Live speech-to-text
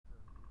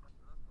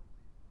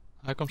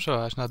Hij komt zo,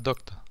 hij is naar de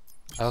dokter.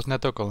 Hij was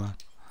net ook al aan.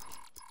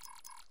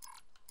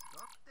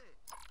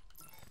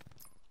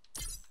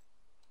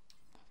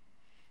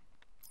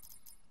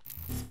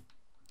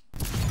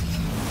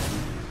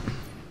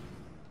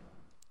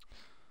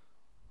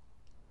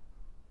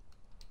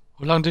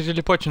 Hoe lang duurt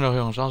jullie potje nog,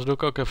 jongens? Anders doe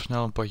ik ook even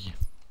snel een potje.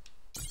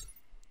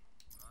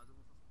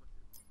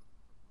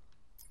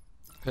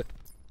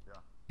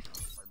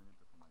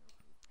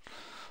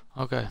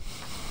 Oké.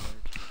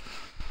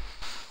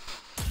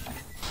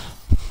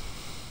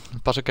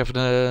 Dan pas ik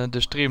even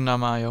de stream naar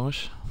me aan,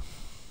 jongens.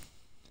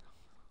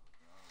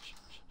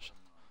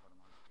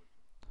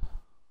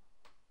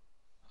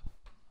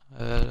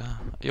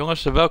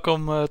 Jongens,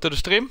 welkom to de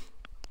stream.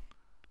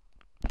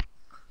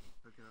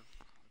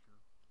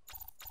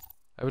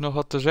 Hebben we nog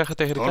wat te zeggen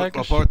tegen de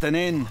kijkers? Rapporten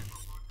in.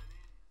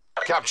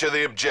 Capture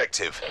the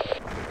objective.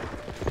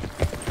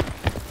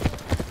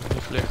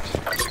 De vlucht.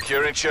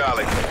 Securing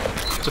Charlie.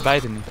 Ze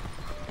beiden niet.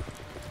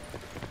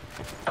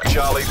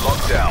 Charlie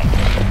locked down.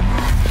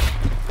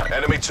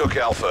 Enemy took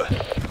Alpha.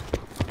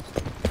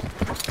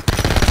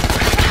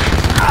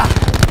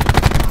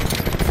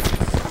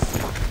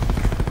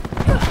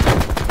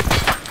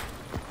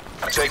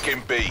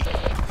 Taking B.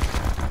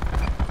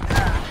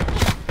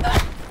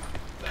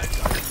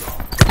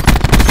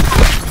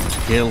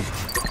 Kill.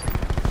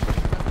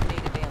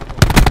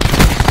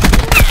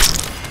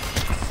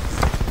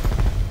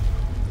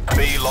 B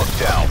locked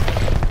down.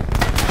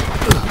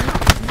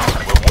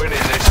 We're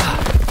winning this.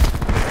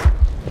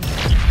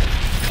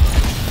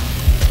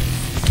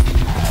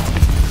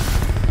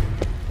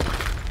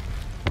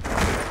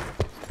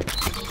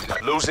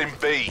 Losing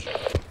B.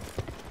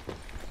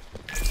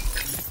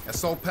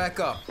 Assault pack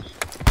up.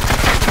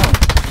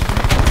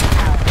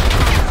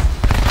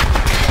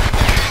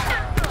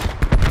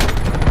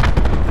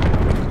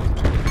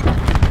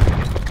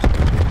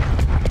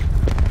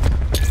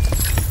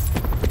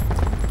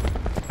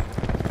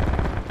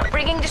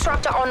 Bringing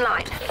disruptor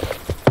online.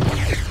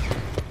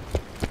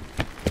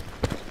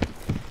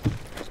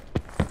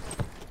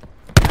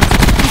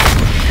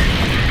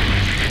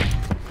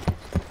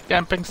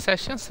 Camping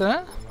sessions, hè?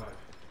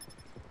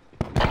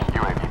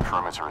 UAV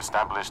perimeter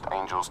established,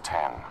 Angels 10.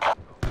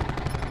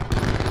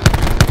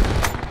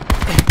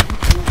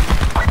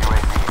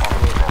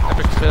 Heb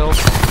ik veel.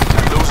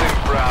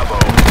 Losing Bravo.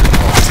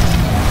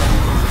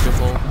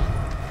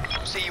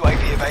 See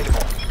UAV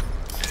available.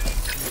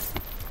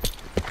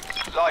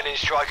 Lightning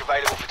strike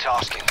available for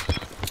tasking.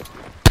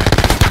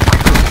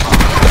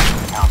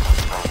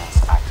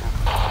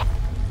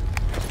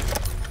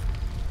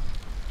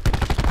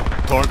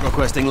 Torque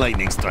requesting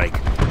lightning strike.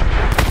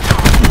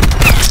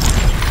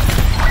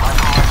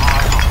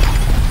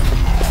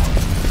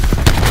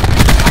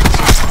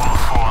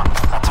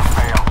 That's a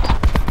fail.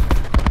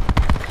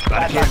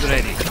 Barricade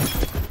ready.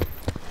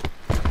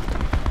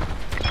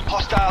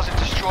 Hostiles have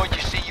destroyed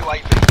your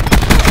CUAV.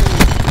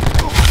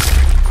 Oh,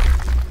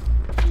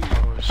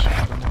 is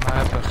maar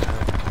hebben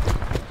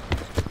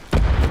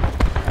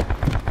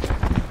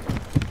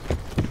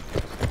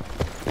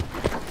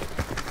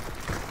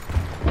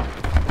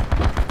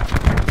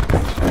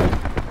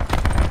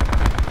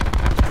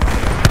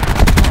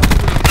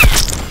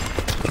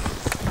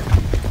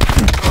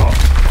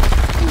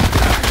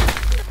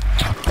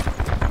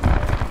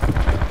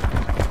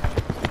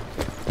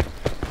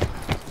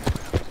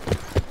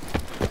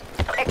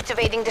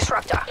Activating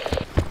disruptor.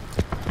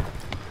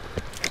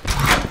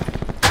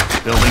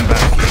 Building back.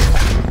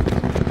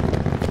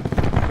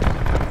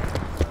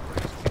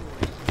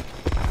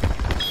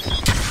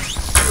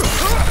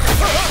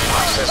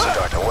 Sensor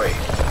dart away.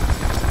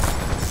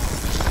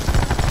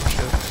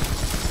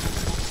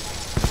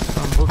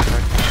 een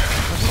boekwerk.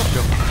 Wat is dat,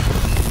 joh?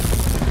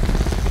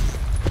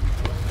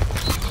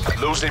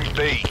 Losing B.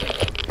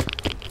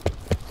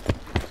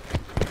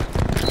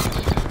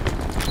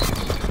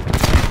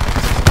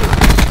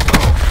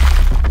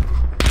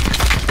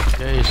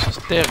 Jezus,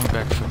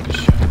 teringback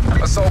focus.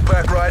 Assault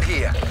pack right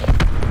here.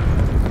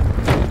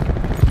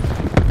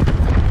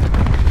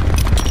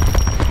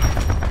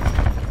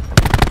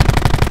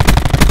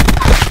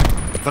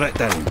 Threat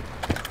down.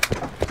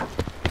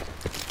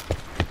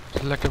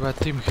 Lekker bij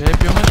team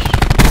greep, jongens.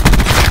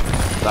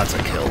 That's a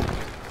kill.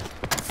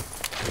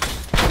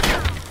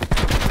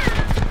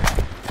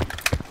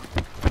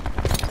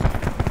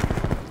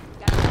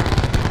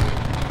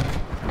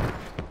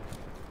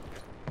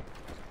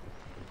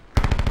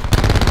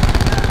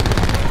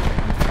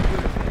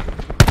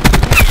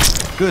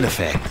 Good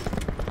effect.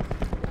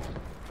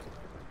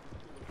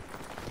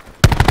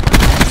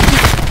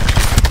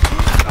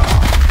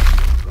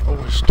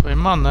 Oh, is 2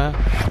 man, hè?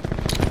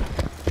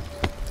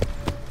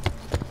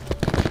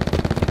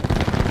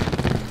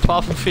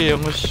 12 en 4,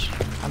 jongens.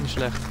 Gaat niet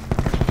slecht.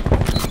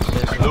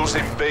 Deze.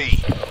 Losing B. Nee,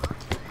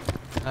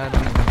 nee,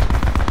 nee.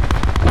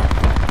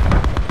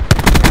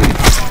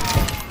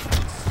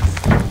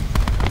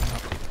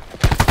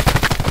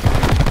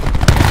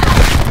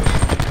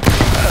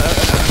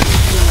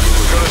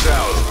 Got us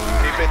out.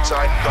 Keep it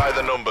tight by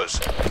the numbers.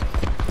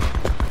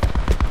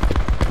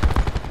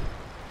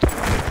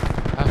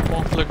 Hij heeft per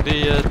ongeluk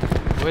die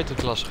hoe heet de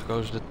klas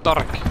gekozen? De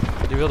Tark.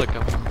 Die wilde ik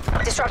hebben.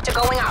 Disruptor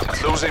going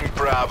out. Losing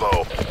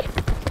Bravo.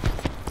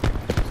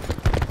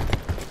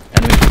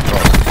 Enemy control.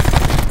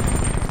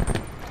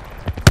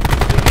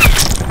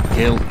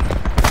 Kill.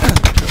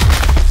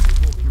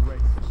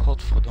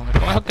 Godverdomme, ik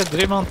kom elke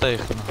 3 man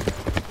tegen.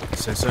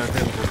 Sensor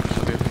available.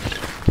 Sorry,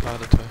 waren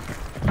er 2.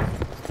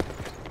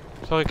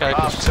 Sorry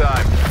kijkers, Half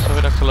time.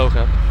 sorry dat ik gelogen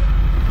heb.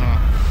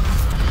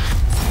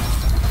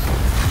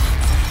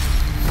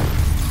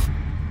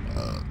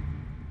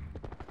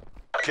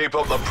 Keep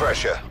up the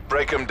pressure.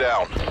 Break them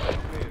down.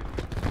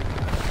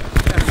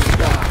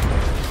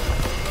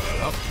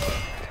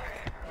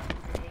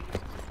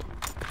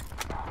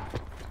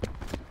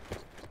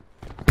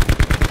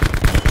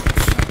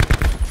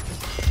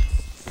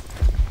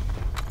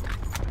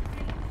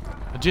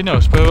 Gino,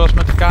 speel je wel eens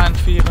met de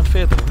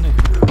KN44 of niet?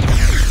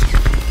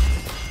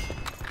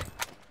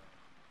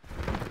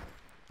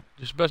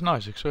 Die is best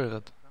nice, ik zweer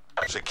het.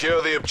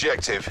 Secure the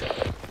objective.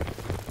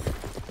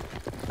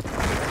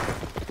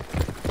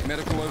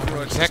 Medical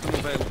override system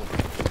available.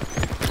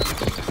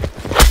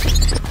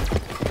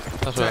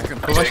 Dat is wel.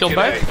 Hoe was je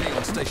ontbijt?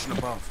 On station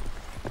above.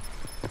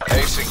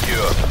 A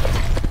secure.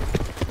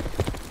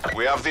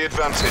 We have the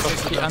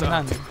advantage. Die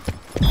aan.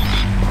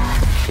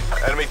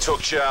 Enemy took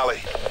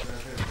Charlie.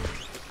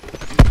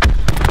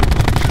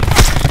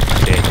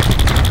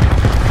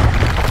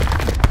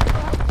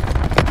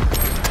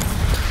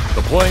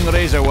 Deploying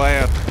razor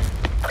wire.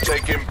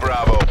 Taking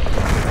Bravo.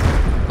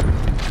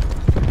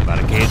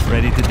 Barricades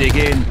ready to dig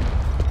in.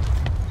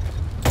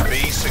 B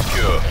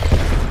secure.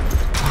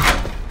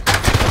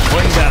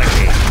 Deploying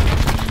barricade.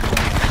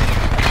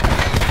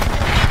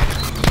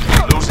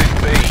 Losing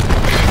B.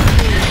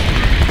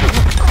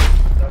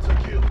 That's a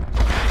kill.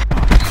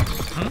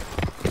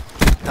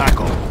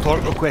 Tackle.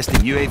 Torque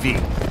requesting UAV.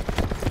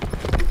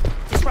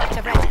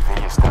 Disruptor ready.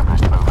 UAV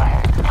established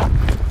overhead.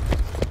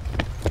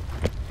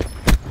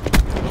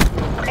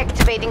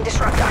 Activating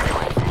disruptor.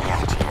 UAV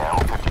MTL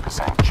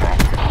 50% check.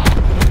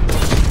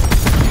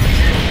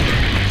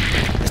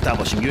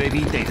 Establishing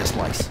UAV data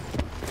slice.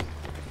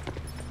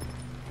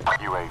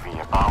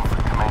 UAV above,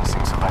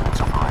 commencing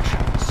surveillance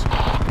operations.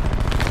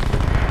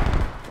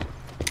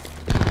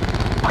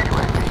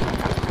 UAV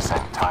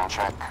 50% time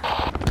check.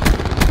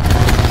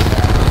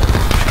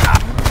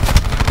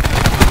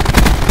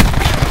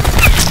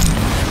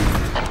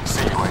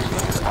 CUAV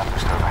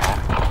established overhead.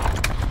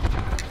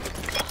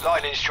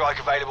 Lightning strike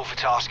available for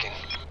tasking.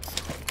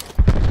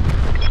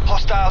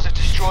 Hostiles have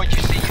destroyed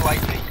your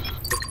CUAV.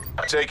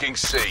 Taking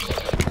C.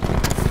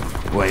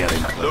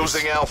 Wiring.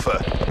 Losing Alpha.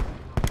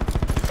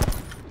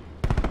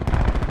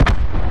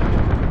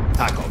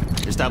 Tackle.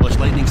 Establish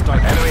lightning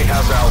strike. Enemy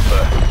has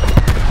Alpha.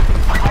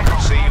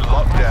 C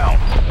locked down.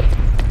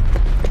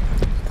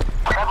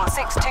 Rebel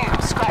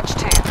 6-2, scratch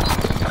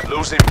 2.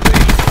 Losing B.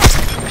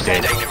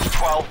 Send Angels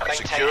 12,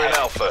 maintain Securing head.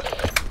 Alpha.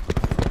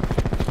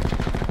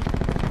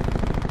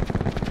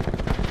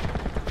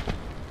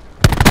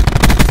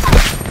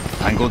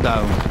 Tango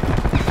down.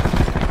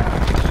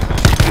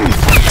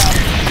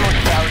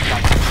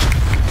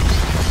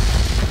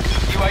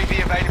 UAV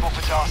available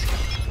for tasking.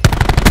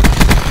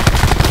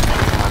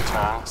 In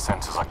return,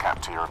 sensors are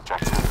capped to your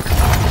objective.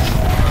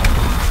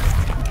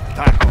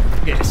 Tackle.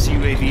 Get a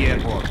CUAV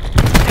airport.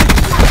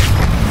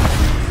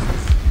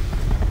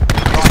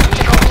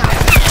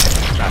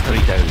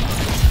 Battery down.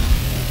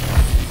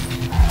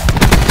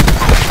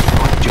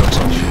 Jokes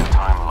on you.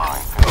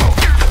 Timeline.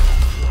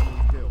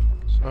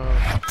 Zo.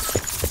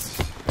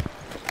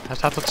 Hij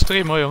staat op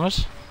stream hoor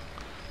jongens.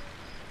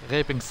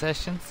 Raping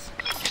sessions.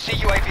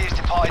 CUAV has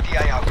departed the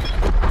AO.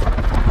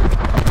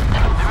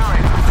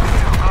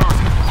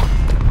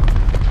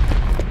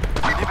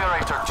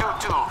 Liberator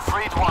 2-2,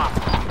 freed 1.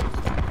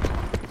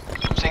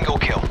 Single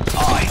kill.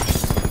 Aye.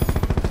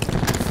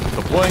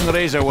 Deploying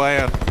razor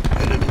wire.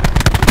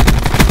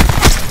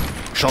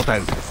 Shot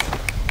out.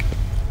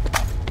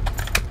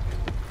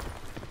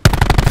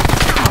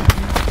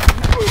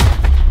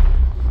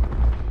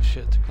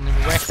 Shit, ik kon niet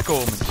meer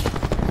wegkomen.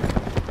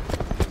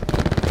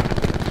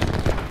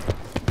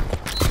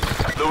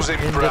 Losing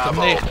In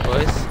Bravo. 9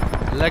 boys.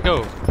 Let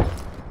go.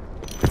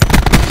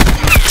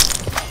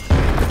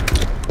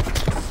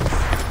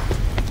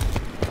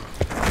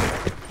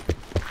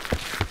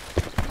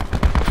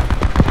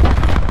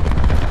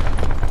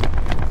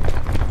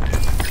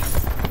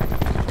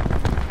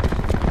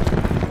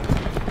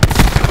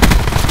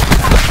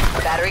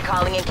 Battery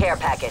calling in care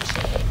package.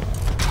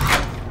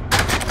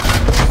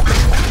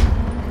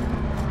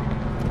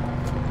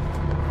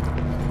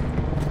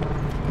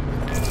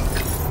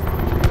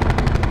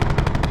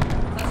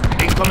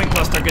 Incoming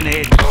cluster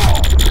grenade.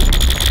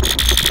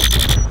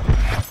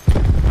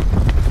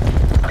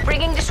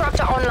 Bringing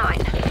disruptor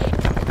online.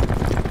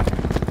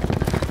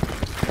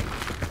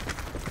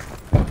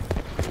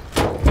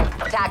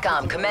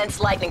 TACOM, commence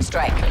lightning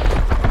strike.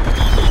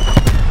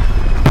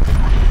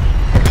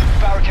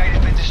 Barricade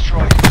has been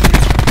destroyed.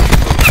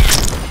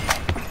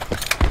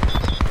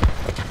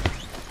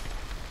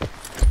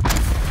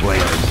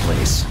 Wire in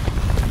place.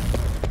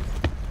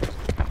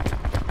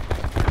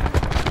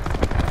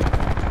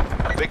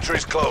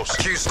 Victory's close.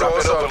 Wrap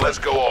it up and let's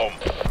go home.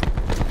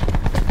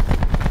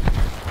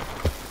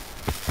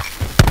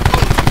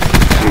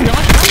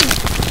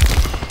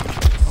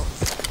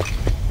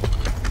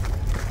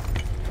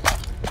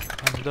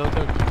 Hij is dood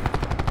ook.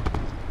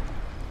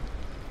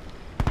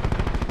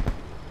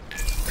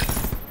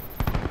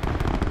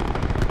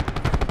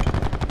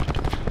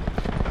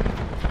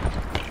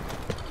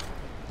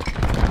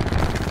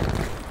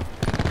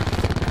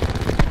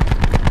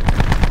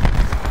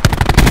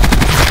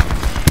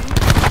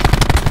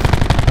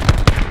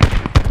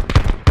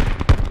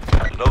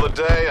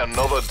 Another day,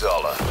 another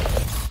dollar.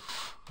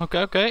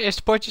 Oké.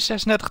 Eerste potje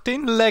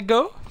 36-10.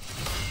 Lego.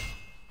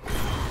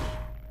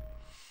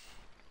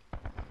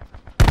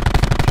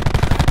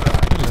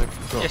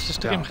 Leuk. Eerste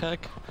stream,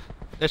 gek.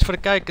 Dit is voor de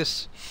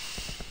kijkers.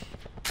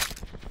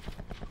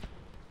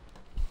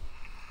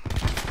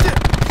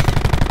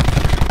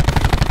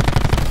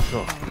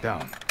 Zo,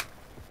 down.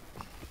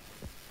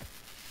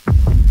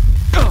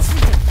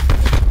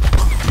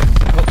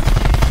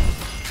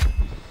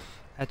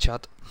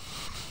 Headshot.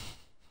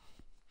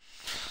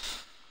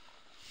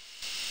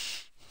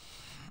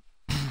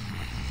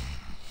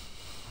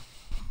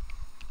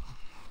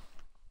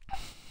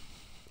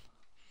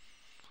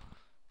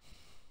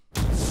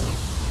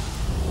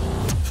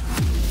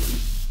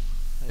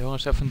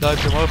 Jongens, even een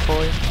duimpje omhoog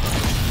gooien.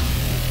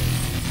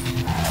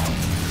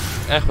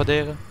 Echt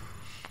waarderen.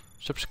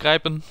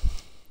 Subscriben.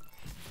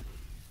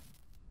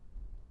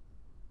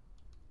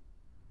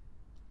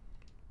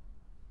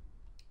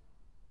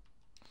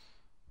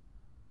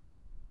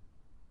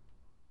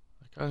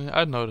 Ik kan je niet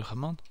uitnodigen,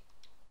 man.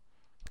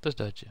 Wat is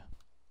dat, je?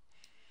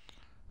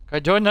 Kan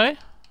je joinen, nee?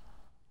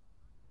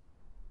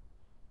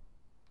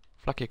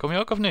 Flakje, kom je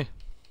ook of niet?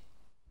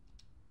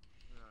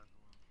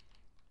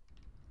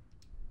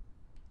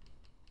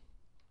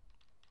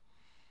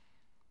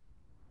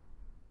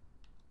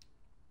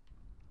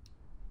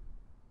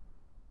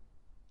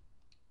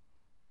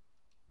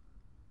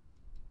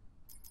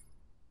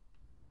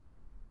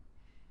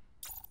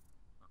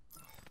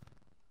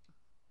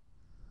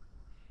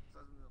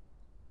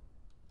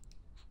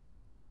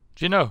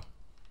 Gino.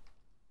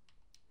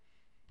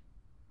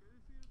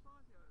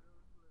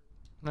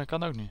 Nee,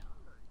 kan ook niet.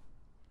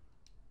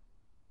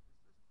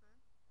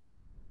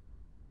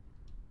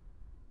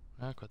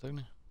 Ja, ik weet ook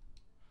niet.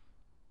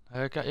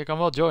 Je kan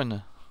wel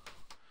joinen.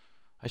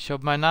 Als je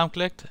op mijn naam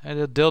klikt en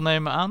het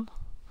deelnemen aan,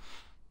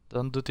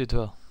 dan doet hij het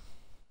wel.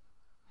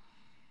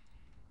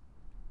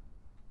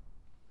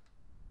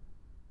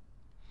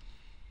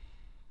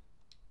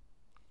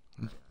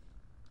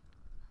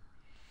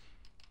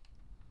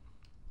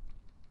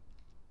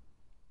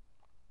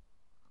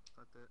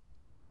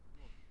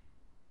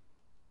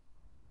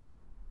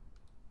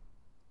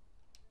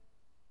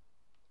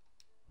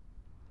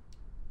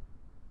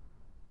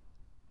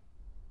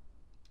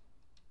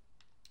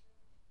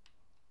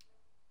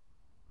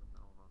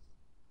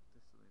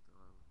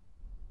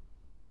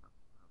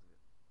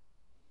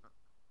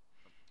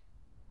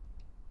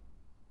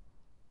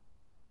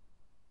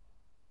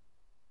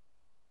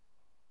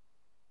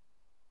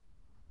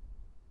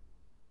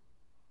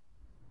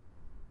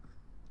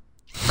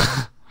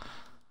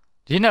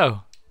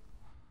 Gino!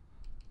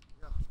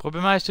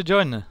 Probeer mij eens te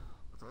joinen.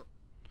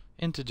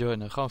 In te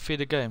joinen, gewoon via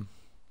de game.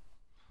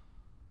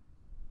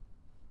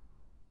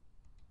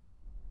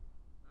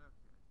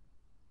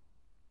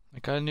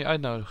 Ik kan je nu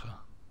uitnodigen.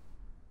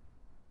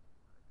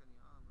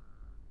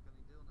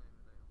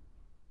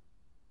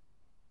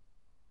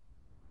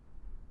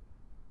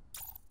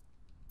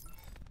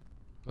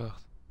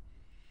 Wacht.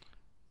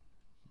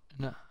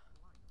 Nou.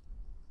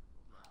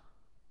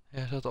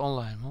 Jij zat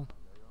online, man.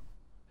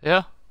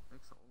 Ja?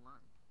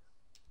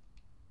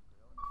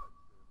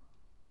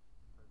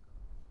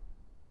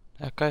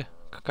 Ja, kan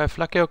je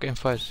Flakka ook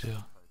invite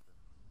sturen?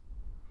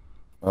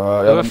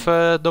 Doe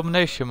even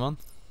domination, man.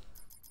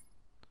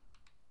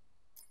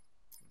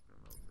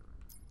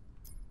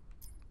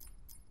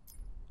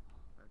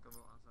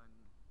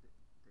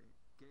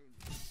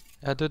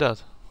 Ja, doe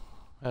dat.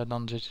 Ja,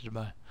 dan zit je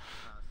erbij.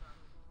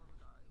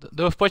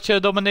 Doe een potje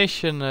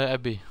domination,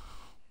 Abby.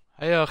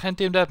 Hey joh, geen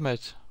team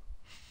deathmatch.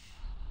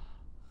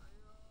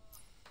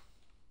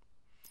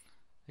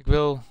 Ik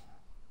wil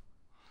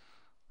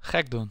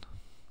gek doen.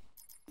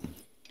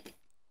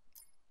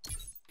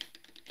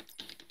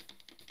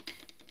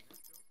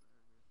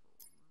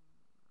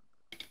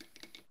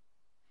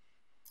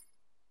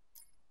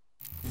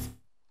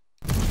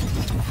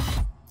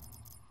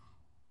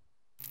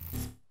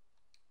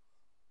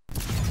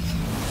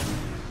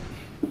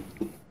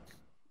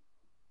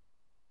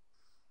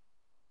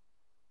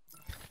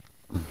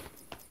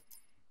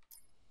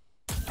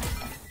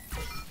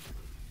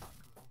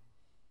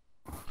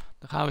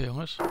 Daar gaan we,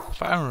 jongens.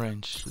 Firing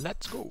range.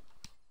 Let's go.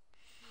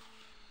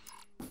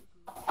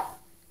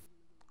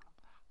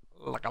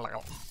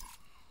 Lekker.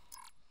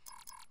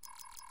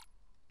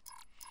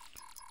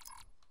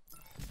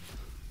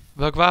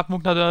 Welk wapen moet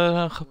ik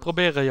nou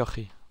proberen,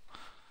 jochie?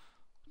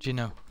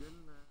 Gino.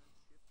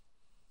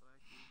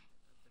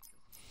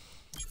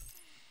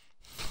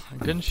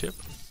 Een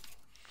gunship.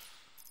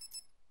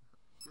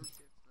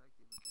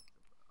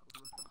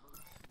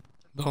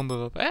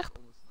 Onderop, echt?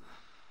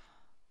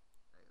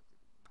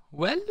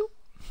 Wel?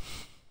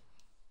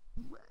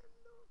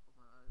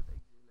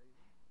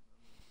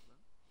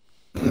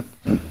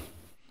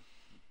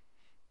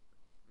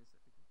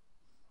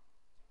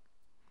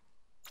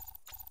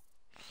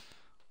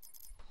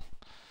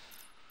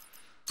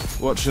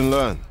 Watch and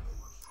learn.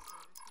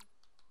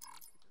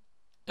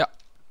 Ja.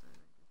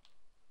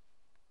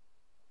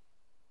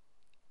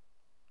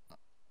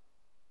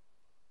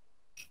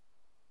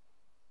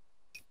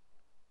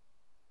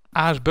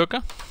 A is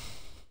bukken.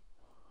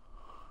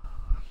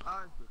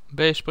 B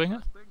is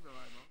springen.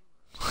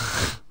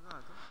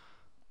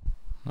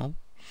 Nou.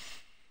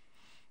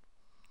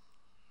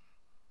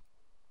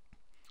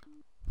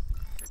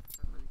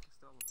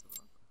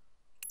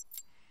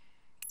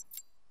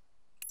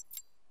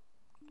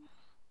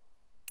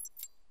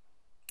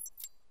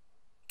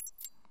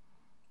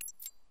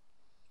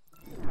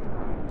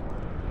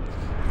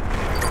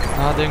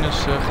 Ding is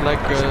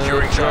gelijk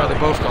de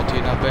bovenkant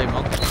hier naar B,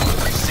 man.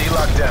 C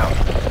locked down.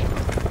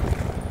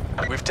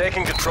 We've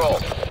taken control.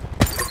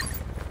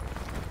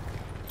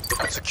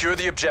 Secure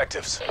the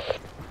objectives.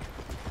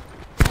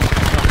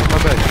 Maar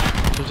B.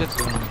 Zo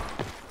zitten we.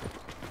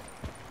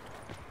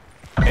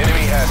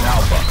 Enemy has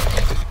Alpha.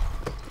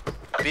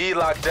 B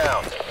locked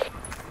down.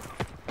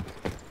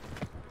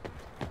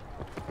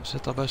 We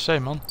zitten al bij C,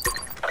 man.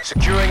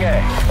 Securing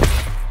A.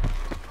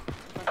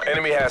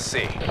 Enemy has C.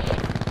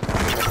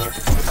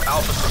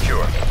 Alpha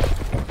secure.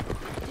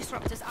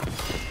 Disruptors up.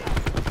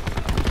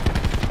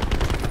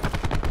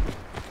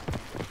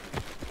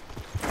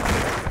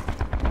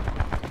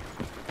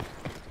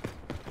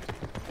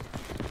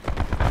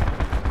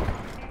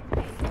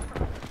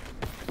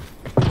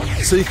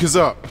 Seekers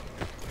up.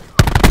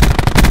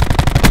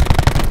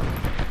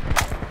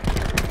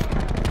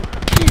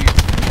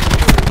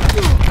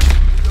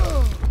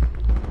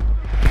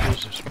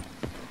 Jezus.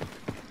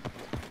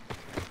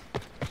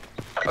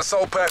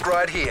 Assault pack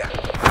right here.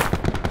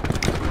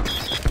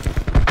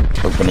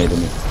 Ook beneden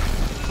nu.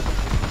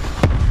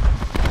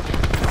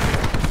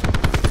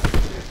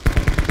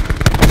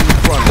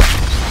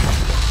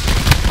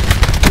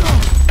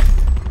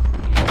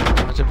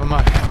 Hij zit bij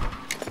mij.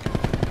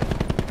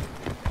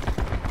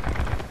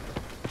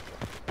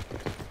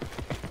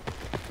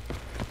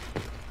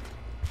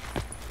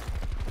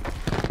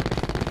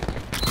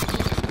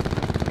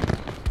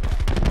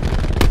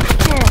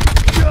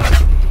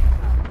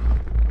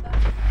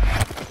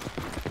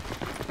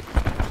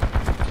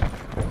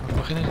 Het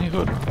begin is niet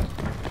goed, man.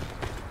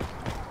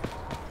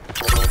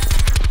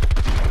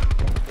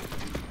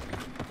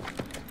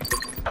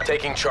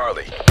 Taking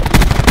Charlie.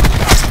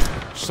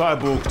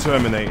 Cyborg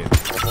terminated.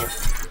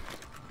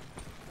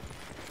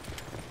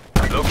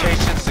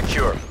 Location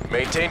secure.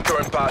 Maintain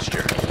current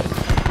posture.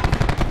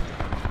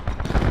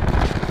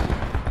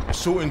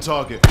 Assaulting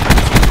target. Down.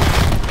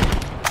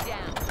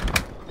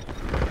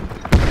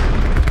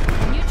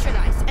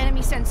 Neutralize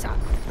enemy sensor.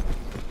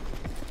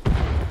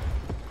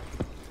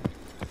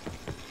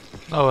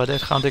 Nou,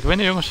 deze gaan dik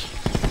winnen, jongens.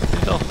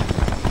 Niet al.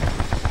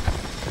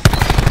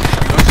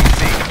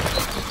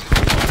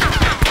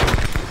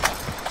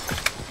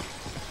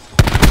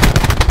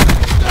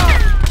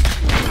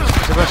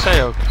 Eentje bij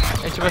C ook.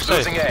 Eentje bij C.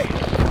 Losing A.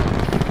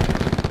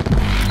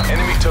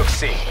 Enemy took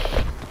C.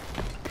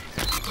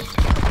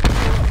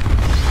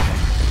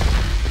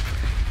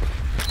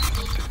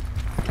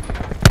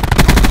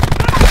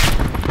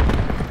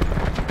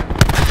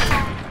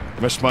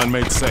 Meshmine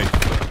made safe.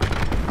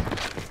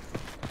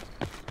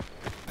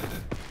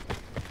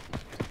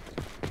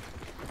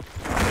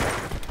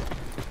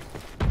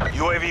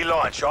 UAV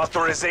launch.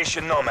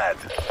 Authorization Nomad.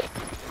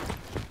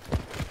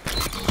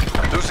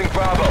 Losing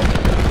Bravo.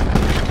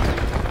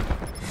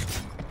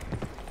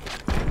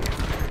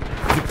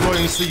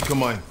 Deploying Seeker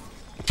mine.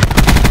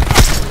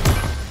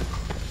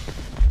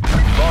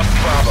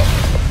 Lost Bravo.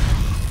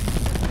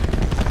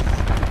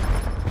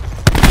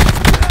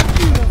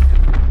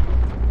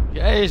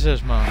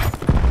 Jezus, man.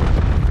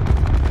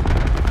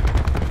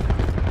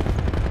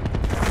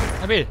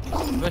 Heb je?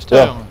 Best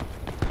Ja. jongen.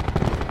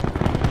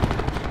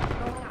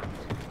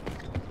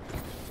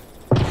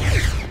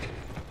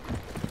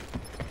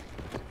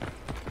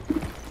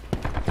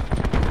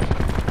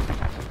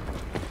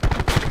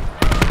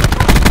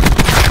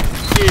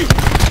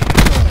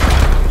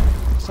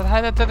 Staat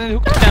hij net in de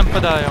hoek te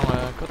campen daar,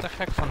 jongen? Ik word er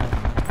gek van hem.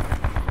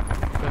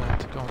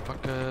 Te komen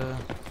pakken.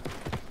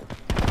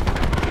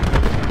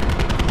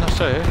 Nou,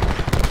 zo, hè?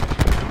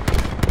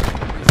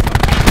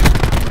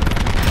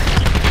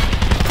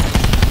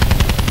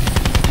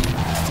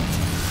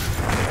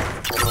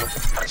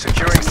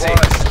 Securing C.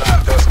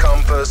 First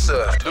come, first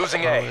served.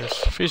 Losing A. Oh,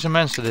 is vieze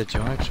mensen dit,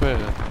 jongen, ik zweer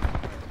het.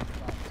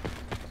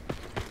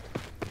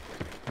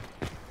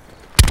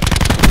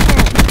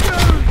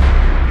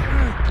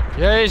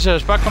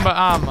 Jezus, pak hem bij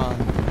A, man.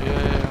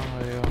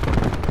 Jongen,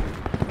 jongen.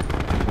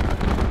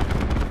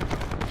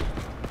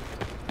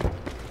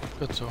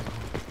 Kut zo.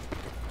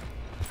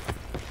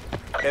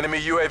 Enemy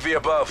UAV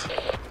above.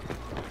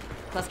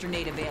 Cluster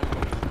nade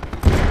available.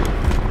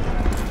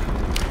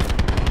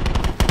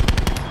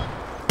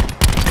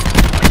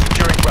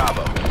 Securing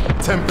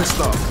Tempest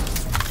up.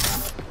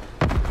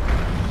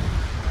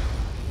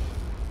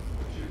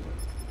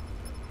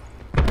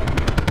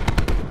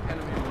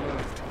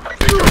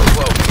 Victor is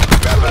close.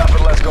 Wrap it up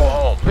and let's go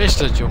home. Wist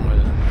het,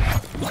 jongen.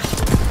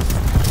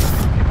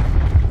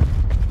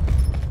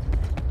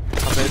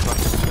 Ga beter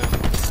wachten.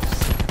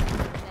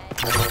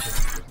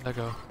 Let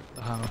go.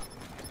 Daar gaan we.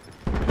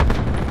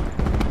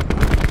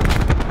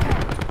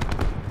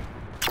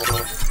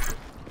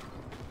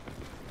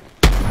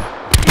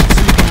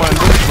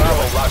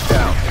 Bravo locked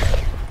down.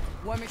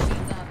 War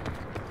machines up.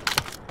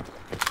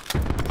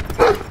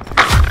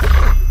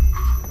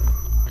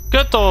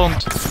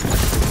 Kuthond!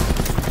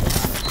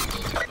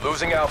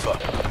 Losing Alpha.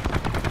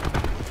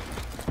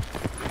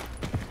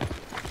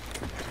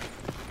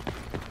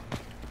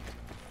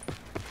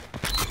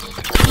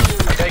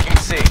 Taking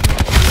C.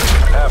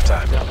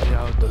 Halftime. Ja, die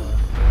houdt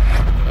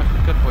echt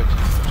een kutpotje.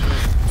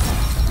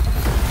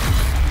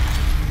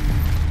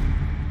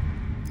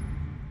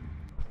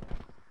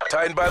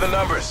 Tightened by the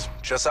numbers.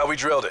 Just how we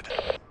drilled it.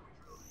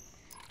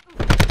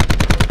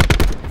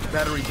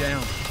 Battery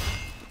down.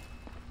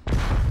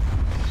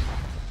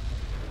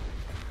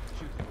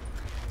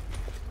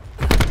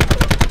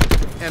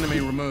 Enemy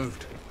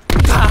removed.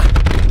 Down.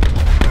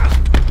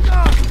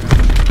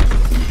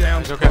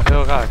 Dat is ook echt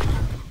heel raar.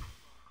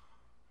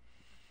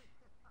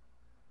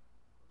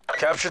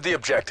 Captured the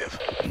objective.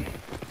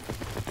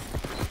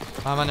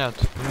 Maar niet uit.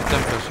 We moeten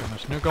tempo's,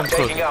 jongens. Nu komt het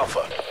goed. Taking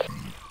Alpha.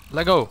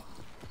 Let go.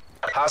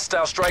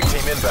 Hostile strike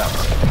team inbound.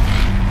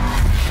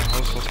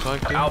 Hostile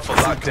strike team. Alpha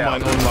locked down.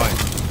 Mine online.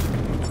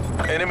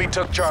 Enemy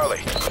took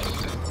Charlie.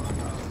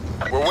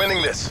 We're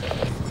winning this.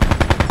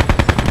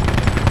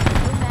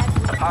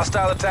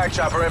 Hostile attack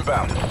chopper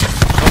inbound.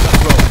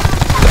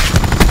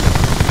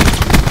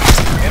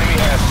 Enemy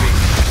has me.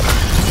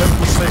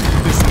 Temple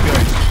safely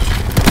disengaged.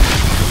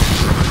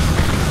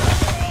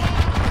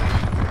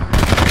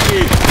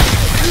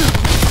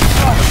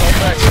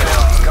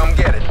 Come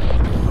get it.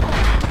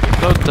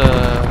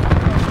 Grote...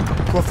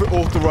 Profit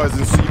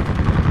authorizing C.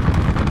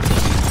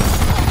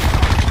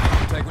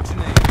 Take what you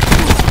need.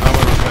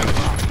 Ammo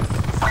replenished.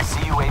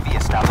 CUAV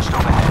established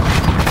overhead.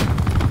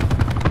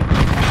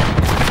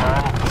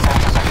 Return,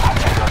 sensors are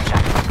capturing your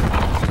objective.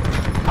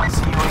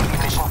 CUAV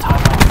mission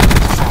timeline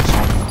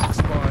essential.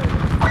 Expired.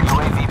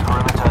 UAV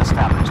perimeter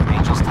established.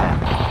 Angels 10.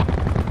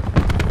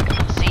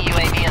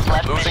 CUAV has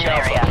left Losing mission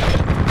Alpha. area.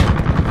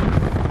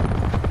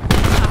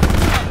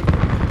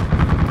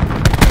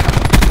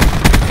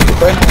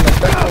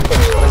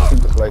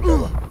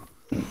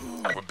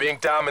 We're being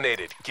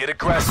dominated. Get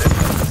aggressive.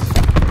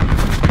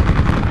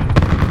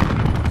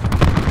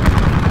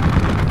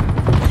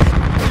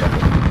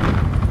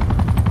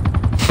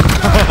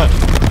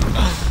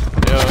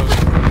 Yo.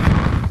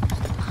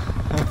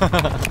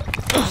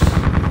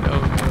 Yo,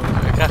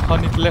 ik krijg gewoon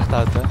niet de licht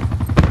uit, hè.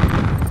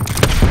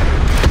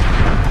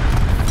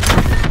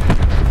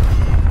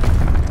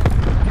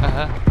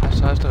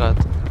 Hij is eruit.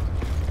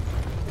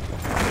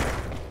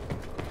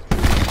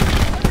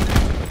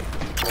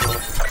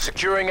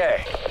 Securing A.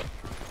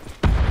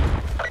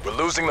 We're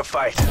losing the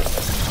fight.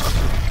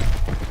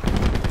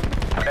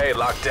 A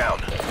locked down.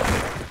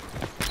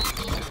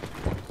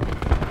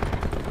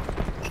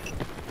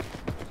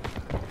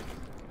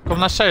 Kom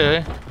naar C,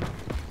 hè.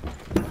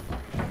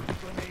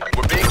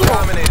 We're being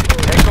dominated.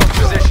 Take those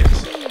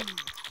positions.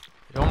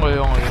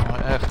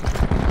 Jongen, echt.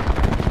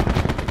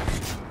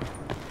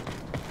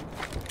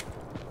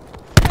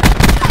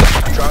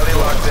 Charlie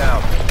locked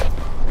down.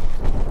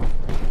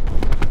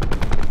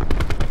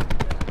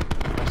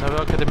 We zijn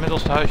wel in het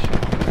middelste huisje.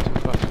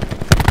 Battle.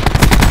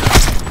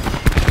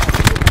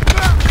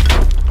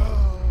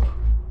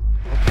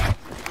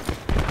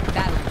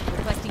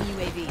 Requesting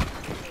UAV.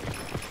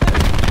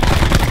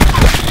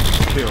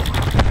 Kill.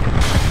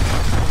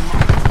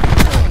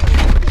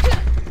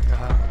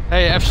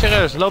 Hey, even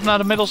serieus. Loop naar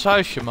het middelste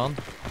huisje, man.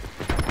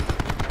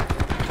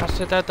 Ga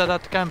zitten uit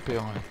dat campen,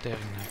 jongen. Tering.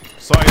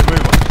 Sighted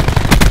mover.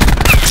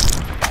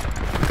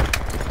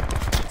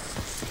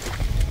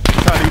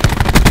 Tally.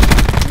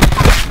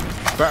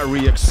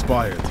 Battery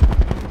expired.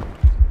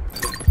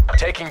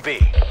 Taking B.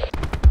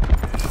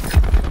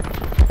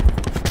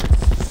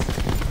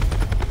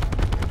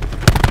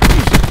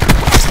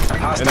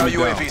 Hostile Enemy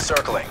UAV down.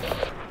 circling.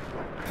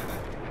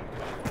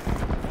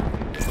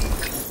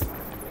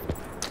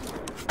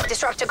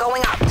 Disruptor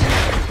going up.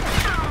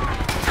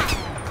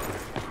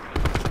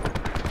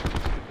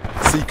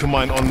 Seeker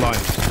mine online.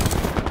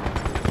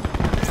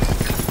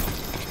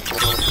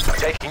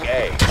 Taking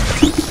A.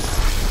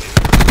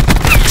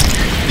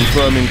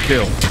 Confirming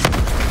kill.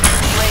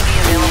 UAV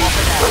available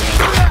for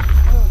tasking.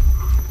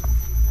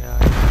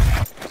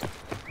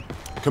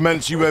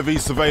 Commence UAV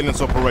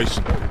surveillance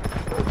operation.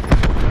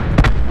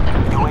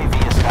 UAV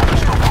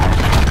established overhead.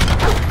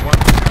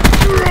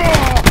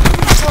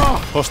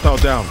 Hostile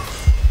down.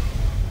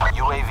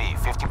 UAV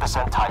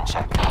 50% time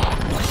check.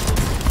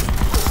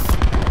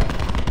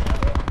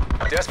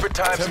 Desperate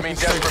times mean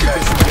desperate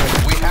measures.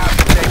 We have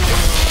to take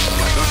this.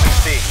 Losing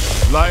C.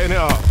 Lighting it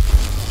up.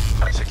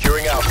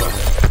 Securing Alpha.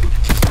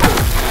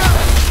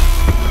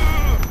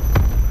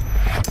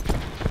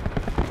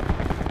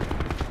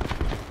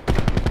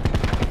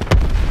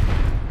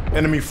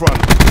 Enemy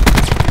front. Ik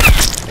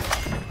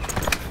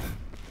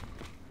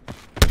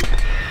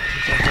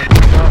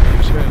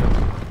zweer het.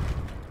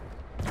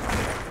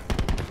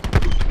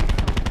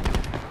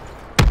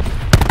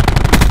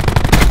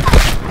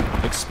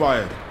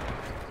 Expired.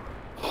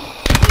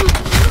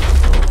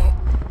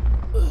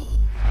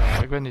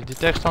 Ik weet niet, die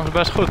tegenstander is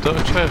best goed hoor,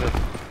 ik zweer het.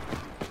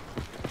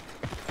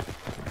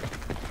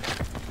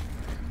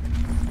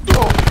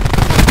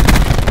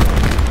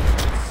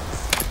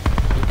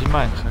 Die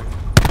mijn gek.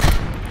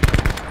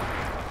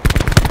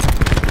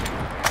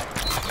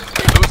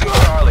 Losing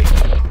Charlie.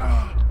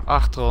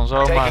 Achter ons,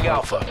 oh Taking man.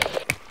 Alpha.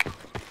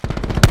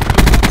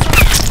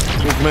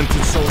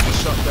 Augmented soldier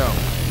shut down.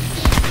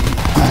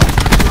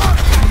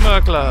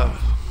 Maar klaar.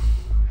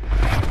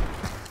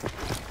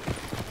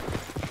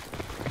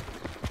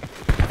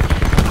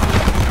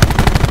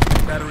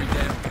 Battery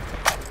down.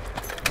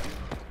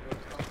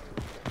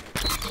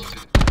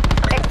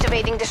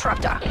 Activating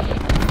disruptor.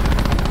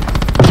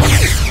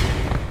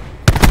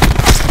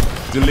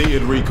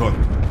 Deleted recon.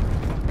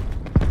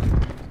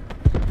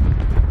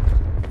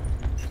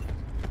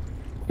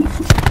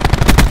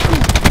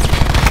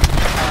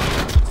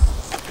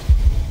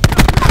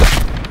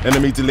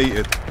 Enemy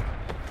deleted.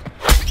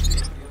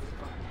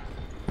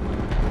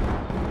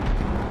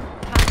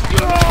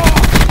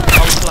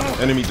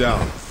 Enemy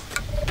down.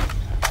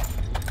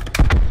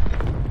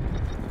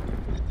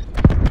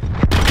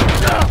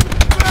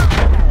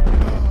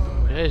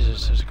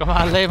 Jezus, ze komen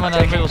alleen maar naar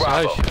het middelste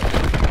huisje.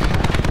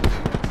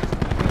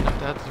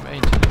 Dat is hem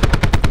eentje.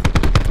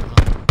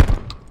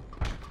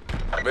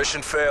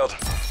 Mission failed.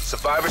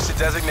 Survivors to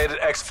designated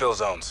exfil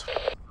zones.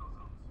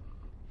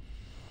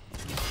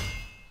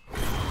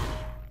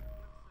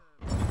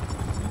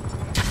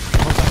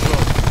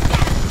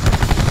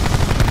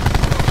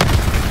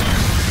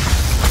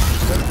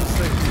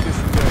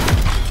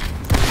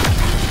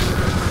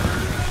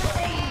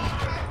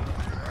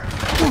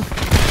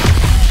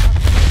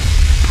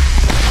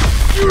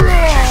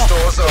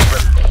 Stores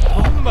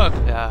open.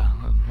 Maar, ja,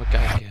 we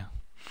kijken.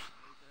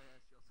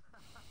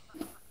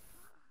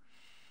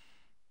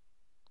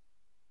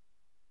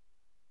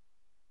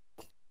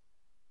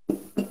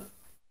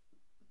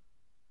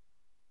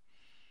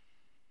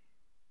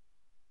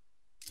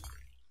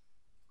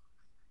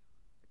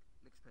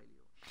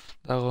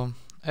 Daarom.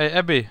 Hey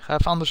Abby, ga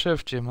even ander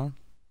servertje man.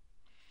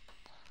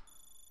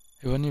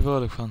 Ik word niet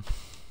vrolijk van.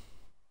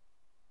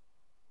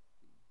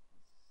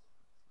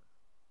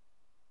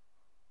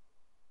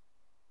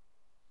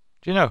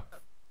 Gino?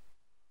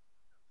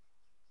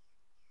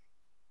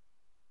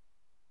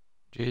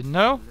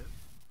 Gino?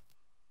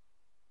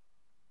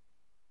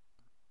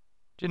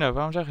 Gino,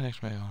 waarom zeg je niks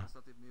meer jongen?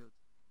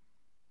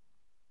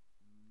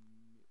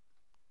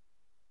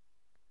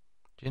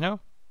 Gino?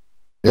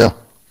 Ja.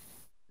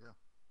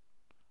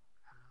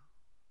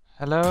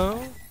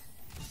 Hallo?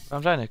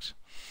 Waarom zei niks?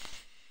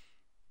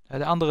 Ja,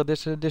 de andere, dit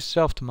is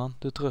hetzelfde man.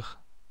 Doe terug.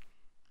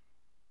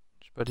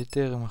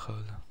 Spediteren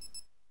Mongolen.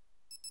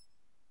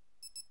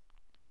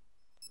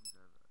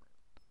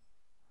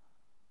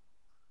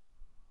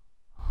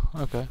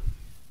 Oké.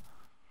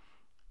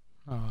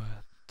 Oh,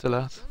 te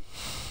laat.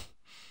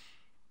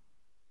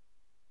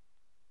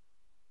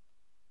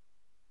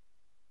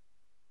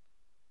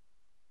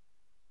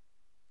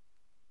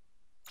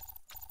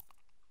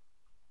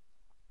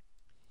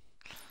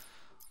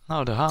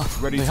 Nou, daar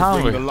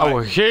gaan we.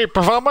 Oude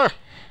gepen van me!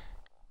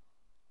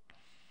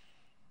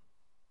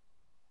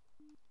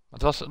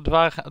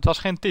 Het was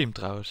geen team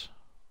trouwens.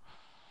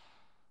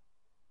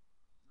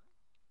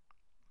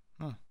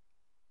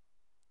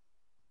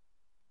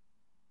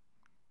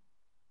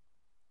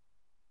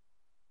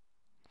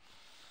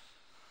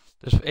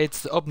 Dus we eten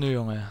ze op nu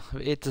jongen.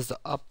 We eten ze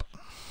op.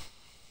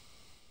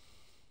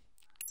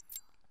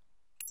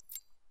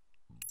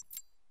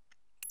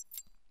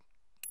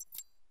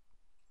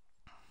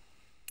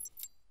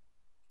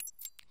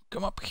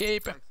 Kom op,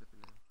 gepen.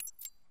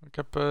 Ik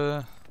heb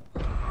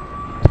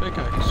 2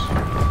 kijkers.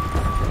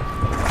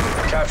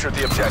 Captured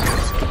the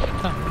objectives.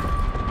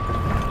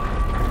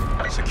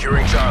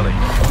 Securing Charlie.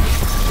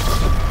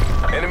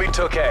 Enemy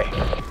took A.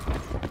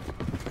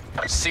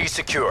 C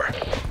secure.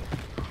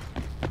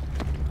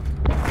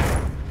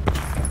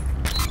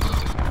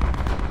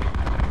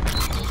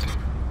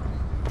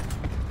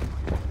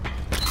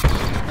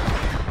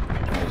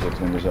 Hij zit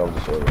in dezelfde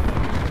server.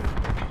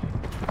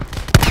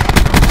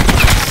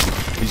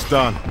 He's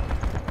done.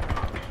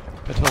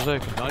 Het was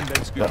zeker.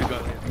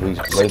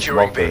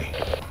 Securing B.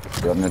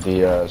 Die had net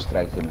die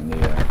strijdteam en die...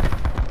 B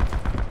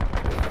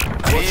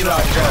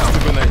locked down.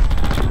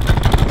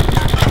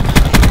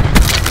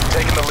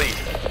 Taking the lead.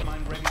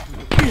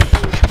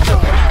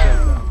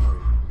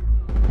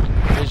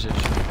 Jezus.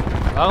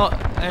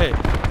 Hey.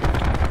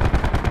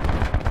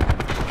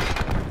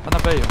 Ga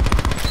naar B joh.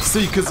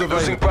 Seekers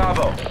Losing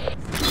available. Bravo.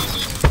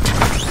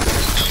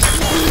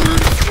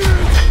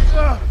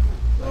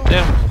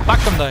 Pak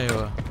hem dan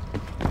joh.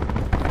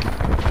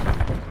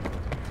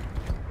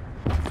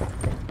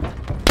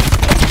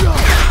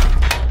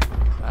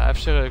 Ja,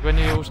 even serieus, ik weet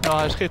niet hoe snel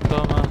hij schiet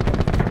dan, maar...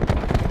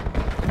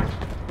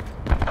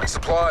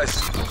 Supply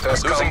supplies.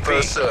 First come,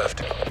 first served.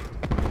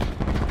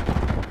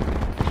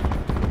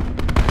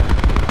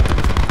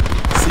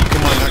 Seeker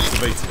mine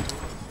activated.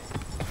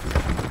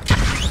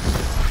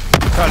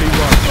 Tally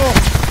one.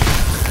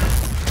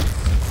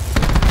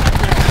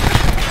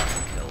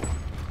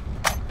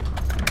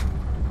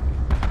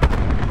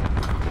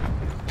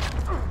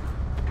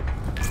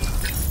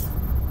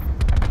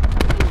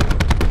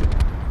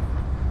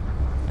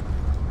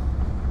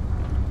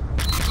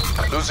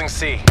 Losing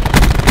C.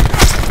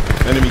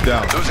 Enemy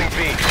down. Losing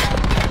B.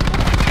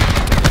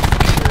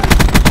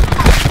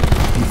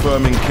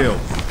 Confirming kill.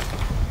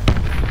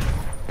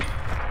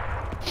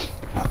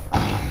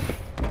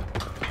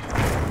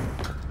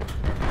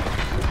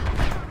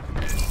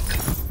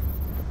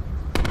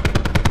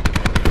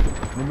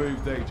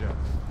 Remove danger.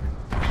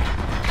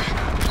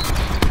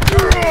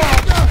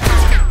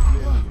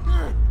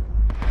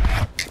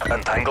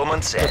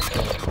 Entanglement set.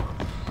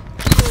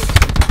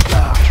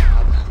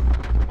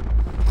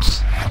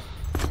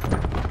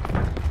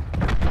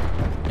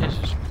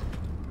 Jezus.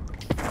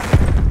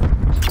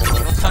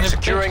 Wat zijn die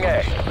Securing A.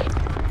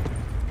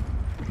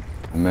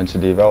 Mensen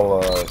die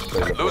wel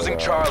spelen.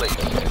 Losing Charlie.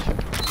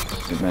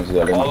 Niet mensen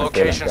die alleen All maar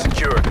locations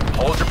secured.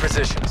 Hold your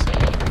positions.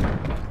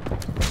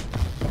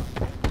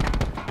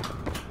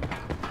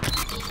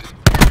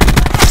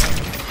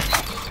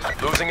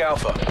 Losing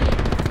Alpha.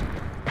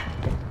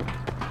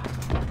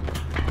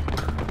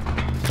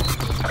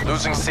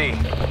 Losing C.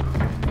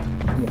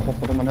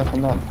 Godverdomme net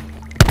vandaan.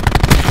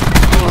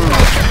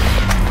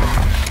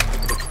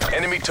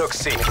 Enemy took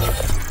C.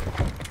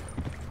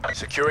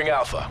 Securing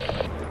Alpha.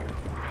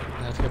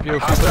 Het heb je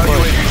ook Hostile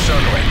UAV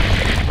circling.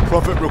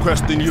 Prophet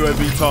requesting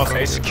UAV task.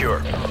 A secure.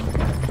 In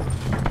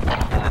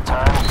the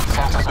turn,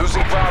 sensors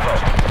Losing Bravo.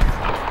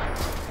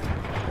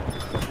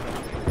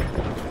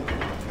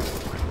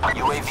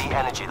 UAV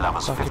energy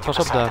levels Zag je 50% pas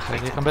op daar. Je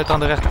depleted. kan beter aan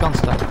de rechterkant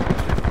staan.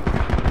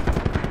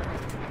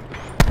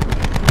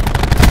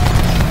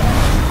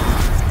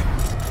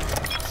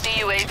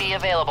 CUAV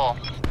available.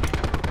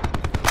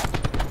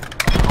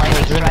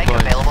 Lightning join the strike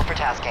boys. available for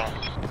tasking.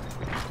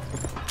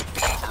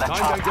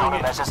 Electronic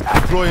countermeasures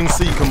active. Deploying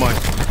Seeker mine.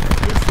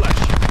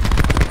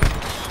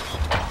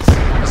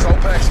 Assault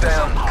packs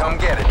down. Come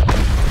get it.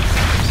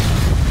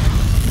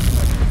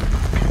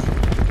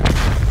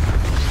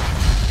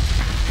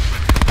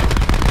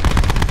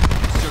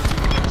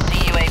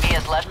 CUAV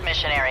has left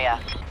mission area.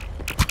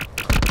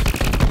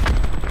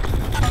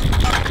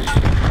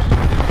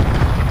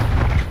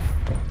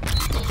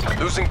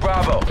 Losing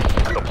Bravo.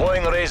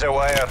 Deploying razor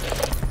wire.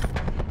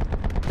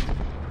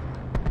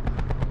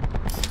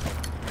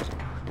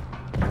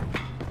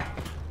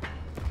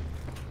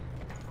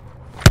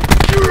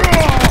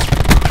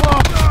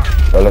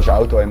 Wel als je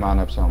auto eenmaal aan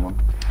hebt staan, man.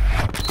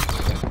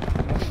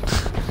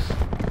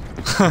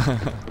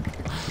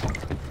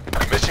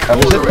 Mission Ja,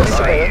 we order zitten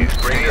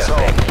received. Bring us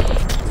home.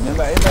 Neem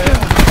bij één bij één.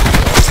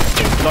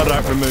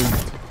 Blood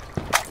removed.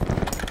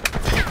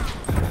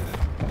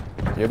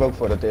 Je hebt ook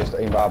voor het eerst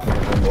één wapen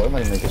gevonden hoor,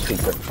 maar die met je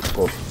schieten.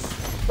 Kop.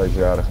 Beetje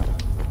jarige.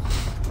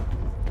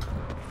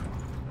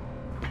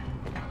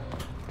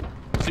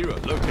 Zero,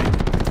 locate.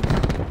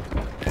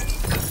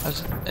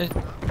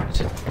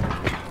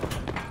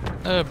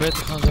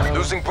 Beter gaan zo.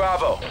 Losing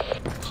Bravo.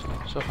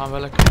 Zo gaan we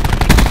lekker.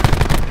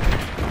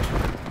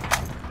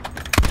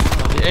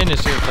 Oh, die ene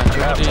is irritant,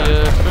 jongen. Die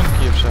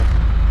Funky ofzo.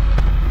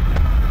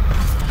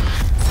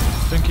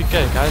 Funky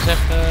Cake, hij is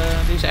echt,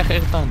 die is echt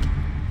irritant.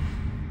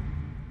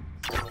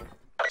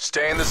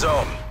 Stay in the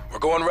zone.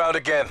 We're going round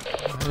again.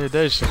 Nee,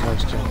 deze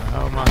gast, jongen.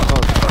 Oh mijn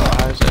god.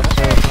 Hij is echt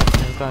zo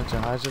irritant,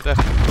 jongen. Hij zit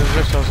echt te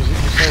rusten als een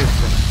zieke geest,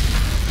 jongen.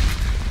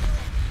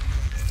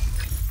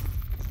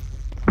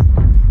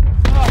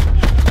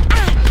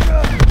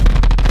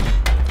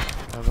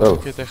 Wat moet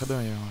ik hier tegen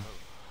doen, jongen?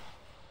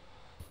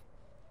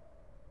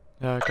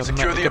 Ja, ik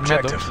heb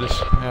net op,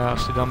 dus ja,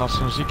 als hij dan als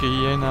een zieke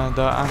hyena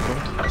daar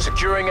aankomt.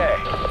 Securing A.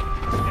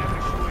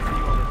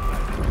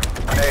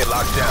 A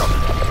locked down.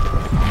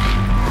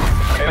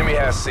 Enemy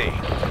has C.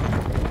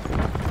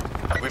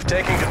 We've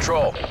taken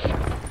control.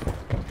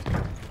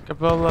 Ik heb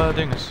wel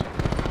dinges.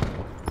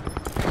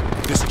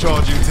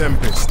 Discharging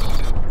Tempest.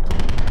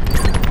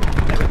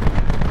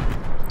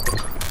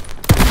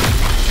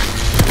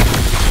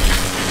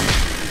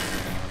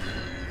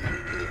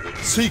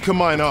 Seeker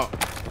mine up.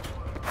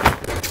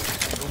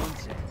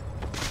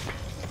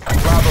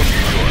 Bravo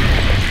secure.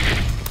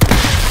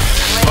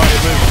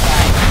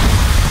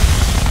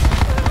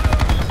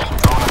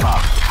 Drone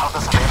above.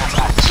 Counter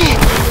surveillance active.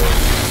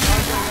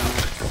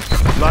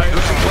 Light. Er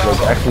is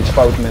ook echt iets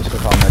fout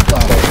misgegaan met de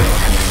auto.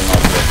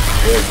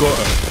 Got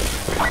her.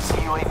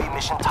 CUAV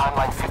mission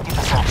timeline 50%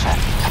 check.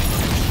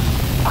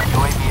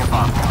 UAV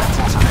above.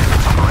 Commencing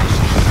surveillance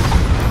operation.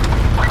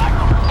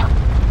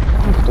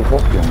 Toch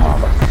op, jongen.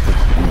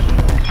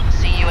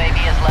 CUAV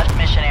has left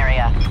mission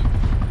area.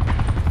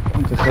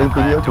 Het is geen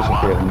video ook eens een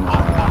keer om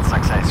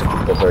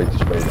dat te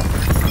spelen.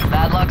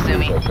 Bad luck,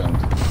 Zumi.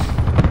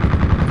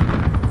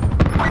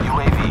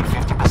 UAV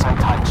 50%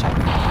 time check.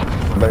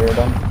 Waar ben je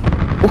dan?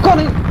 Hoe kan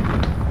hij?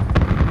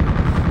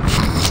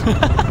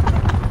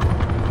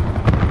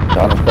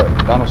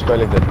 Daarom speel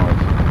ik dit nooit.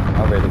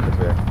 Nou weet ik het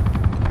weer.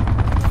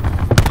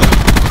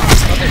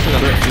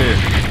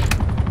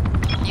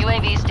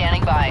 UAV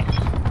standing by.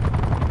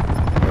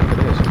 Het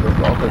is, ik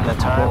wil altijd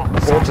net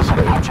voor te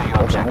spelen.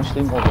 Of een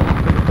moslim of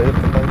een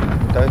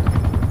tegenpartij.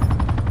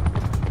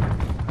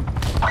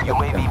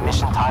 UAV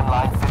mission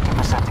timeline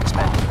 50%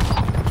 expended.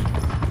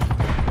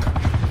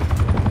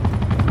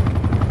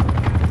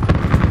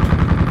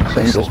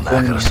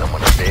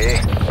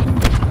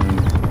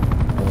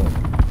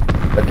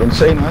 Het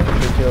insane hè,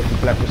 dat je op die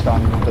plek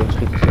staan iemand uit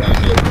schieten.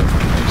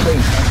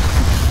 Insane hè.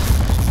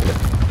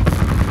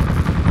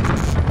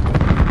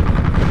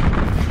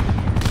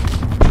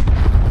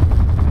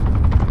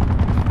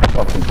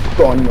 Wat een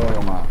konjo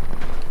jongen.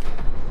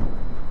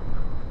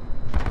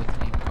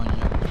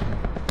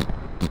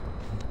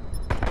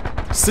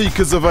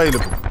 Seekers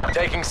available.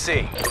 Taking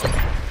C.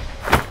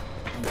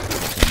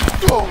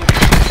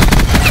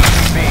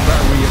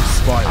 Battery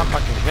expired.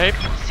 Aanpakken greep.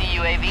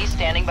 CUAV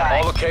standing by.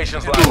 All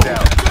locations locked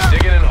down.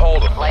 Dig in and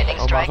hold them. Lightning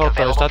Oh mijn strike god,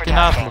 daar available staat for hij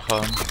naast me tasking.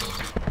 gewoon.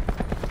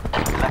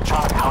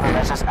 Electronic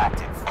countermeasures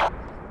active.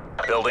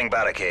 Building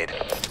barricade.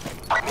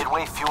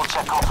 Midway fuel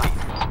check complete.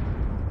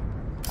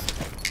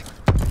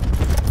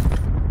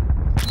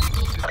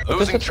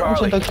 Losing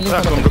Charlie.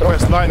 Attack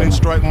request lightning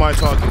strike my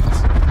targets.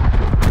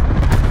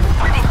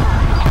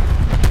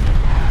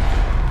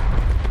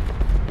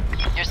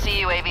 Your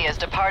CUAV has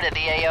departed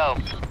the AO.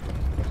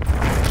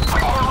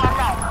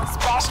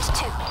 Splashed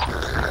 2.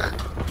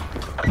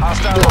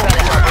 Hostile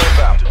overtime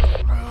inbound.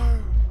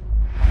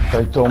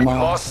 Kijk Thomas.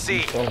 Lost C.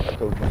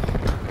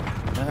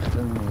 Echt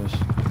een dus.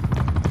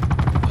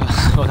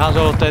 We gaan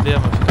zo TDM even.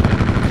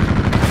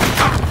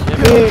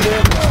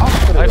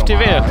 Hij heeft hij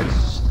weer.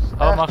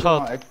 Oh mijn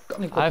god. Hij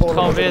heeft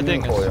gewoon weer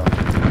dingen.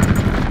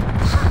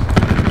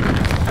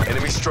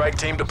 Enemy strike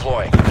team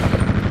deploying.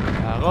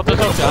 Ja, rot is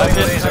ook. Hij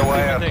heeft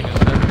weer dingen.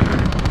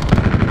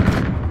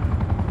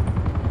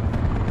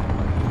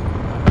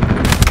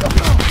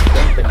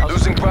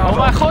 Losing Oh Bravo.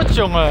 mijn god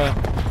jongen.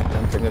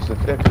 Camping is de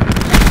trek.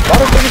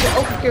 Waarom komen ze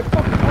elke keer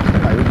fucking achter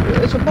mij?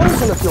 Is het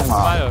mogelijk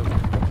jongen? Mij ook.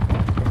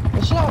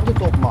 Wat slaat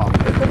dit op man?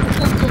 Ik ben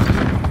er echt tot...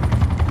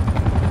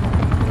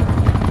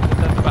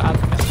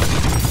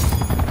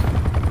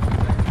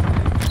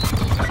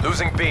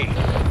 Losing B.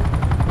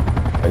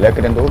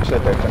 Lekker in de hoek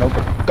zitten. Ik ben ook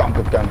een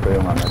kankercamper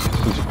jongen. Met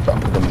vieze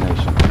kanker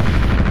domination.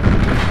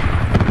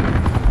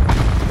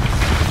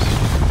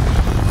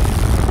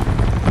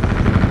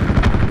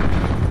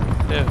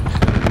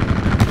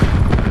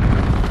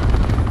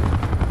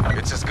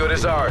 It's as good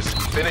as ours.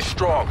 Finish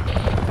strong.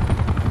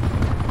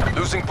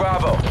 Losing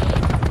Bravo.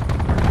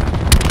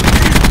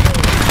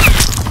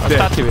 Daar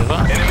staat hij weer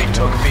hoor. Enemy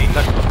took B.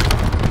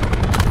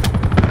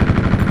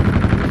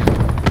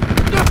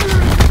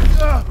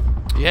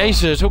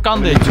 Jezus, hoe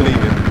kan dit joh? Oh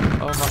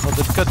mijn god,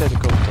 dit kut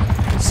helikopter.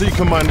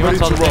 Seeker mine ready Iemand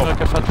to zal het ding roll. ook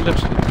even uit de lucht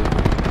schieten.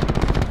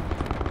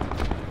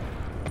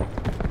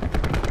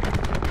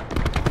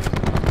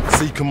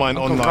 Seeker mine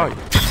online. Kijk.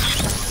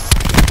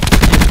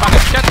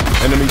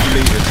 Enemy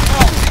deleted.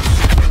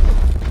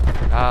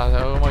 Ja,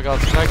 oh my god,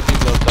 strike team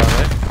loopt daar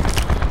hè.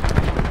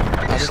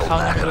 Ja, dit gaan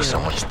we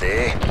niet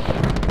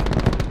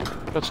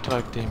doen. Dat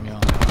strike team joh.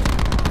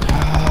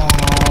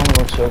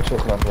 Wat zou ik zo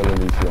graag willen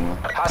lief jongen.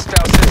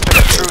 Hostile system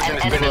intrusion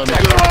An has been enemy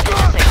detected.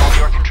 disabled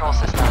your control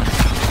system.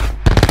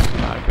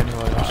 Ja, ik weet niet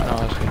waar je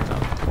snel schiet dan.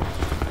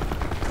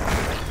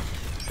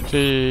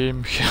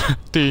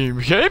 Team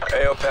Geep.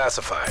 AO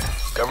pacified.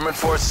 Government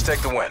forces take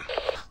the win.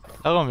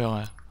 Daarom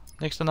jongen,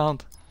 niks aan de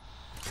hand.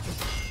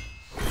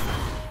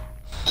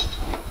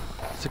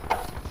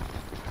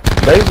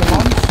 Deze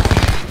man?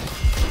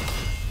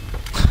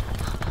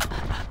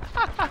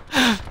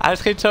 Hij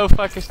schiet zo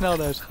fucking snel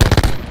deze gast.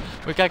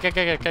 Maar kijk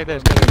deze, kijk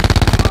deze.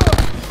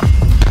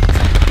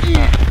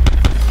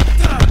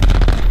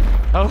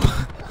 Oh.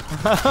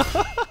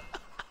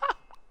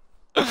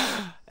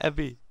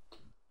 Abby.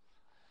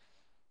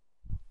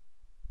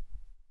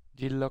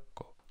 Die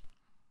loco.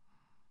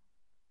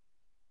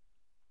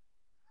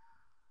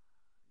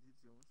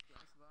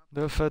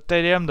 Doe even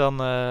TDM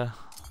dan,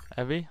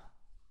 Abby.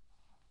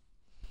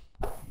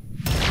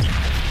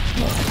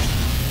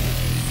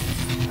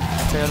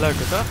 Vind je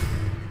leuker toch?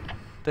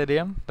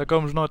 TDM, daar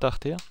komen ze nooit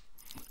achter, ja?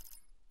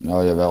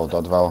 Nou jawel,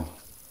 dat wel.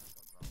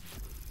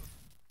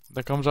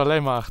 Daar komen ze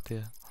alleen maar achter,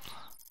 ja.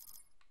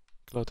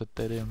 Klote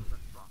TDM.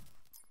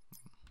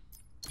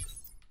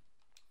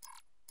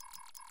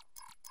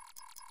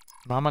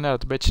 Maar nou,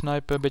 een beetje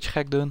snipen, een beetje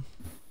gek doen.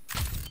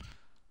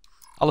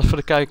 Alles voor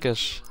de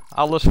kijkers.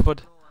 Alles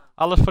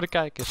voor de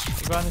kijkers.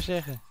 Ik wou niet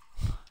zeggen.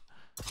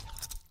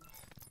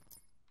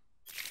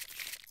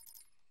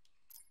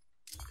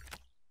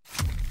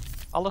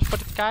 Alles voor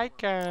de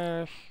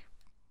kijkers.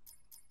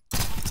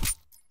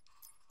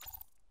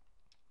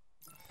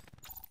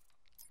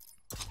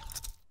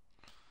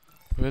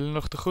 We willen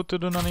nog de groeten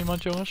doen aan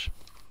iemand, jongens.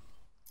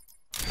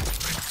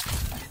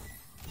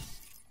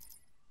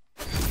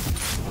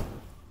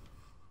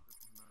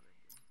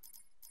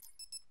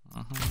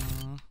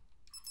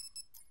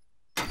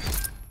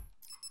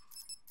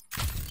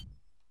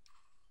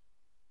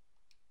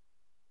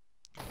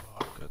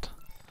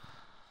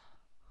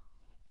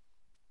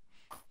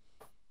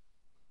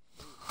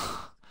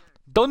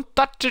 Don't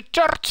touch the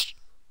church!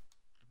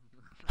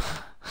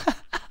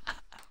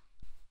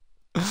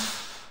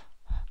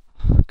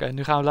 Oké,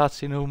 nu gaan we laten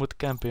zien hoe we moeten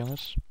campen,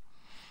 jongens.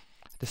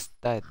 Het is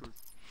tijd.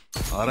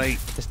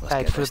 Alright, Het is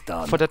tijd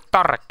voor de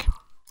tark.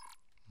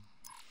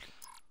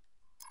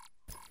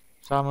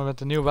 Samen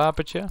met een nieuw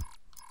wapentje.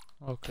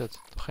 Oh, kut.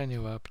 Toch geen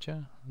nieuw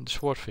wapentje. De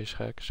swordfish,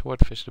 gek.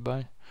 Swordfish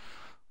erbij.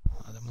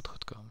 Ah, dat moet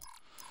goed komen.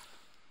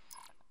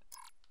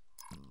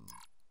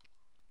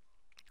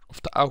 Of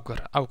de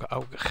auger.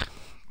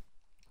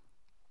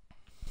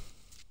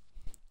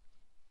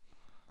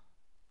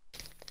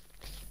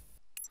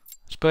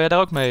 Speel jij daar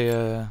ook mee,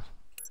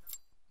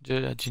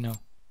 Gino?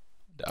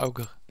 De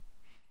auger.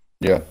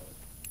 Ja.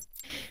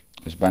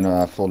 Is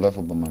bijna full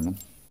level bij mij, man.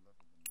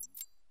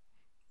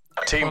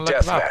 Team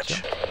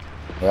deathmatch.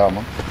 Ja,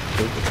 man.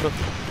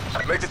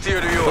 Make the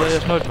theater Speel je yours.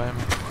 eens nooit mee,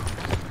 man.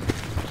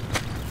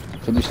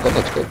 Ik vind die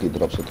statistiek die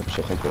erop zit op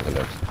zich ook wel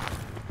relaxed.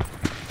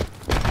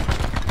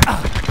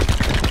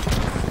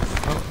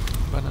 Oh,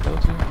 bijna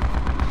dood hier.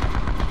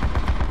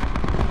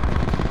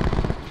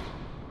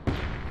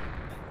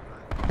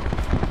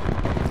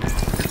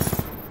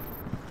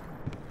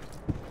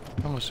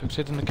 Jongens, ik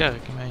zit in de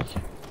kerk in mijn eentje.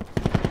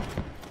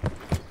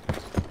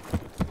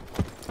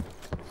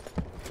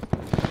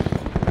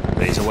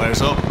 Razor wires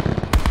up.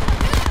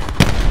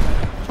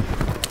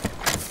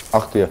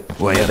 Achter je.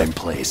 Wire in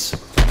place.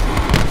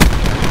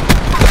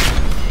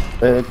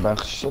 Ik ben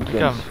geschot.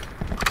 Ja.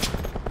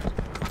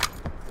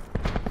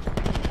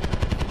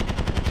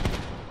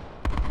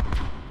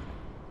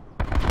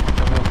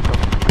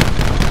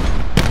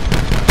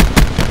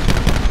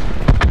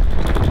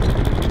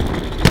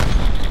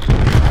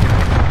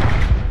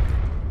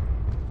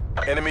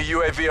 Enemy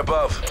UAV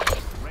above.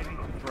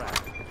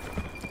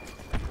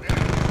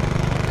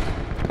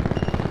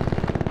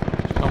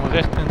 Ze komen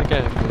recht in de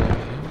kerk.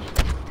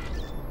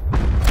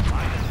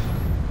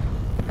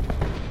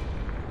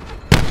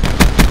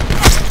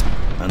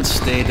 And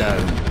stay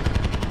down.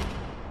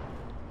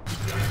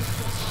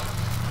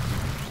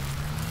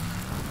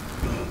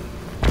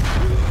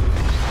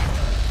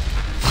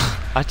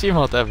 Had je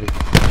iemand, Abby?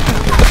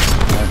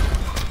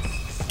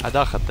 Hij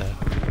dacht het,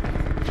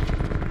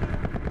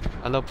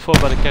 Hij loopt voor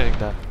bij de kerk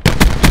daar.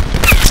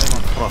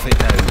 Profit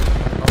down.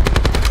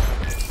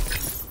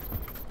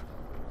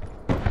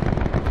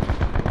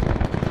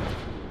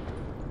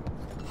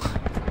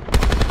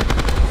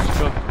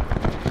 Zo.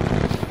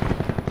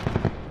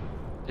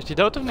 Is die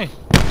dood of niet?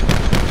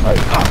 Nee.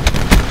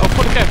 Oh,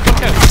 voor de kerk, voor de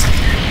kerk.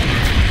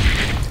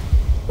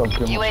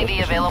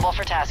 UAV available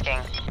for tasking.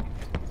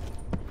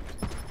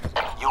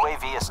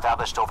 UAV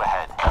established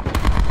overhead.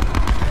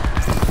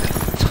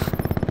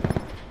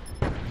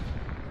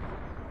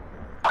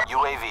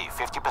 UAV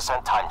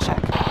 50% time check.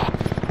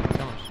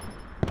 Jongens.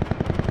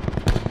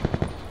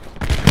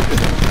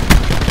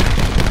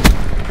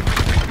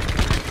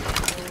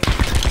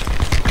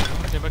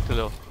 Je bent te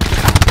lul.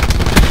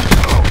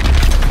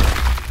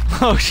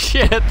 Oh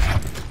shit!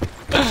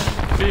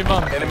 4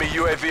 man. Enemy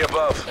UAV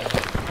above.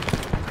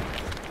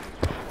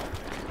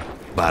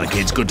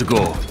 Barricade's good to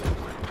go.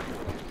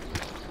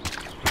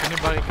 In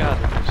de barricade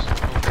dus.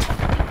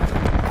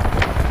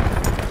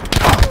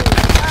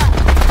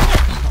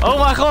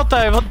 Oh mijn god,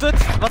 hé,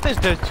 wat is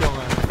dit,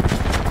 jongen?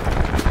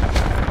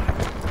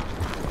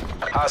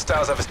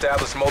 Hostiles have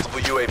established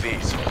multiple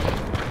UAVs.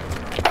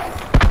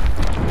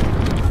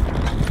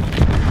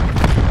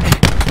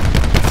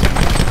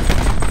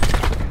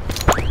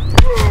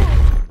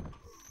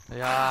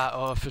 Ja,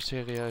 oh, even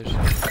serieus.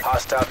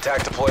 Hostile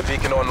attack deploy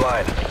beacon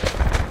online.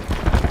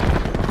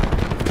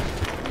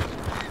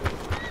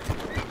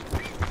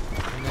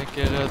 In één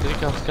keer 3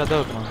 keer achter elkaar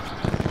dood, man.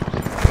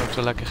 Dat ook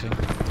zo lekker ging.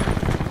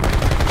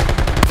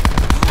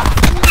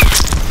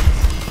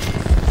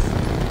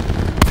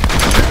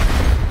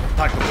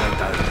 Tackle them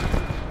down.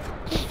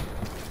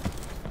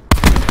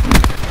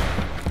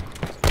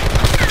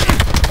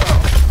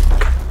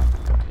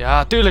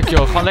 Ja, tuurlijk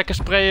joh, gewoon lekker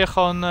sprayen,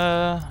 gewoon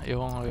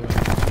jongen, joh.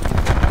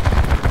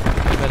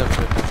 Ik ben ook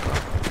goed.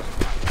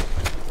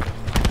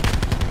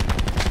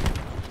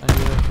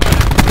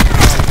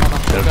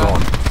 They're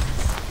gone.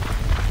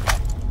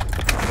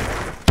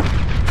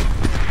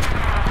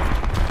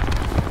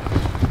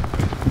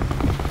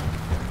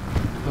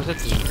 Waar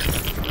zitten ze?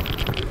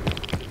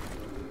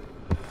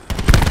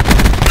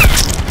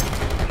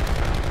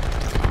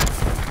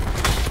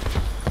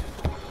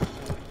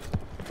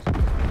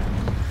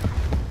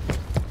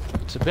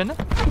 Is ze binnen?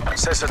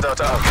 Sensor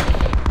data up.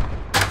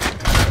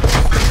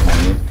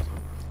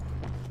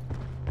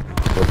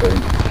 Wat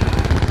één.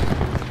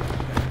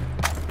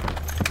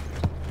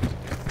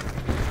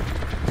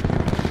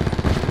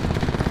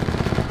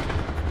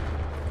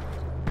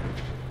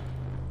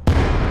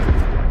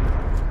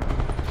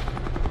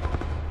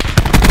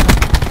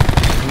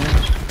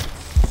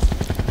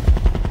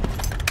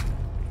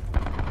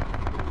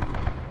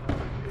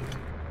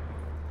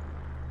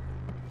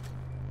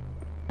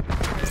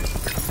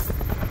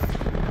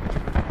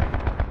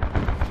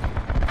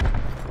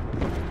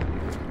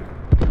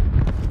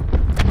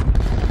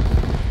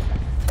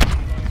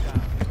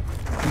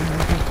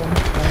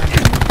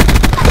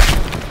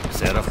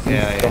 Sheriff.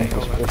 Ja.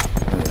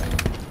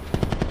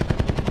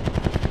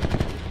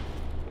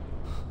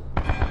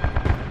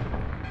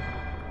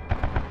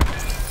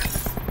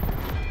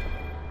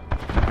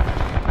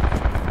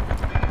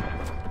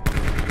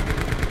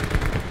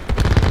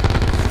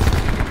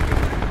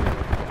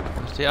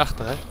 Is die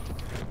achter, hè?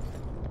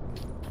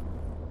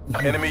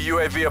 Enemy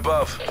UAV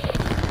above.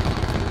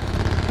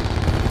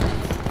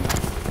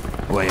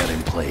 Wire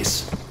in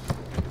place.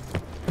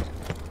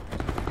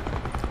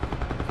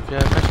 Heb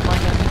jij een mesje?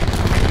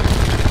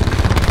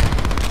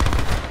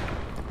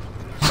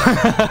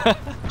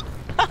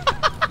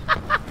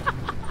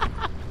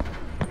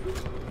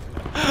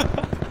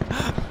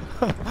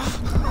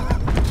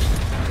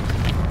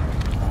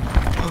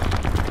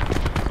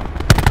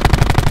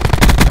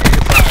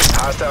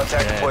 Hostile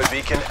attack deploy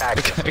beacon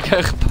active. Ik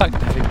heb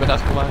gepakt. Ik ben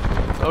achter mij.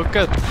 Oh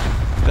kut.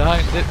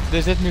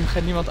 Er zit nu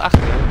geen niemand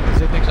achter. Er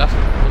zit niks achter.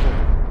 Pas op.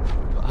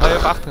 Hou je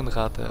even achter in de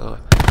gaten. Oh.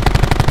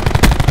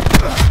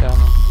 Ja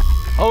man.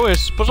 Oh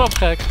is. Pas op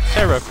gek.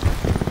 Sheriff.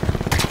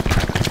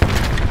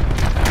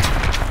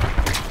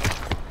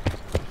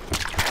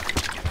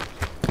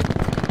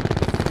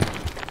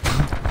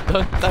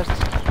 Don't touch.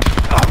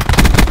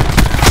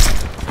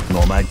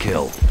 Nomad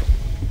kill.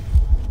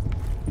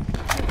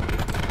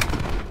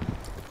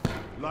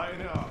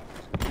 Lighten up.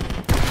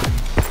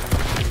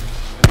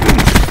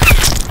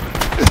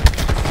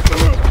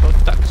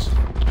 Oh tax.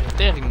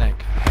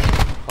 Teringnek.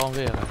 Gewoon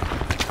weer.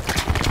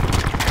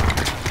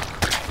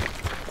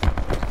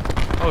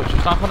 Oh, ze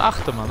staan gewoon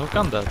achter man. Hoe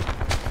kan dat?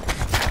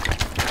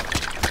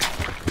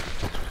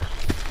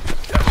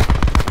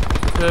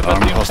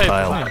 Arm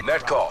hostile.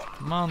 Net call.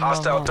 Man,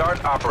 Hostile man.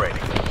 dart operating.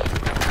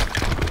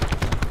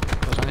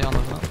 Waar zijn die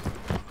anderen dan?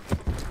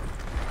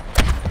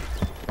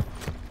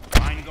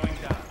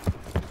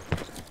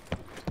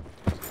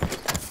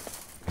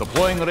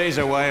 Deploying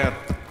razor wire.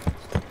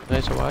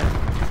 Deze wire.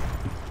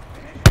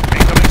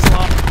 Incoming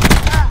slot.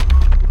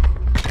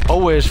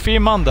 Oh, er is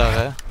 4 man daar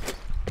hè.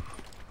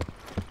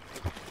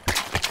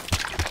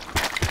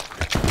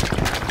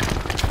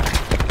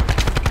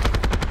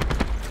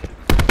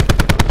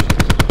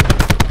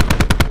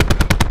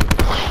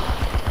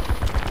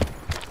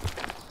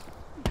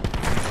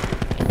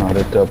 Nou,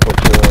 dit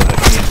potje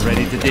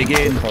Ready to dig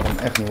in. gaat hem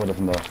echt niet worden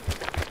vandaag.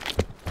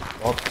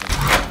 Wat?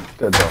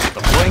 Kut dan.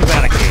 Deploying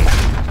barricade.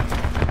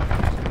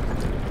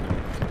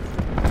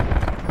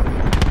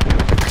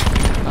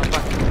 Nou,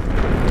 pak.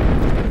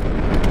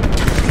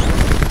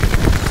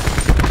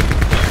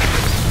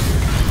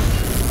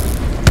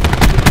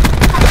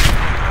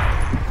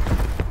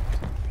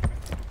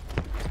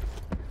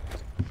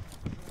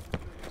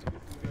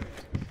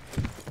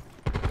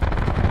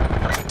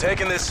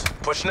 Taking this.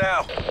 Push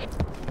now.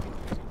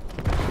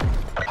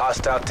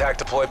 Hostile attack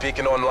deploy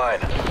beacon online.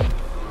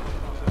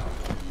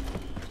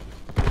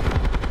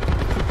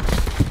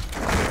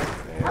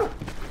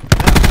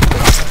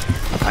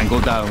 Tango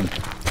down.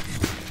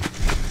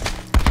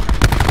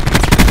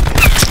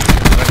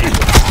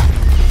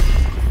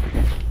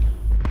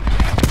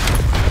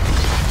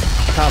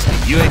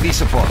 Tasking UAV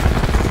support.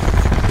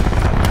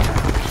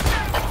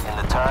 In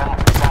the turn,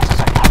 sensors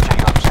and capture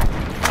your objective.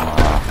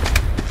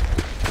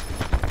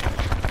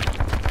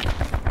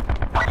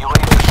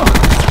 UAV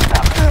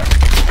established.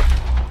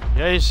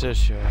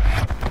 Jezus joh.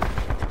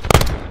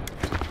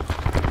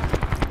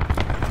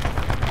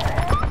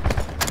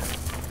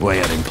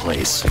 Wire in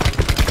place.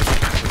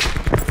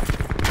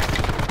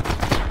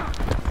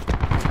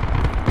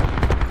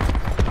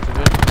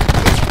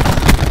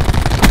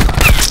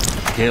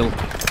 Kill.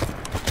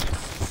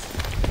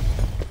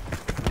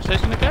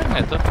 Steeds in de kerk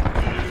net toch?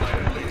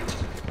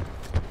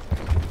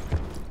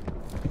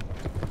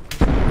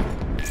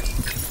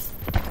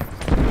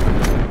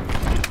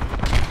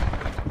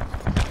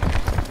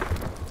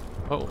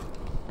 Oh.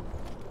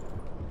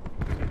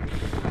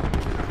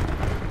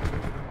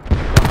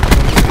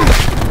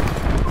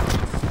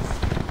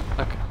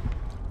 Lekker.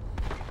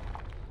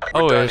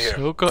 We're Oh done is,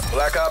 here. hoe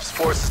Black Ops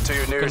forces to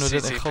your kunnen nearest we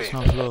dit in CCP.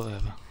 godsnaam verloren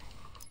hebben?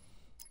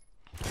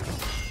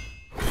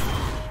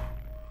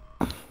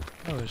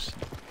 Oh is.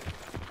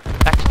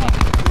 Taxman.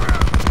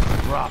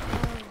 Rob.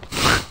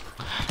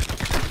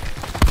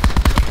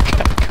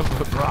 Kijk hem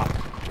op Rob.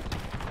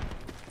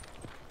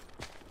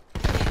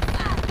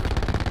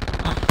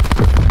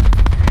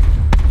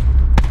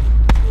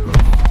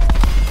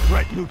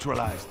 Threat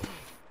neutralized.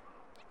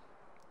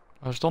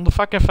 We stonden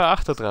fucking ver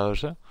achter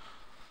trouwens hè.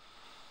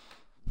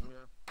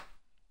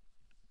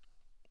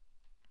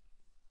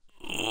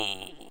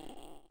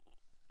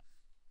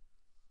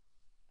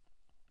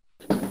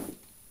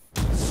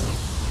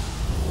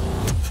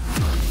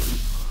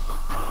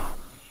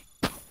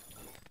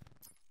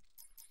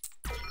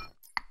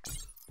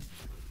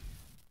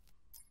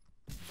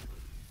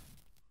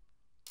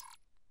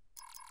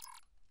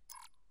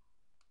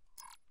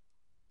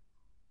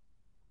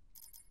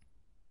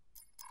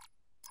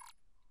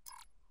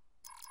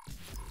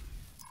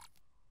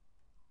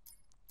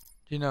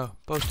 Gino,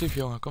 positief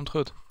jongen, komt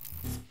goed.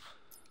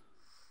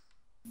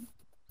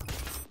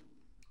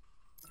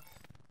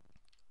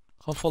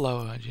 Gewoon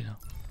volhouden Gino.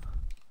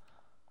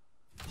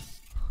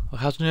 We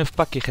gaan ze nu even een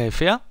pakje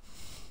geven, ja?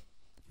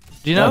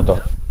 Gino?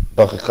 Ja,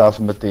 dacht ik ga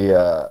even met die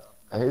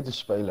heden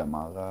spelen,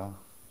 maar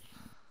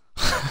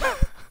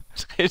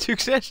Is geen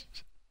succes.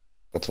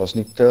 dat was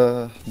niet,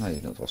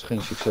 nee, dat was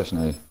geen succes,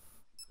 nee.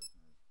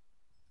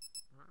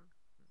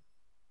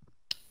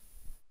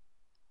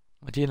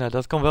 Maar Gino,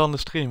 dat kan wel in de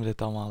stream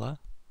dit allemaal, hè?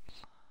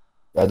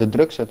 Ja, de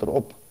druk zit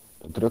erop.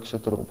 De druk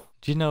zit erop.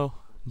 Gino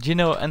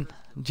en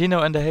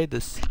de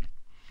Hades.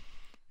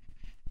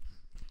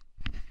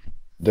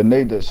 De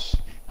nedes.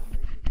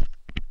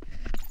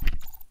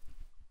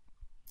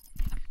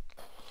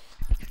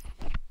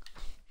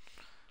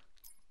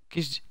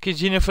 Kies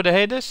Gino voor de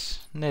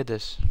Hades? Nee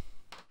dus.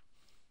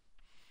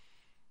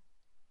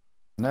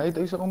 Nee,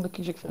 deze ronde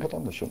kies ik voor wat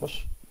anders,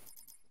 jongens.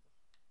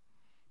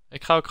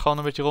 Ik ga ook gewoon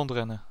een beetje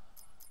rondrennen.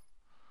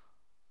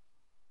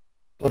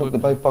 Dorp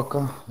erbij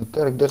pakken, de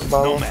kerk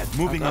dichtbouwen. Nomad,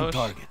 moving on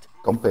target.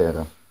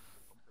 Kamperen.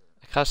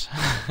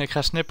 Ik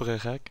ga snipperen,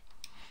 gek.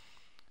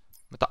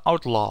 Met de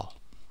outlaw.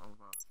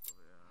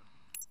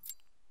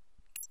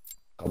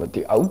 Ga met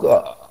die ook.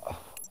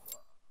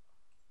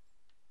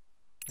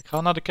 Ik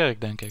ga naar de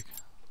kerk, denk ik.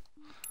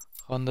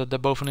 Gewoon daar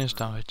bovenin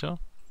staan, weet je wel.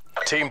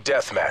 Team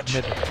deathmatch.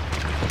 Midden.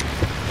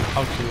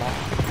 Outlaw.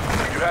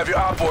 You have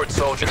your outboard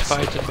soldiers.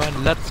 Fighter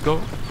man, let's go.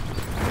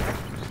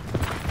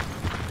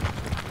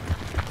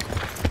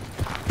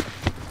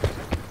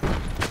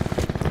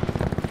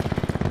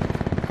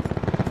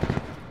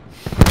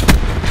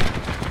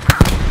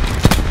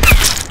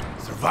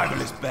 Survival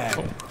is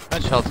bad.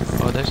 Headshot.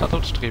 Oh, deze staat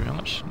op de stream,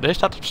 jongens. Deze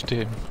staat op de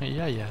stream.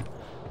 Ja, ja.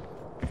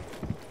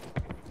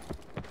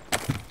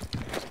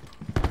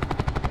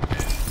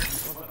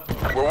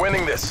 We're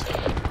winning this.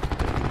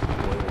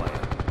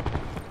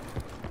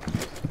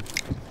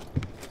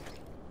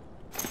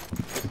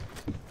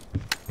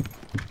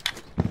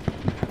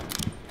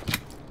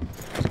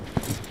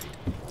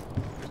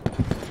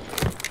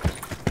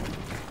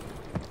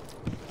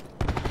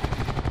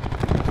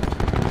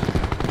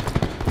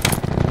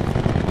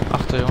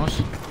 Achter, jongens.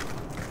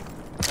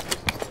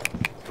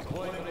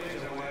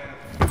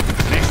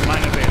 Next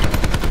line available.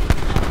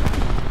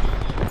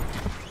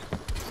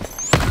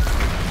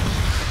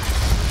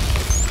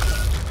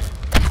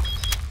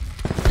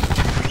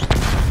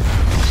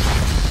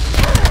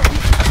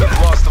 We've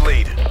lost the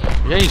lead.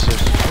 Jezus.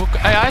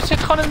 Hij zit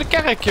gewoon in de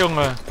kerk,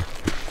 jongen.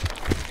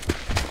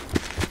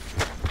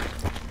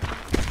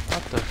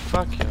 What the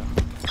fuck, joh.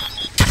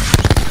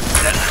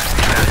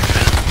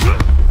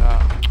 Ja.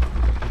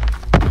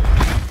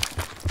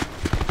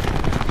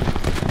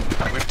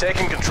 We've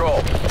taken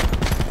control.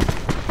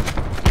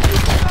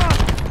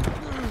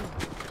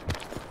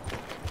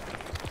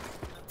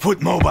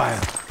 Foot mobile.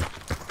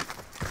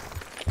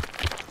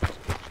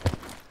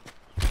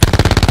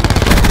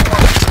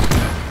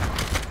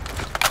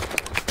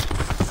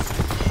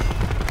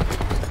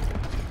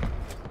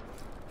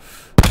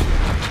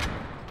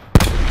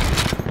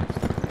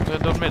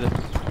 Door het midden.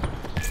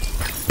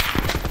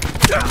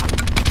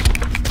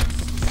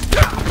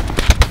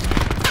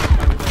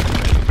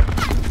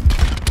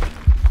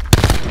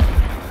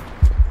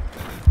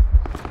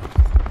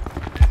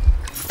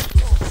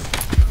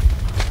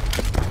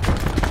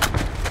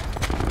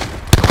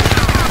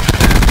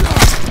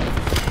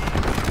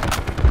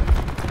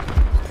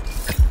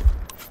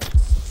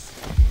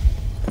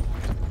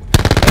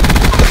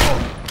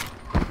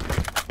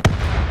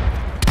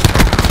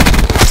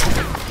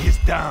 He's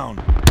down.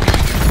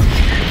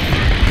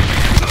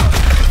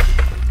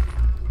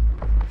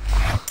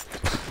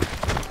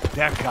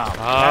 DEFCON.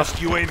 Task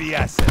UAV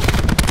asset.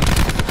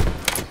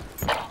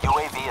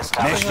 UAV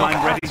established. Next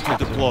line ready to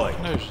deploy.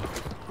 Neus.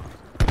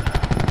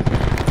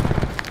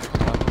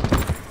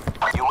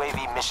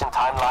 UAV mission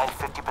timeline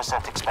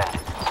 50%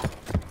 expended.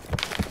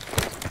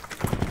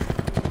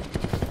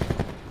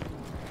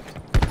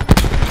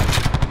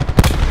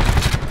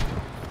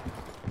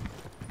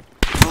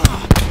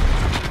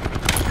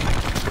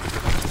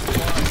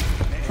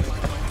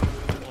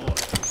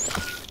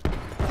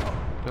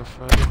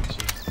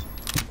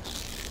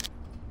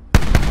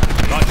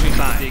 Launching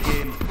mine. Dig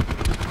in.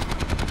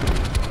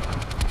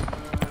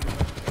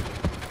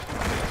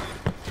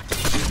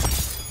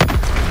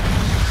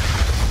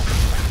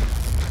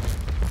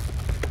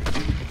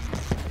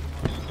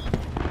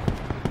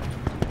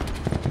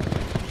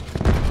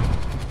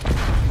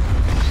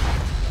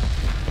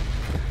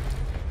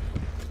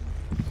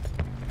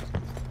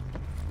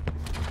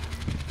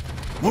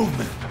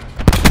 Movement.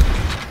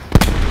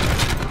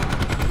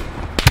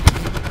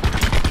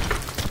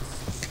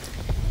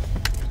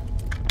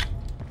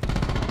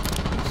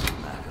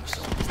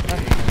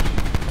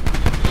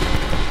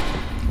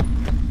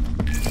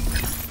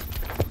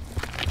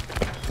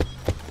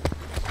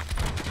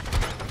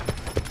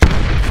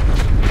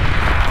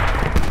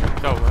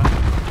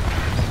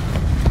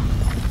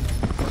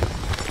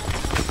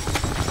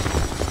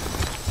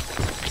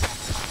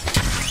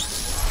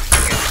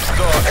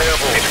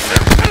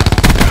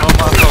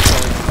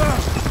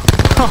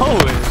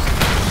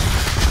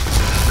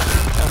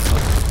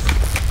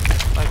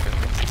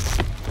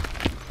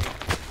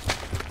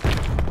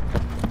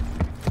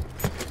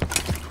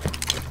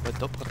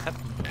 Doppere gat.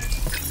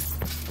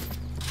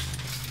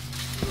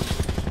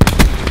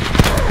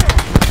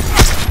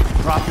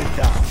 Drop it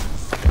down.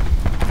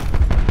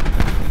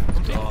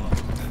 Komt ie?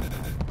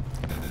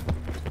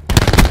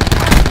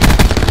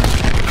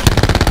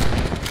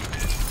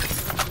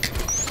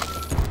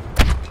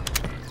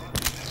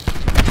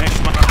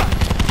 Next man.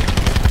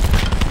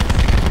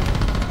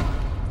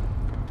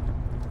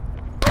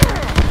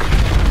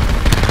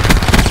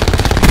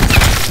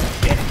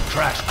 Getting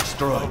trash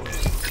destroyed.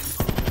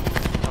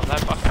 Nou,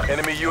 blijf achter.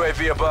 Enemy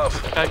UAV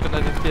above. Kijken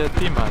naar dit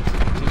team uit.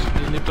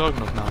 Die liep er ook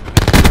nog naar.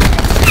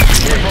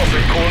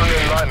 We're calling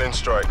in lightning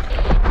strike.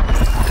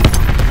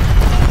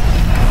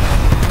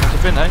 Ze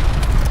binnen, hè?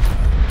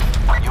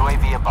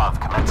 UAV above,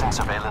 commencing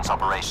surveillance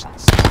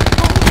operations.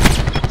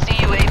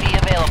 CUAV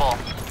available.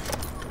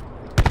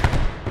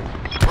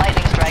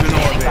 Lightning strike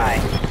standing by.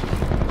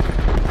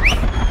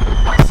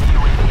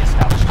 CUAV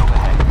established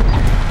overhead.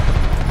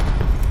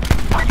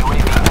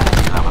 UAV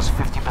energy levels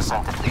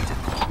 50% depleted.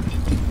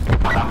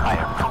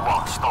 Vampire,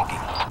 prolonged smoking.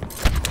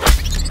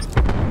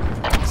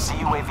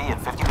 CUAV at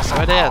 50%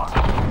 Waar deed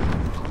power.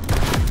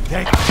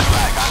 Take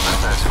Flag on the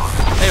first one.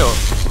 Hey joh.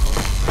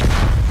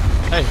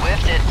 Hey,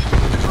 Whiffed it.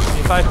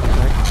 die 5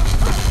 kijk.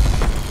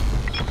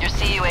 Your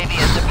CUAV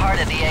has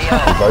departed the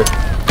AO. Buik.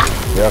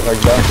 Ja, ga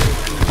ik daar.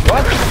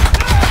 Wat?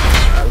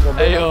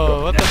 Hey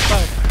joh, what the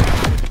fuck?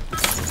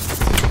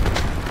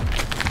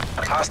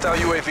 Hostile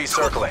UAV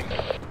circling.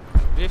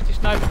 Wie heeft die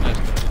sniper nest?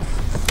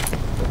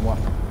 Kom maar.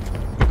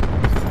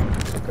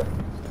 Oké.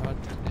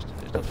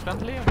 Is dat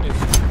friendly of niet?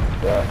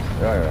 Ja.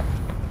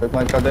 Geef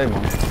mij een KD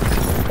man.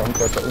 Kan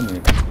ik uit de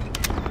Unie.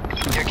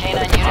 Your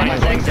canine unit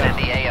has exited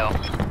the AO.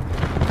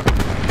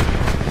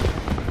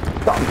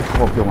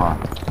 Kankerkrop jongen.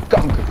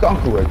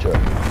 Kanker weet je.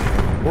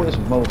 Hoe is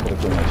het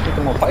mogelijk jongen? Ik schiet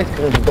hem al 5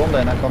 keer in de donder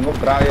en hij kan nog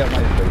draaien. Maar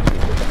je weet het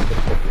niet.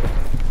 Kankerkrop joh.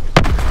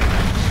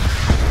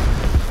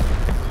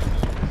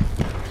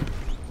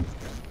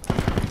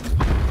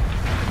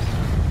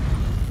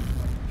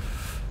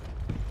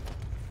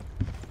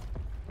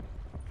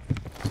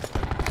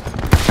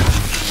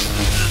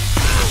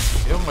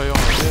 Jongen,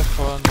 weer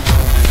gewoon...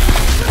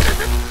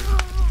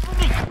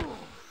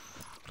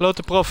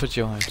 Grote profit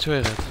jongen, ik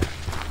zweer het.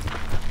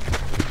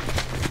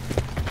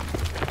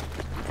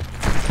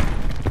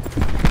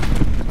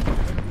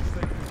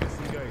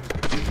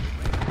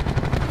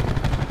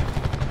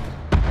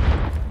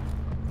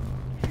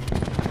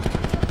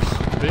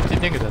 Wie heeft die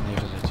dingen dan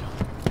neergezet joh?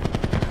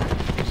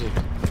 Ziek.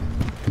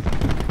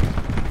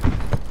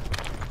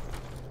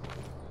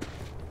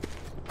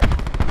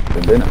 Ik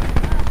ben binnen.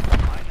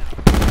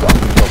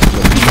 Kankerkrop,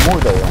 dat is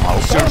mooi dat je hem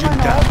houdt.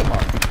 Sergeant down.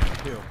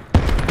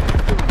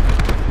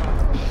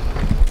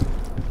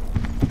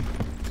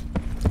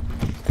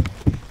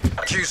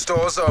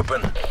 Q-stores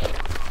open.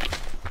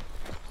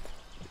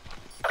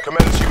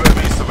 Commence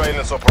UAV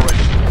surveillance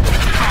operation.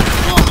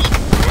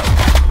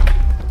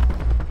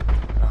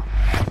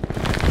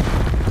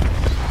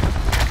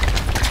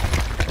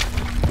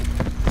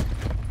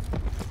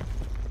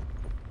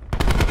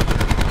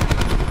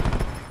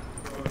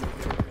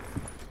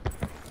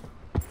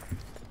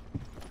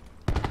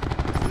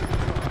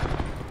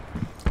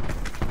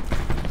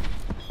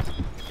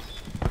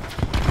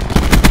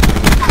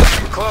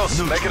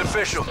 Close, make it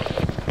official.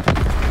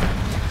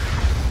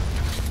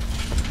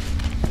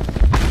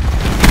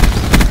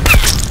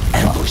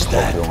 Ambush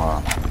that.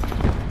 Jongen.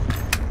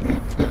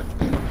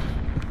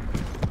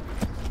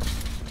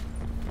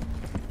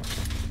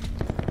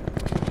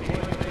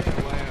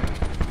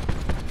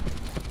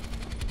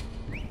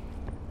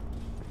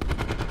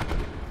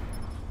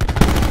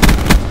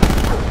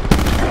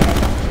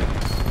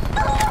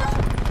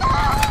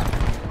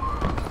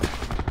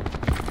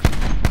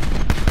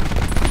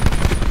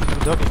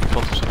 Dat is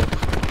kapot geschreven.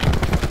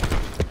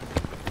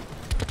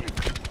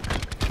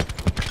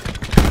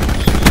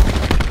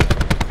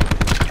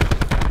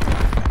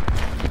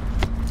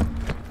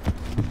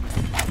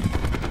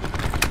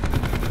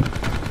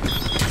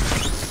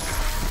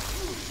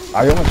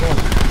 Ah jongens.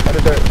 Ga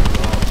er deur.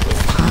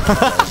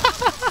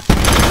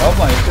 Oh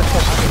man, je zit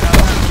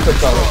vast. Dat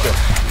zou ook.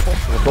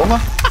 Godverdomme.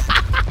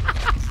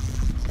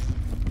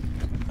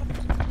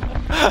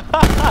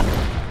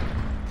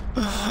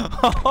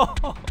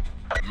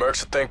 Mercs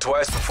will think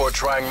twice before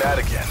trying that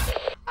again.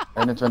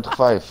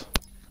 21,5.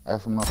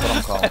 Even mijn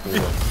gram gehaald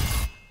hier.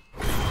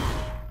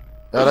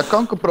 Ja, dat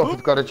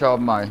kankerprofit karretje op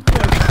mij.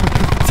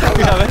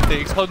 Ja, weet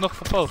ik schoot nog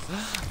vervolgd.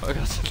 Maar ik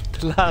was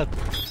te laat.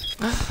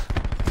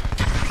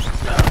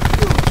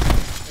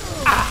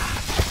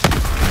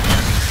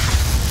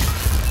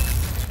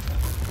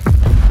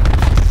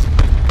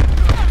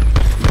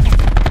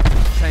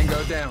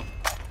 Tango down.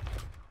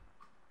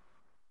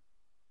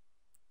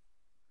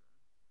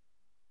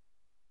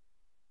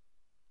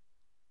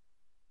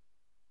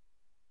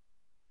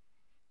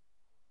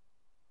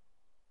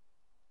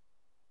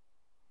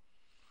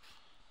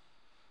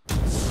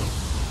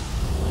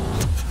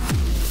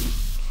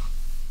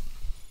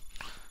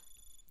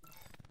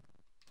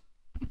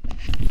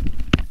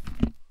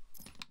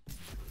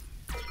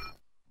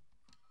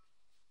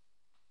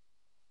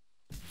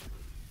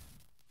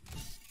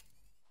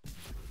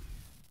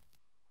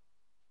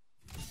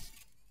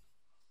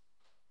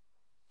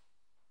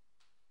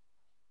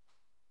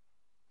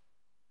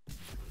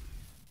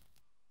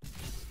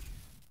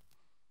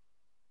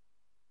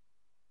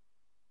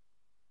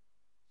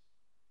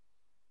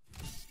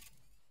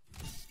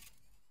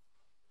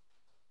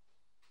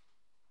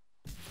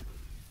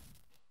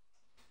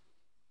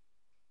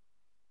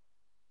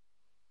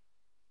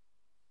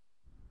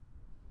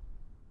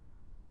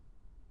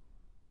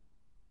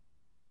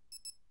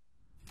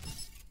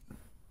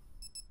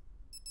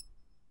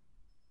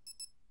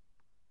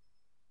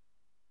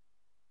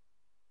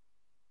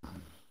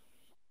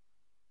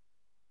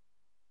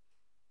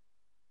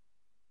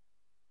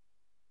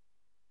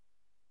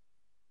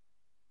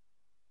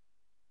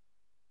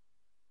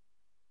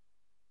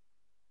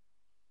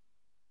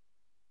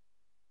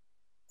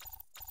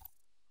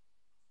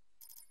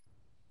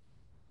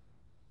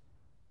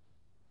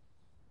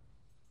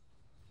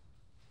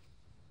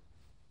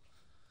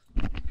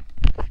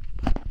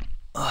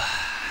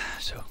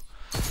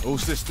 All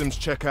systems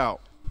check out.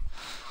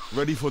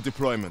 Ready for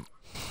deployment.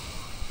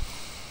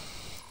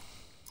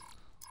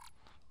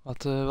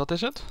 Wat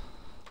is het?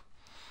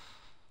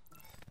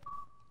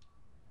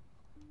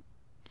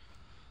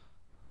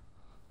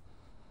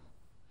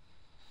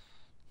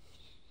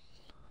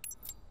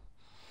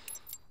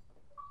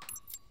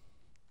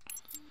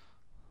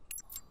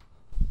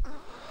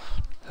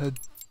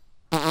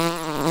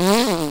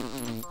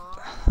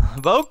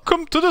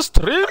 Welcome to the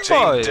stream, Team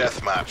boys!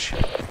 deathmatch.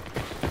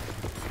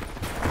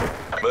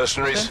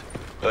 Mercenaries,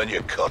 earn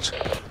your cut.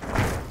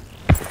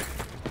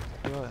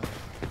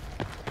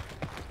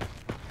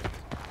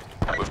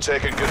 We've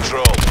taken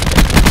control.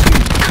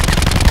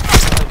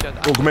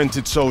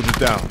 Augmented soldier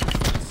down.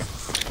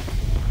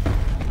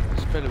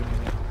 Spelen we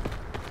niet meer.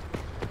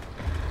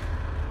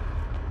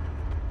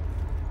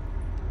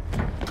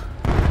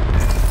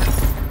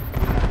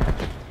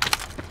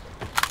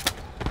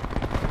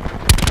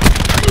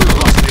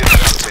 Lost the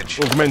advantage.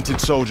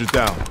 Augmented soldier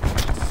down.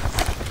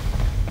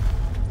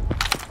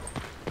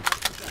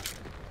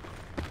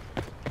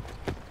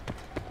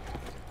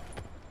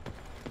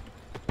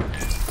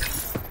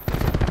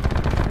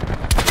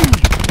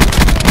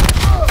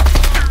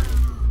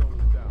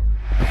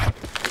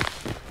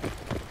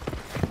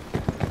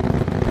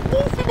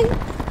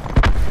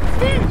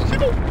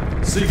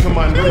 C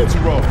command ready to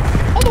roll.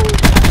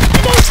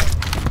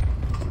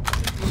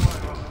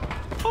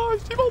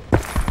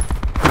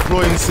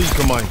 Deploying C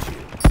command.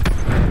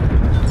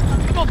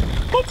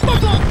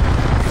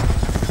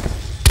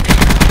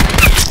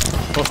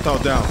 Hostile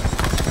down.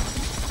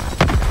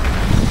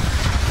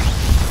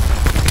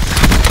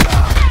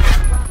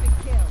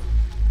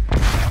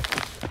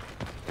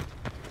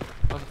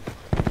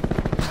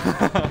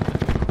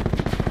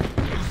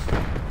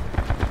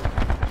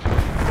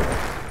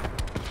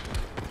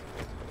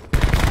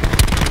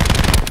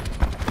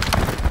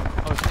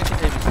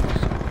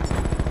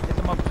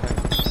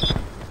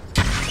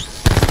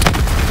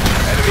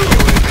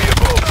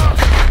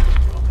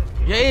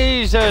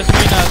 Jezus,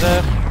 Mina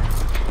zeg.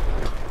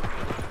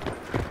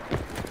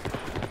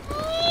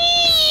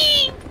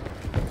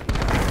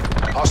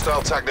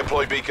 Hostile TAC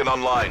deploy beacon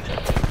online.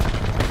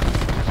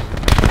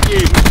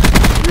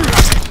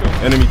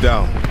 Enemy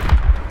down.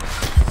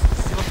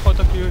 Iemand gooit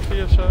op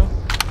UAV of zo.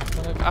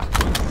 Dan heb ik 8.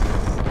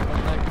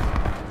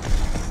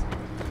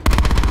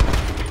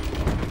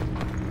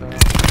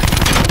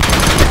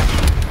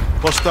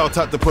 Hostile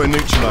attack deploy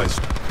neutralized.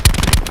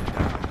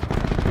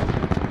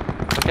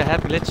 Oké,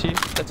 happy, let's see.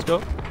 Let's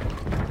go.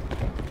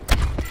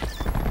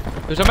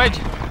 Doe zo'n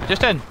beetje.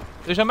 JSTIN.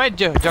 Doe zo'n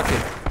beetje, Jackie.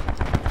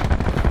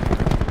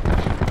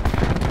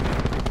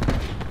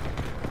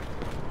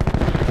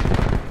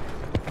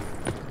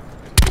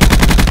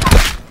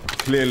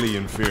 Clearly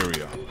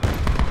inferior.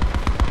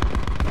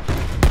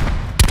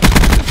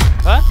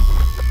 Huh?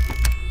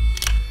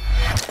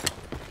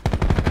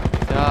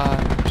 Ja,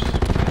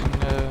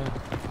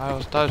 hij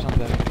was thuis aan het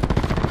werk.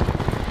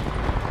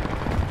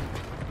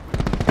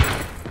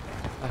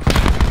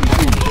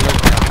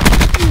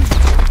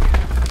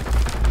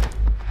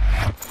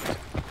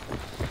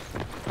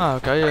 Ah,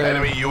 oké.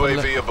 Enemy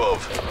UAV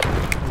above.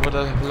 We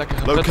worden even lekker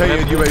geput.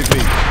 Located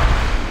UAV.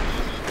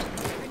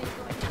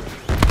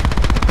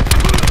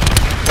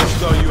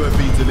 Hostile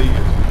UAV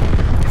deleted.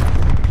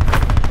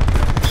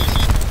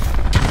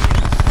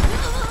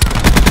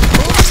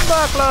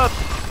 Backload!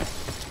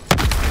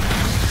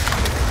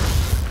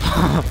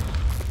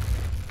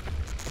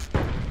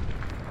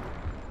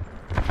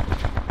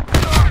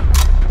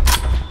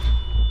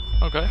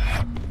 Oké.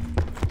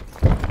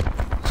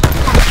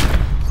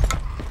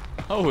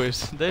 Oh,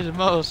 is deze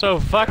man zo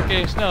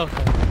fucking snel.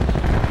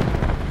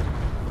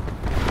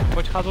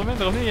 Potje gaat wel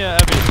minder of niet,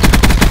 Abby?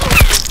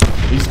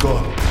 He's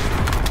gone.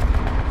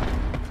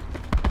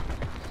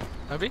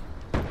 Abby?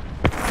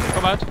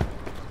 Kom uit.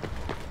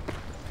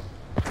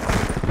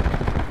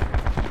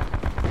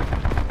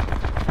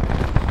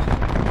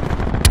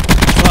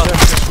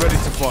 Ready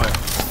to fire.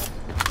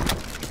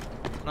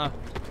 Nou.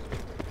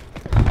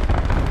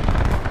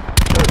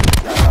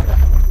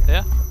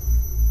 Ja?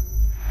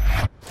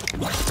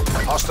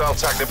 Hostile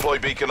TAC deploy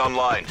beacon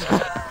online.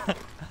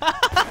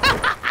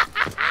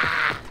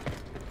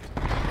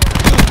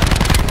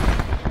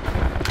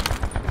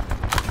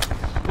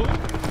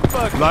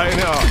 Fuck. Lighting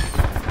it up.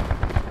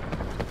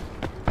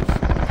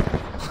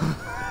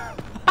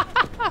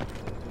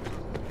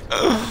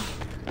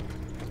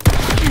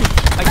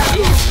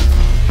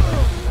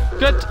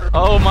 Kut!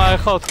 Oh mijn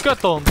god,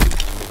 kuthond!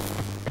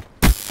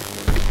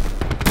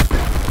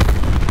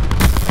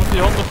 Komt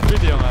die hond of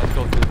video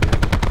uitkomt?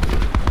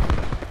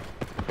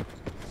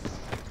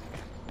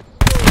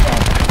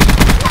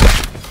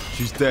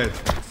 She's dead.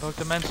 Ook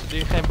de mensen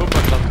die geen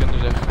boemerang kunnen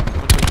zeggen.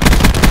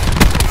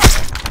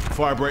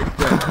 Firebreak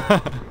dead.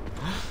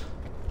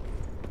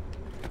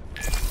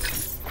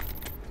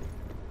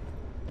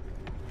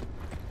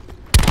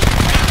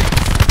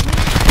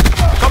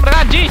 Kom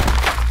eraan, G!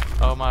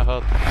 Oh mijn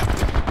god.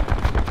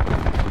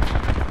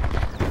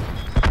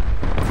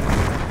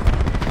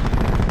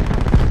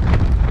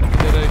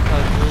 Ik ga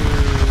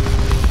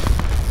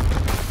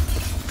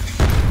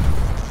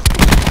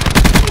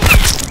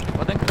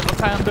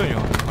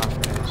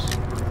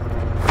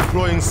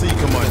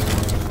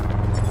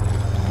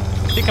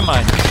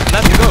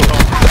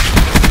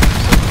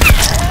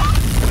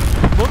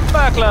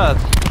Backload!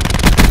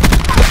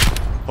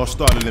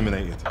 Hostile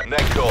eliminated.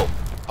 Net call.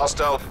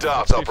 Hostile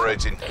dart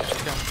operating.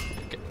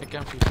 Ik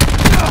kan vliegen.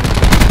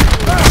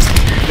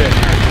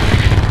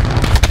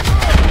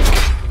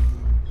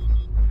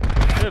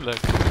 Heerlijk.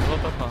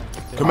 Wat dat man?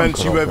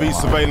 Commence UAV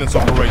surveillance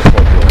operation.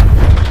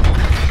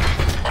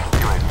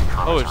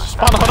 Oh, ze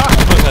spannen van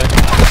achter me zijn.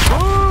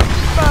 Oeh,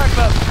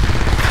 backload!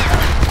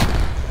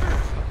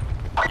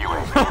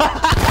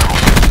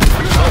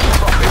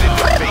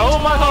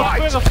 Oh my god,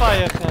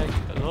 purifier gek.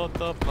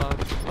 Rot op man.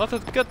 Wat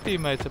een kut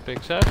teammate heb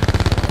ik zeg.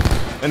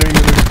 Enemy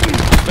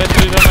removed. Weet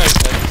jullie daarmee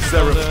zijn?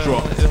 Seraph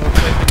dropped.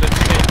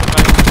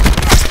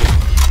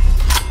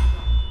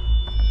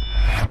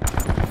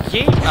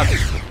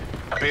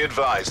 Be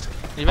advised.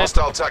 Je weet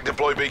Hostile TAC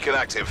deploy beacon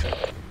active.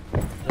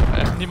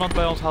 echt niemand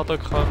bij ons had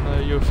ook gewoon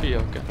UAV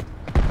ook hè.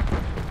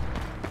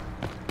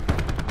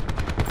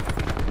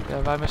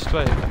 Ja, wij met z'n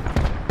tweeën.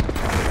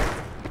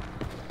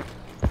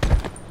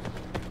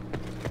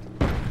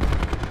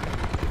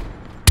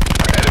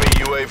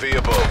 Enemy UAV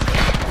above.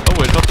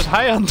 Oh, wat is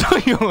hij aan het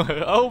doen,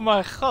 jongen? Oh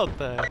mijn god.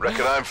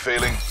 Reckon I'm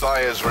feeling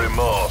buyer's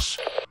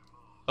remorse.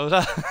 Oh, we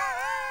zaten...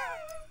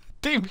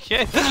 Team G.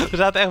 We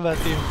zaten echt bij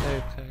Team G,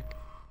 gek.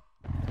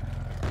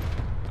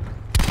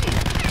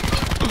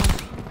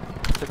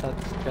 Dit uit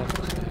is echt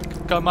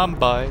gek. Come on,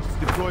 boys.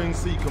 Deploying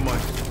C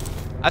command.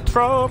 I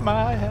throw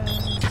my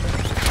hands.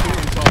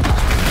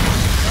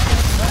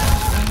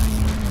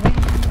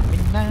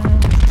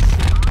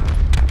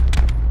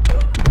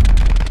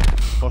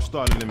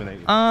 Hostile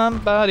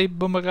eliminated. Body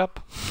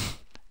boomerap.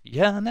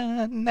 Ja,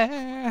 na,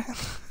 na.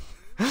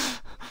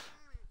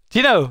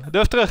 Gino,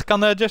 durf terug.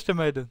 Kan Justin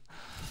meedoen.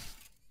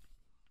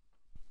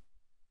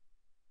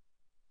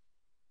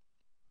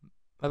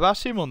 Maar waar is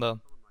Simon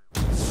dan?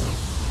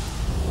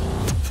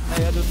 Nee,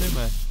 jij doet nu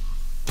mee.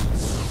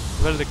 We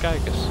willen de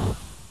kijkers.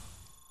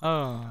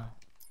 Oh.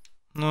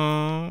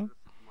 No.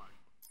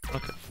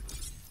 Oké.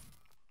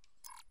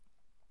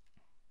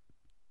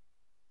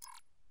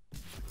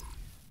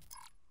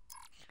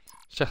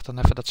 Zeg dan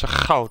even dat ze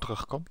gauw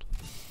terugkomt.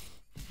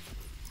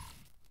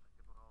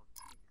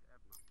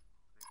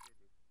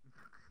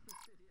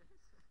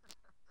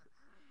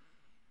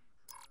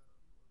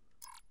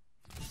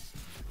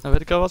 Dan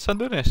weet ik al wat ze aan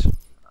het doen is.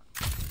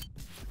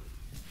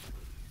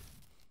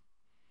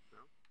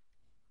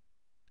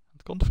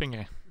 Het komt vinger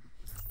in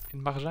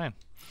het magazijn.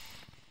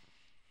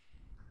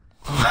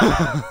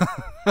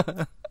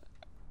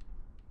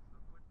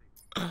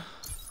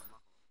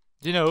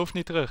 Gino hoeft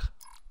niet terug.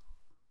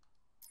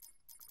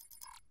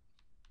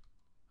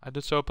 Hij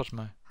doet zo pas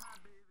mij.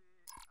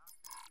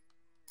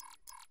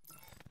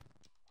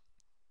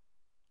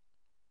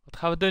 Wat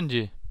gaan we doen,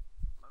 G?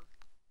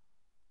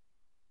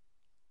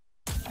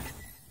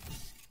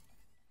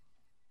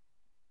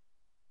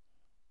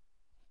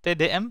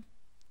 TDM?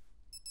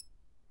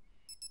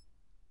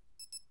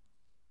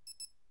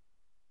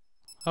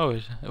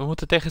 Oh, we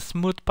moeten tegen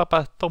Smooth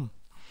Papa Tom.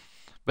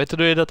 Beter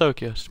doe je dat ook,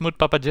 joh. Smooth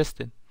Papa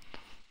JSTIN.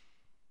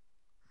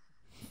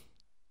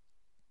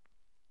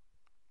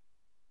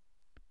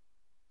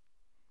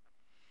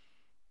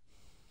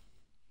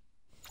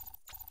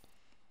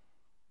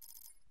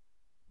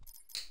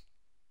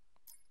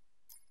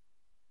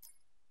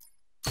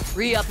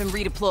 Re-up and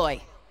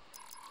redeploy.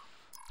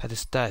 Het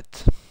is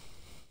tijd.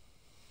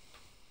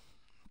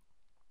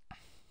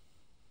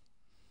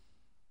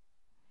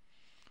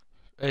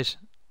 Eens.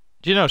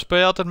 Gino, speel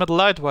je altijd met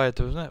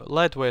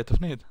lightweight of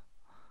niet?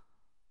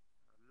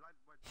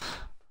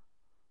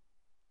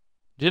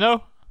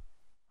 Gino?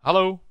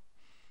 Hallo?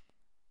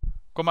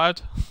 Kom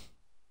uit.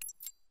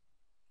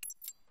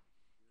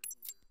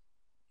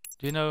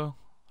 Gino?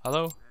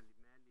 Hallo?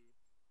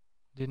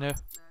 Gino?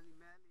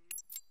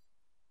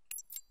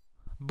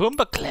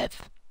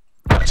 Boomberclef.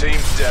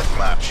 Team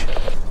deathmatch.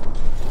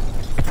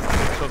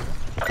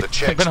 The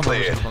check's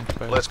cleared.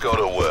 Let's go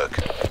to work.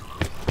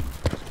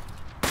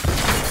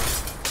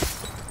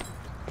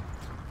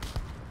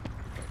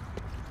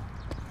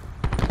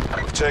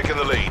 We've taken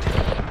the lead.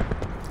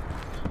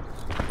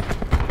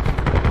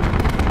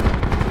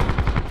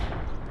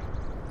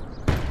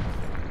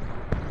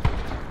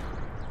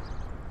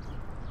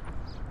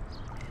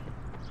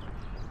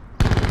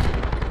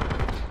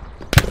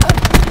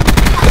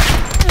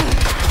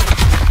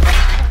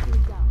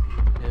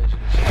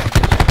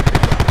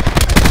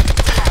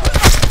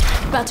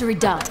 Battery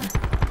down.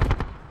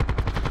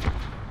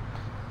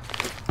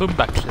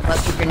 Boomberclef.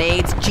 Cluster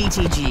grenades,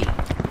 GTG.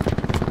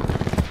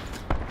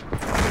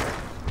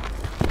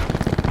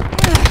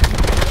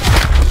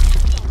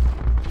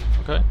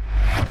 Oké.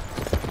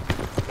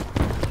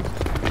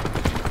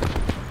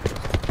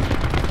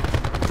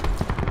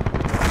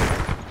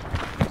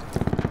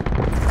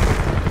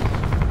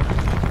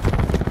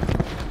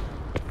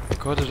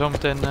 Ik hoorde zo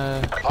meteen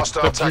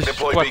Hostile attack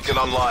deploy beacon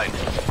online.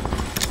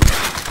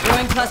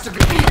 Throwing cluster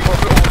grenade.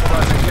 Corporate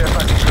authorizing care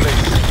package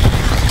release.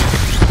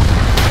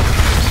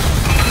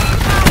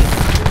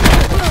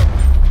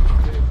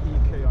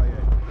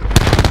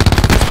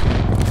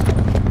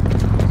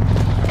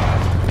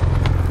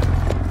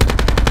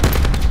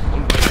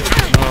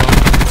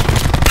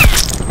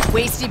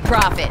 Wasted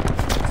profit.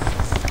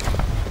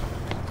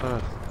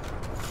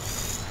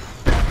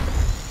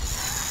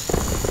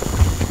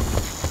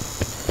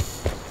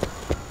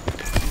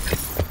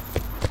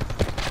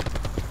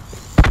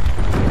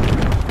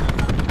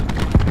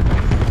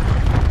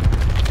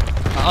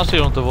 Nou, als hij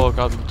rond de wolk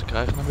had moeten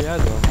krijgen, dan ben jij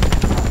het wel.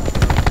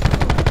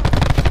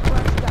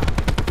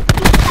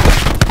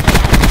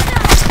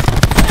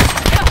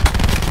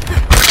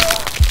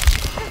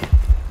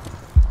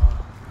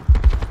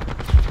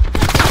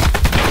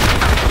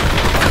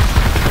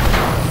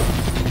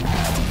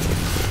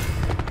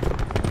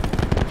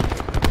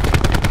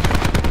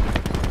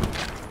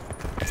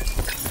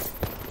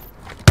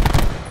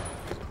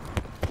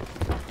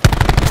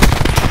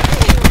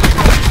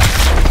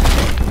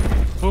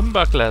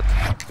 Boombucklet.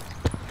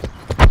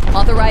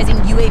 Authorizing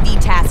UAV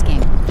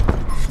tasking.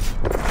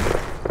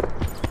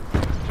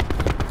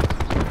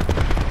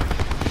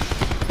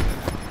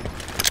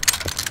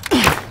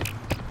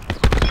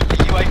 The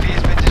UAV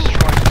has been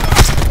destroyed.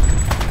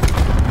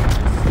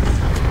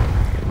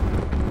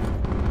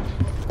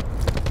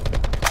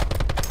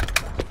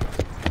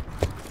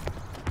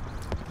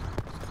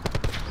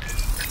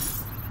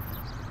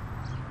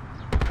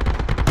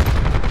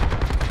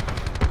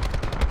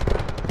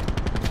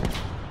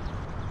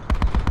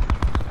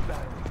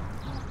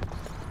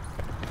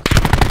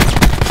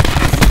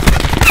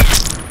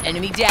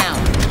 Enemy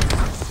down.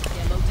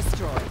 Demo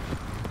destroyed.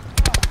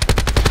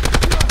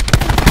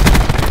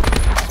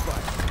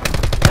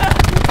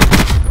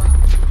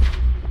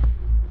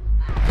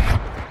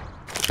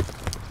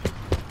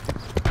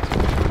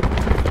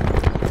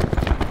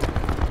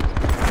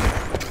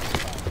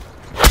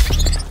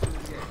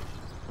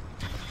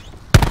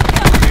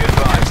 Be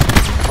advised.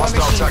 Hostile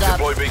machines attack up.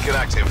 deploy beacon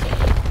active.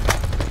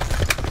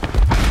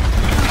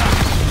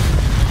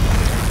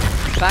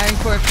 Firing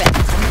for effect.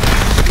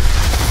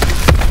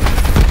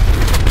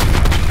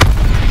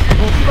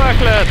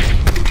 Boombucklet!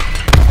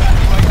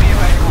 UAV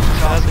available for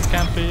Ja, tasking. de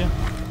camper hier.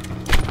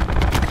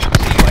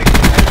 CUAV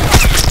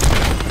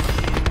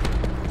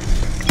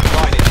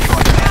line is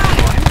strike. Stand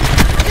by.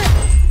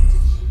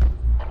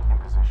 In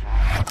position.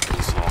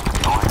 ECM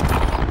deployed.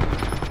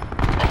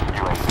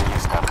 UAV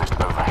established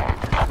overhead.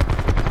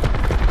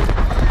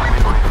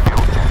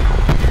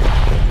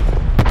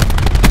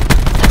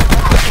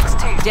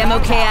 Demo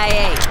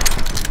KIA.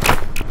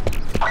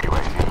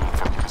 UAV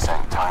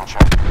 50% time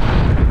check.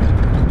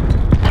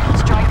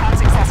 Strike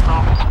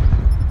unsuccessful.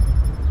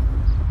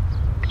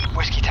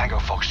 Whiskey Tango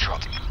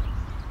Foxtrot.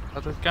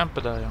 Laat het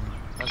camper daar, jongen.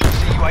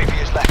 CUAV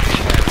has left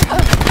mission area.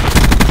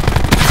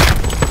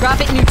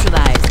 Profit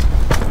neutralized.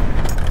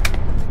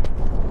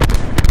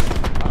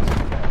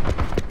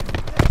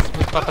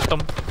 Papa Tom.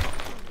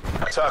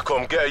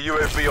 TACOM, get a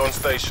UAV on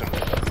station.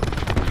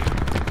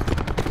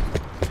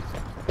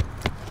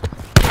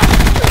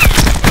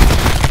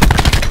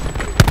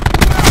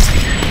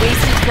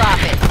 Wasted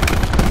profit.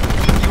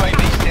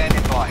 UAV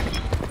standing by.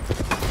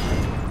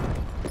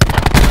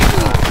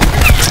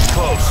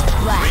 Close.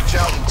 Reach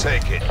out and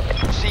take it.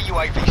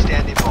 CUAV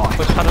standing by.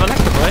 Het gaat wel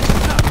lekker, boy.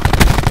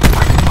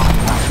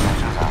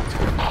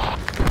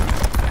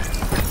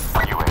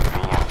 UAV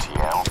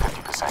MTL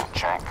 50%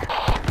 check.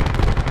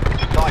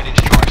 Line in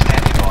strike.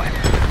 Standing by.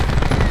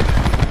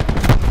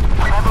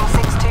 Level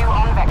 6-2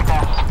 on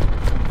vector.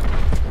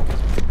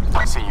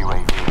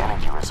 CUAV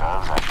energy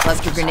reserves at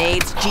Cluster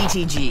grenades,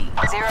 GTG.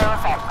 Zero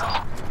effect.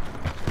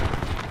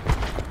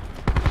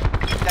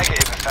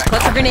 Negative effect.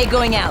 Cluster grenade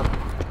going out.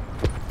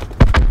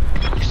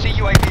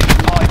 CUAV is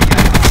deployed.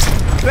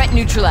 The Threat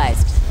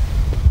neutralized.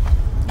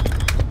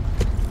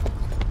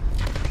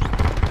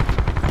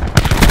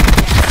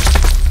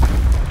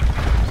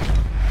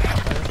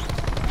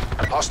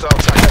 Hostile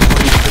attack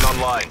deploy beacon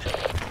online.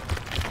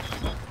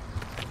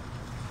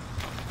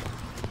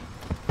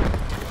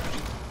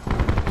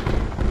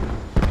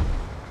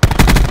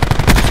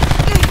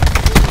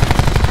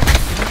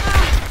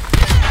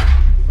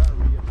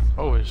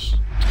 Always.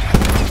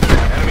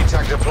 Enemy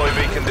attack deploy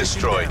beacon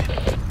destroyed.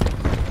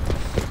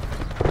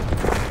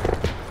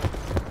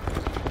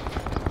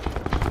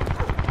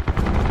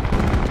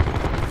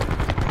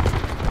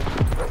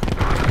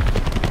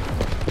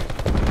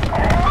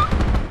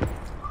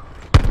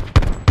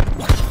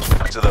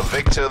 To the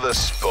victor the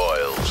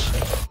spoils.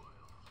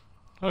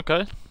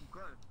 Oké.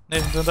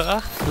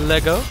 29-8.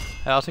 Lego.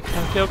 Ja, als ik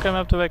geen killcam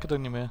heb, dan weet ik het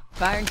ook niet meer.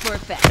 Firing for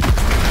effect.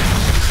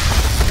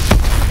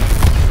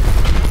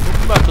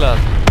 Boombucklet.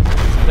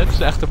 Dit is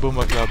echt een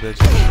boombucklet,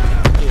 dit.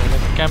 Hier,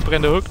 lekker camper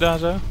in de hoek daar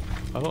zo.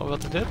 Oh,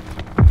 wat is dit?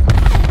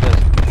 Dit.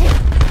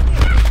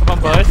 Kom aan,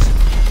 boys.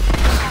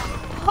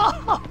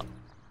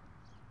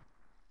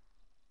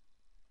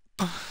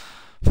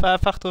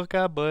 5 achter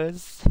elkaar,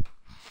 boys.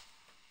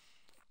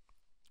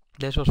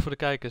 Deze was voor de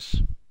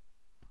kijkers.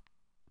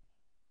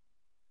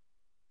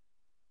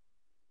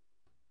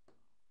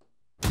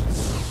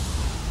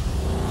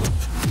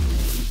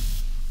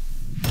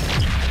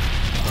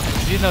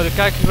 Gino, de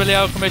kijkers willen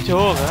jou ook een beetje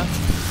horen, hè?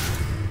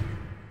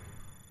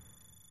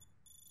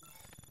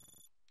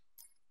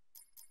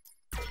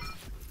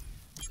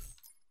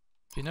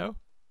 Gino?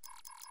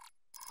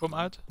 Kom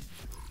uit.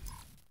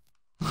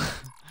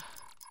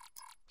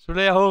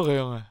 Zullen jij horen,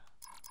 jongen?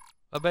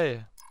 Waar ben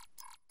je?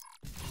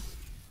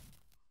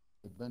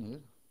 Ik ben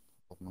hier.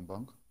 Op mijn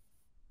bank.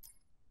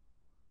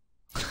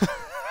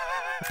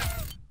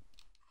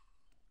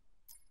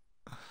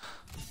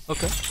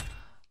 Oké.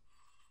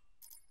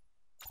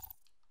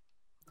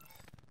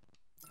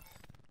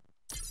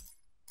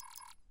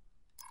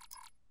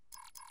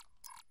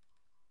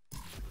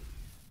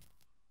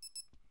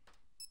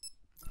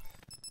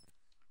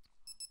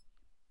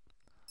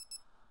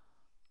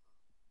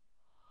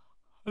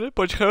 Dit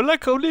potje gewoon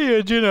lekker op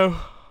die, Gino.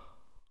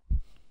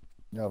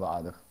 Ja, wel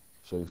aardig.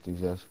 17-6.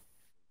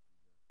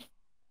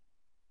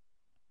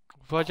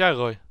 Hoeveel had jij,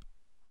 Roy?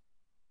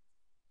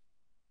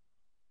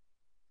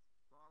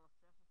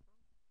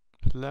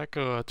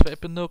 Lekker hoor,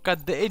 2.0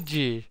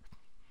 KDG.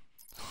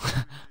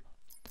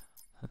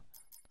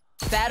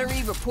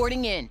 Battery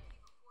reporting in.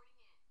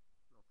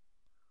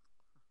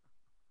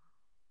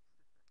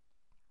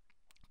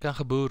 Kan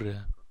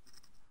geboren.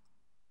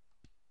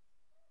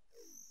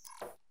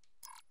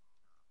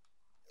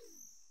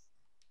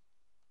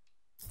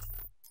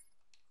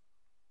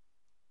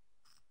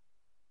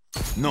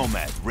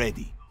 Nomad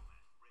ready.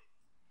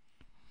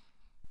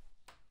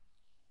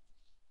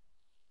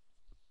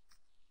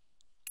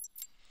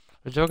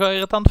 Weet je wat ik wel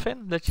irritant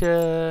vind? Dat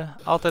je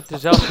altijd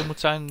dezelfde moet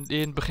zijn die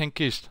je in het begin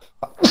kiest.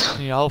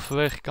 En je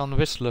halverwege kan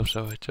wisselen of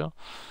zo, weet je wel.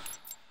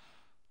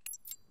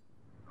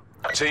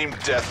 Team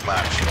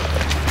deathmatch.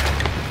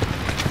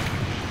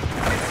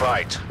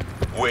 Fight.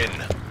 Win.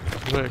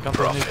 Je kan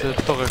toch niet de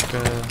tork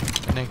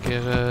in één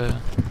keer...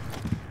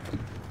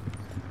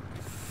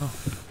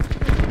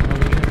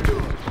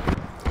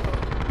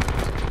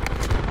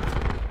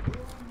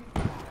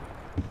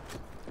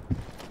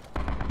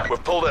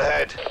 We're pulled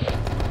ahead.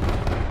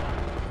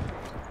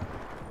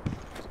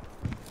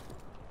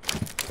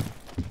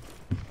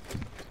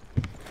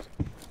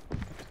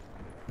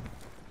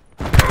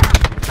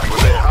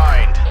 We're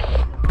behind.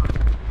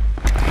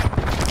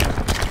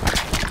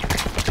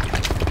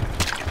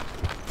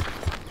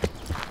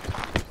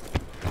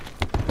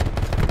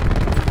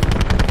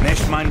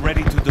 Mesh mine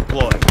ready to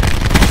deploy.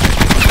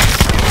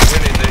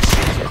 Winning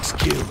this. Let's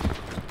kill.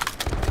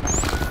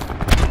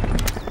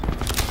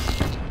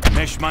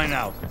 Mesh mine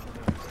out.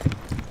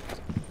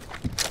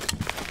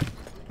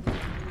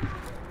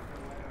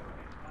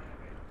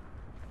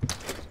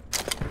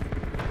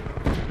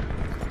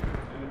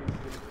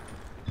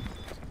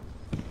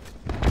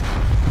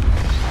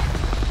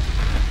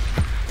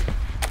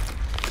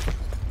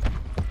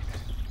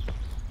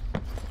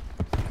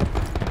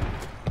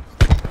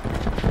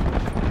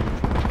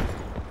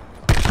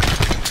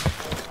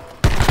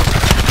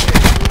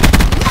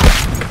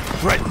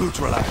 Threat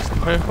neutralized.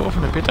 Ga je even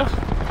over naar Pieter?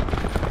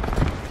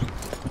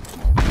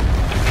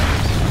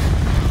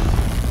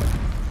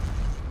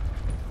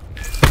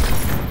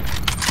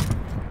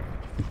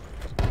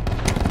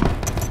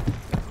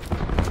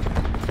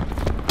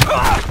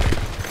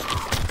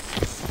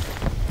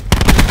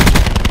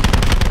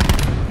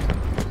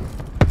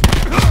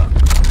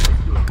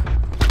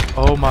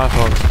 Oh mijn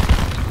god.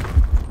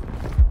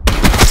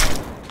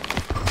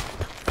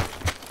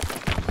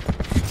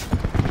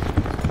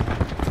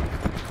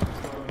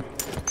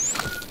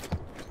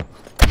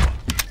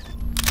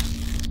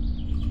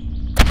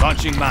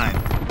 Launching mine.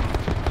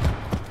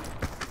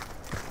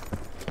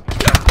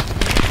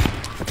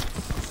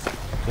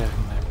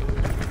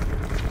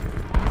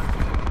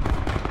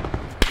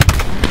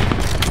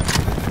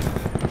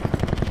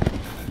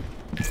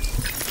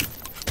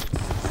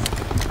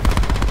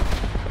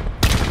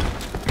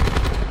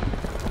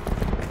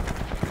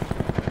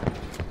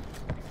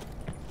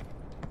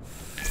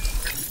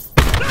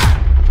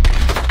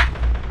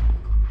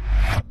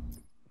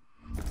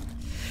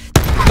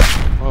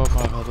 Oh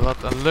mijn god,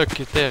 wat een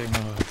lucky tering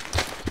hoor.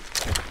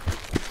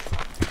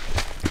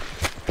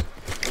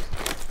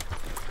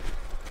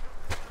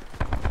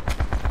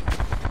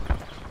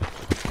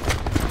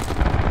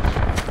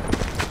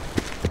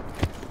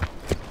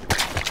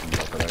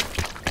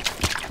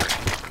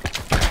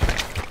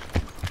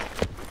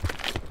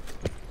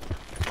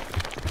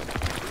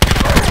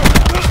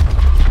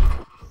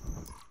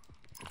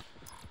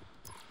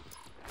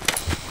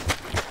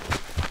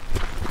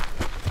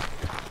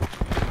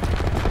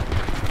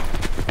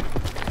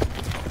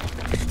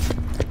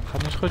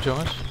 Goed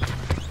jongens.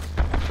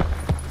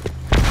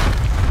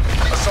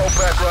 Assault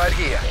back right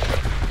here.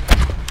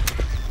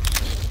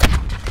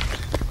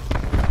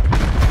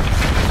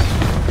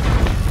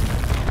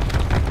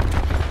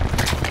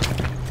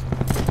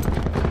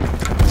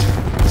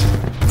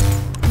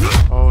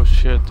 Oh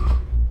shit.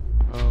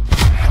 Oh.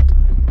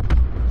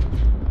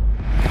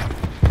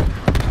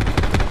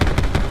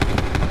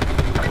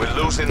 We're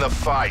losing the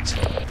fight.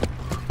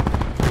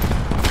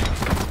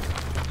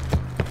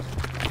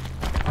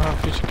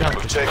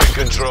 We've taken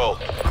control.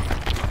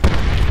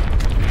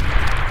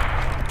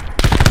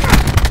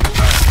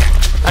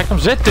 Kijk hem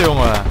zitten,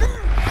 jongen.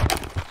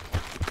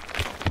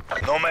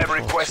 Nomad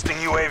requesting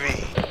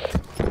UAV.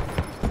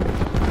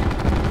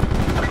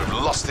 We've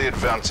lost the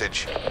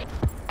advantage.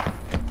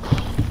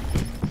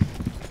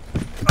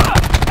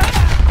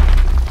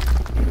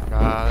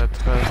 Ah, het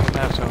gaat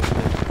nergens over.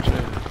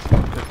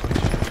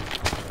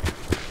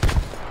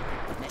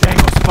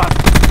 Tango spot.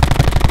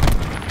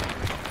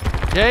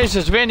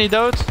 Jezus, weer niet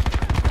dood.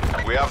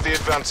 We have the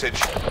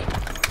advantage.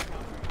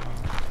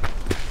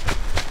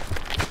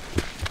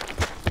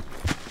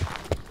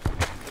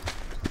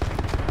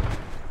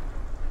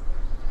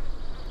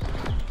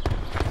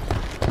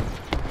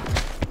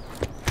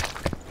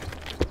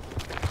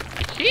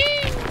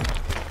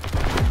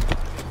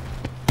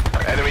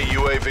 Enemy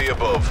UAV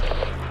above.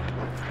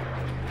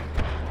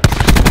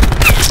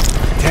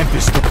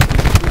 Tempest.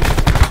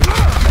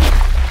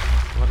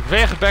 Word ik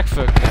weer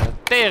gebackfucked.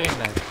 Tering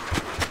net.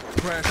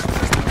 Crash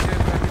test the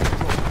care package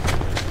drop.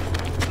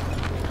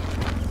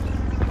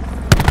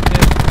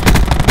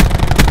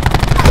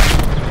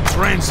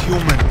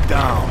 Transhuman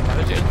down.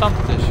 Weet je irritant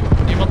het is,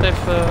 joh. Iemand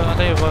heeft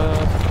alleen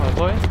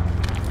Roy.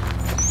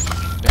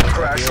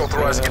 Crash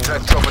authorized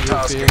contact drop and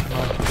tasking.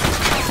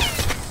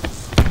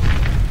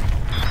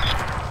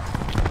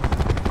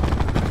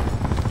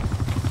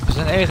 We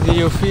zijn eigen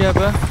die UV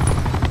hebben.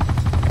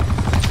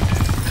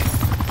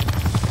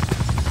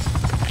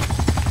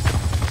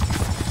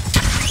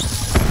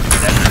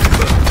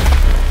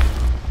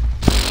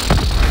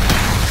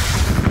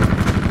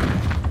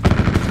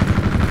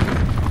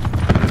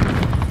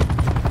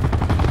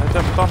 Het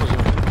even anders doen.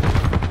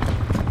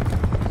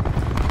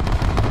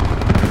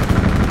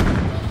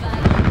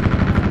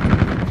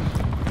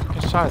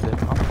 Ik saai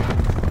dit, man.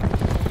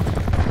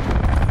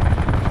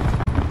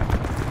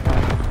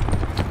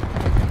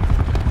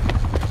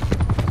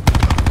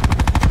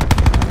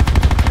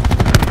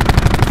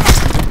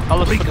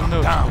 Alles voor de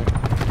nul.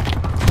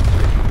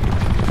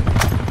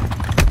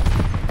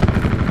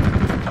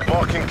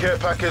 Marking care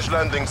package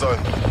landing zone.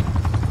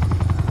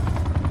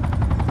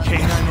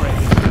 K9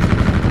 ready.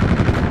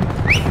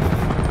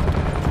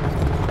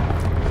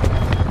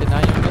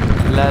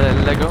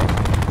 Lego.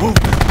 Move.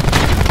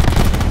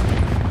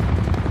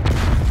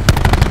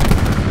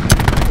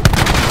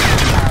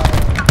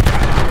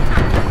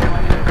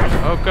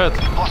 Oh kut.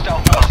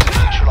 Hostile forces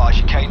neutralize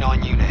your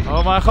K9 unit.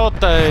 Oh mijn god,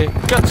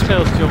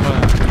 kutschild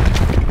jongen.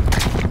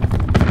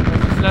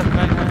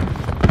 Flatbang.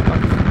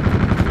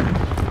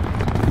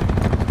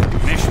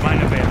 Mesh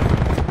mine available.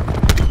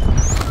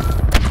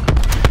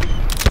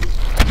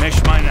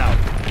 Mesh mine out.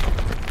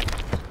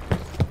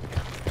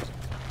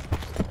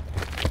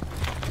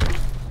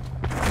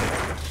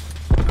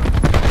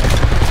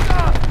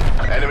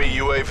 Enemy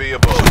UAV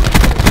above.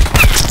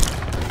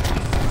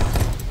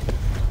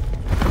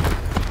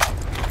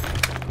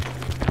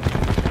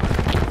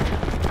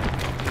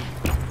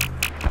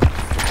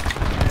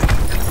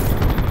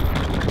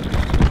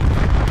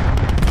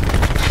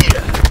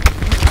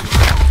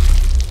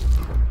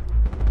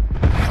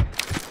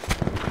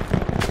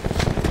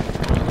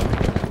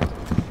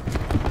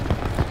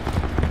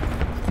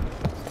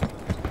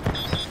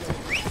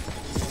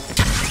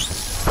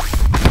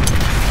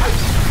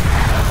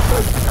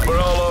 We're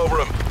all over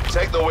him.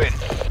 Take the win.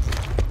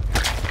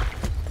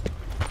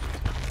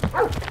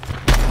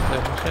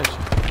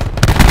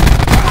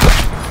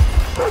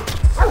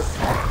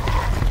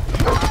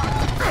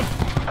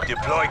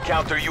 Deploy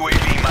counter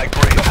UAV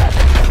migrate.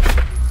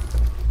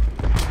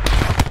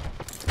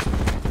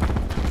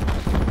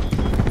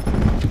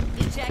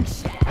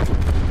 Ejection.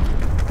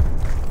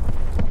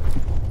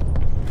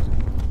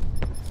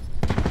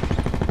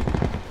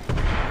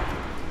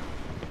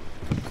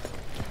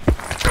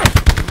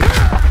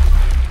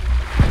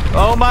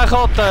 Oh mijn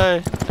god,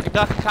 ik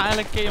dacht ik ga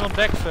eindelijk een keer iemand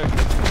backfucken.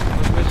 Dat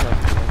is dat.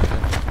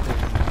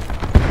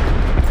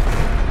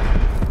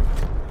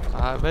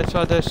 Ah, weet je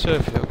wat deze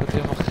surf, joh? Ik word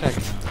helemaal gek.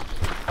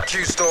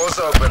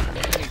 Q-stores open.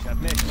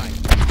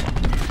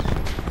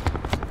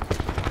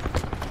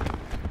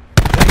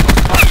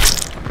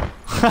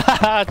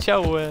 Haha,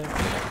 ciao.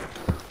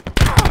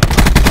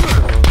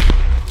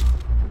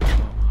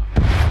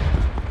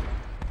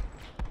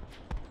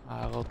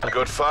 Ah, wat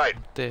Good fight.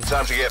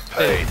 Time to get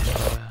paid.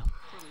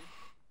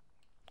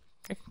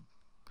 Kijk,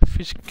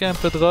 vieze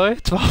camper drooi, 12-2.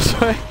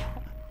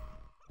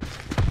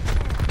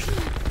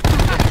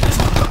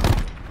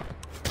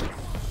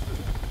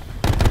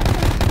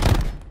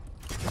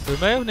 Doe je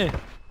mee of niet?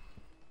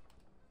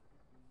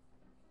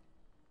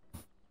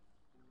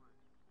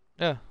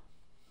 Ja.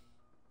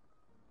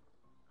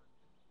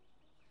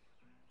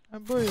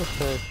 Een boei of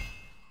twee.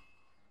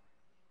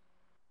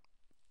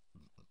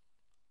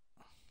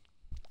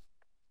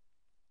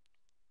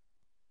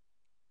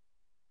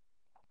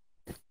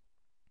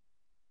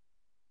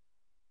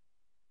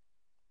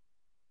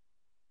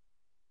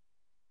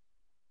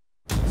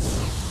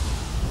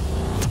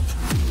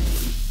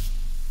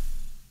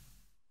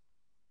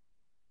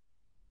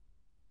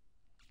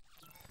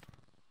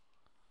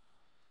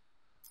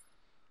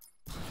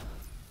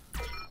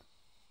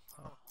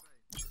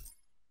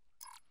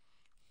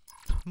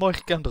 Mooi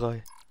gekend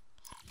draaien.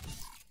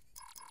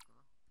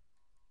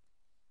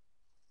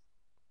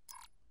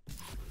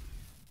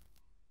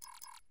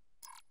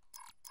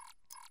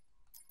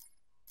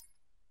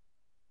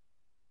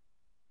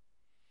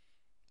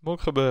 Moet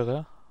ook gebeuren,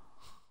 hè?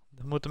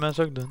 Dat moeten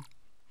mensen ook doen.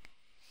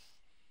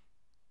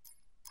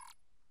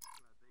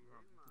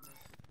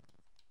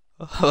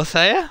 Wat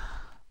zei je?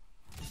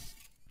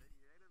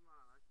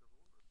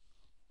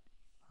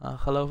 Nou,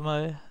 geloof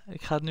me,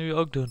 ik ga het nu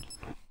ook doen.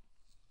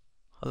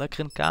 Ga lekker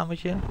in het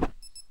kamertje.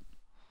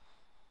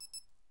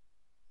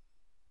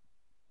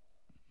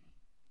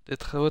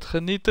 Dit wordt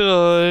genieten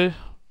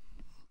hoor.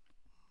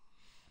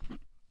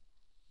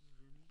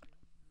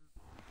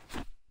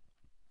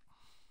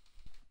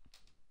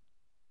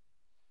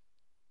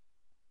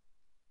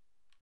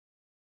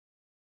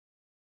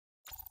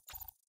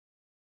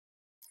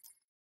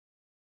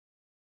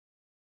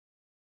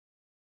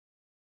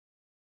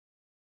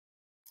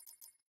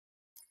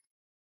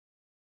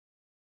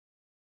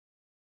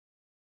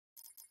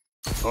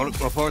 Orc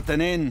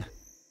reporting in.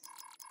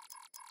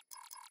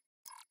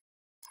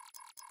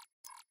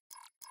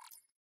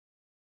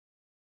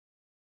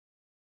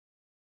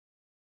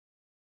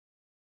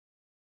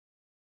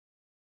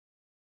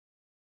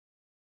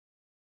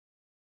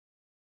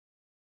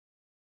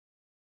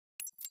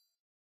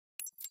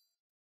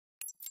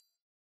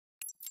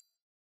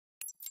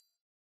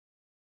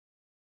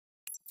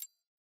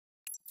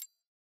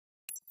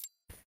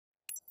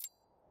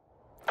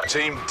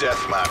 Team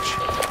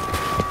deathmatch.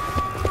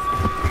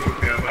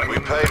 We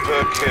pay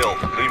per kill.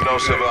 Leave no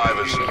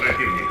survivors.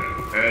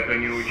 Это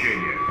не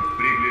учение.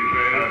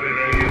 Приближаются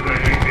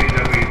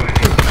передовые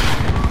позиции.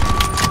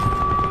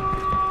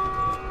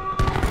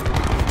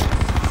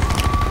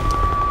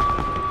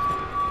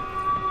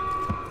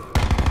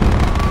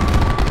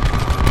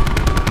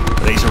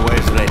 Razor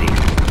waves ready.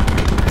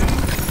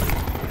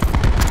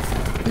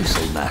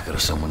 This'll knacker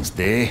someone's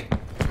day.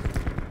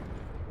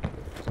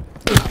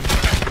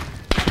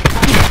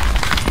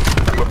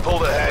 We're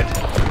pulled ahead.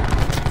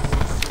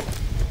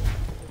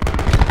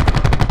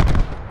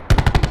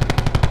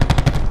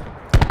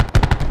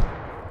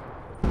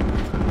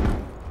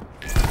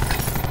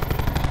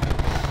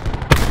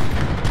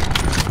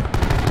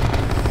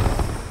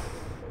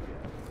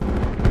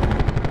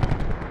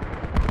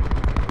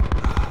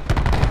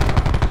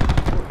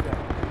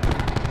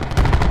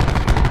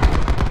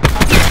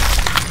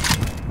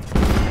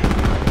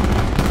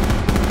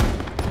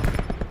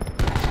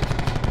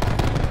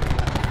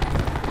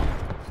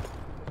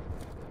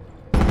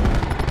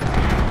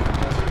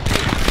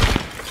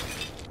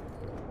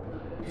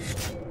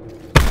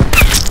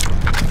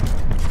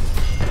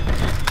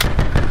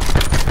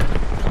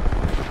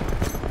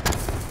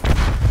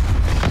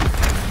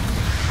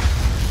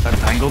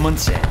 Entanglement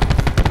set.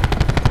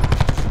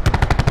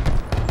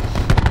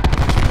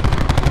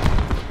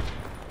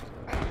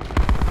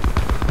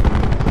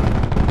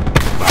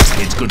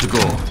 Basket's good to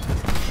go.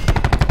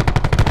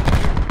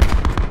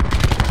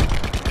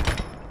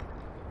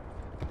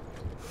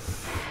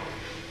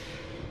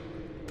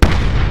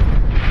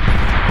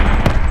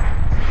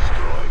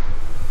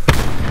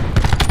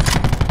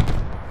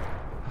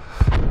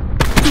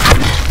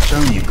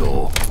 Down you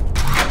go.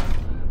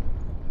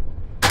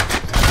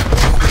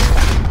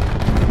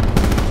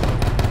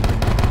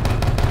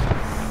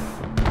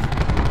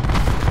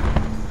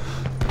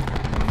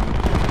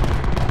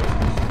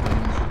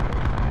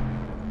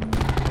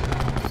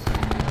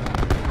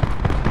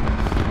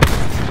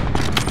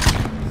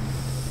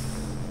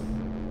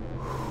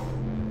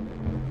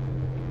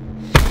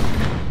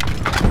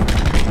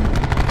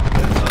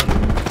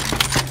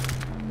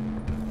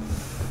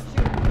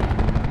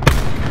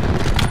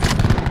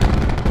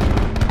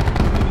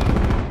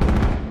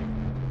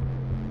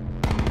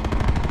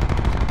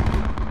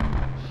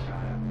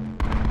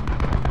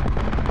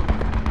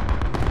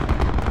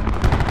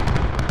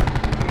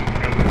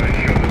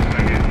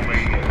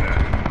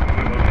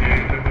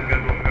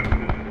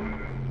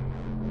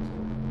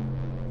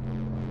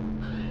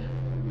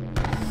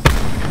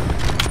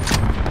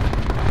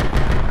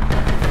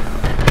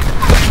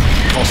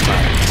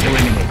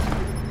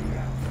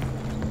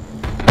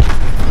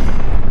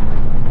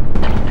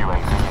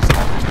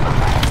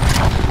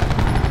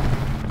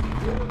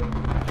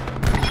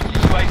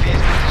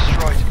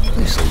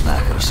 This'll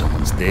knacker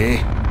someone's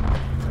day.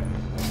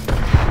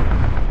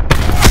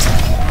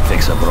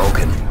 Fixer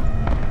broken.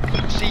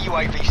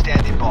 CUAV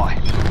standing by.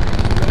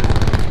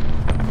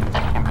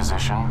 In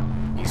position.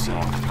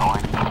 ECM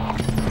deployed.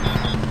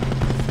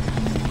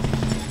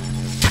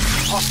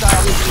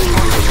 Hostile.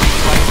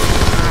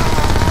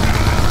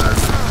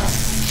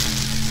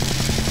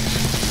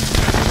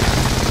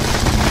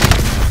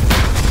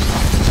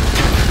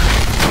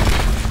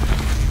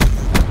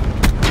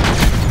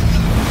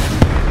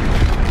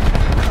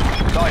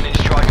 Lightning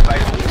strike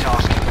available for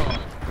tasking.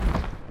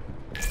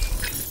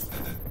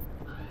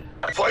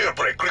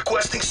 Firebreak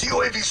requesting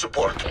CUAV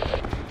support.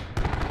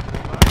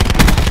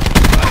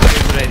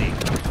 Ready.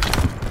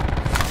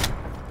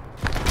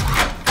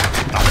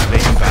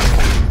 Activating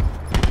battle.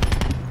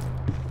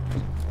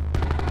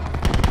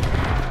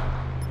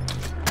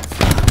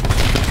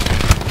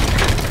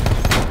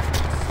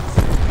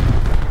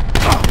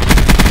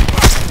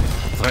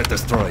 Threat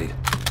destroyed.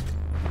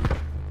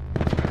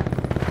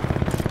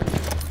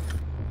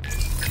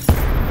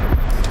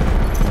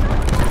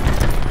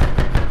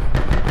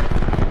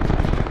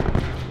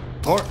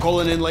 Torque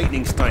calling in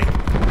lightning strike.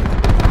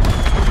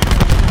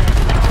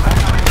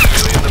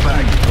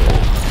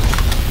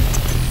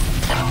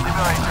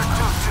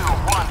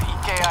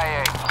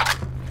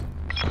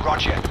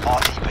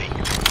 RTB.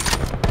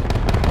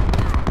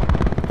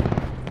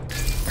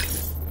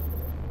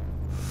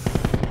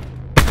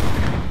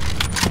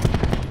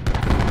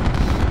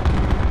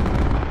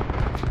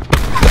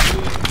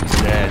 He's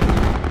dead.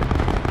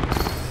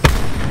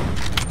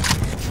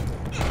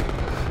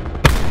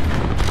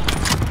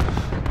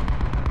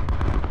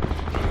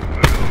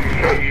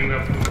 Разрешение на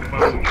пуск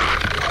получено.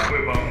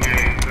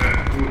 Выполняется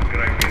пуск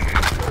ракеты.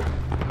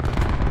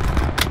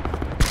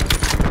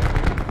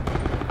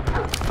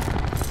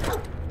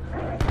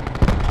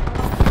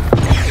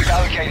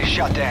 Allocator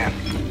shut down.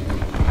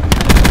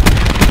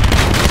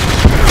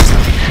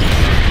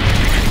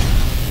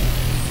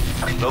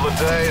 Another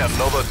day,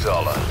 another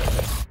dollar.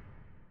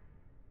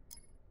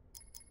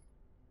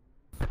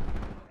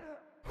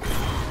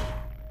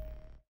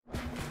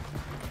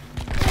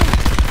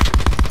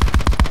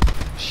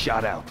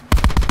 Shot out.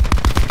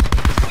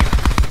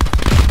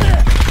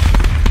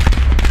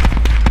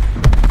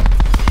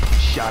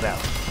 Shot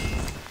out.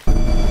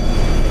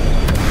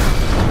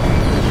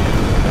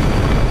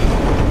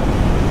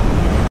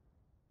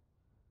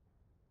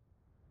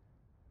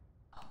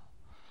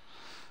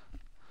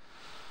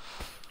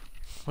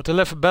 Moet heel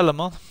even bellen,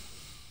 man.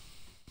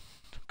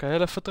 Kan je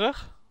heel even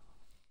terug?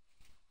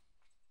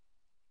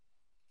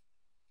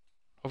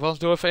 Of anders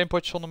doe even 1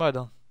 potje zonder mij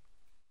dan.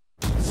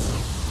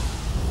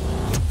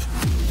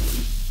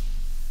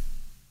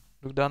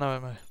 Doe ik daarna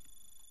weer mee.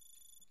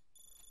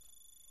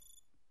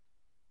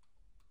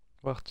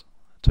 Wacht.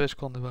 2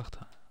 seconden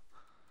wachten.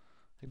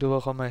 Ik doe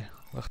wel gewoon mee.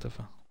 Wacht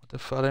even. Moet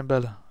even alleen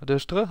bellen.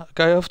 Dus terug.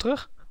 Kan je even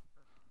terug?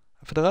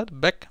 Even eruit.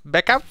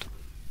 Back out.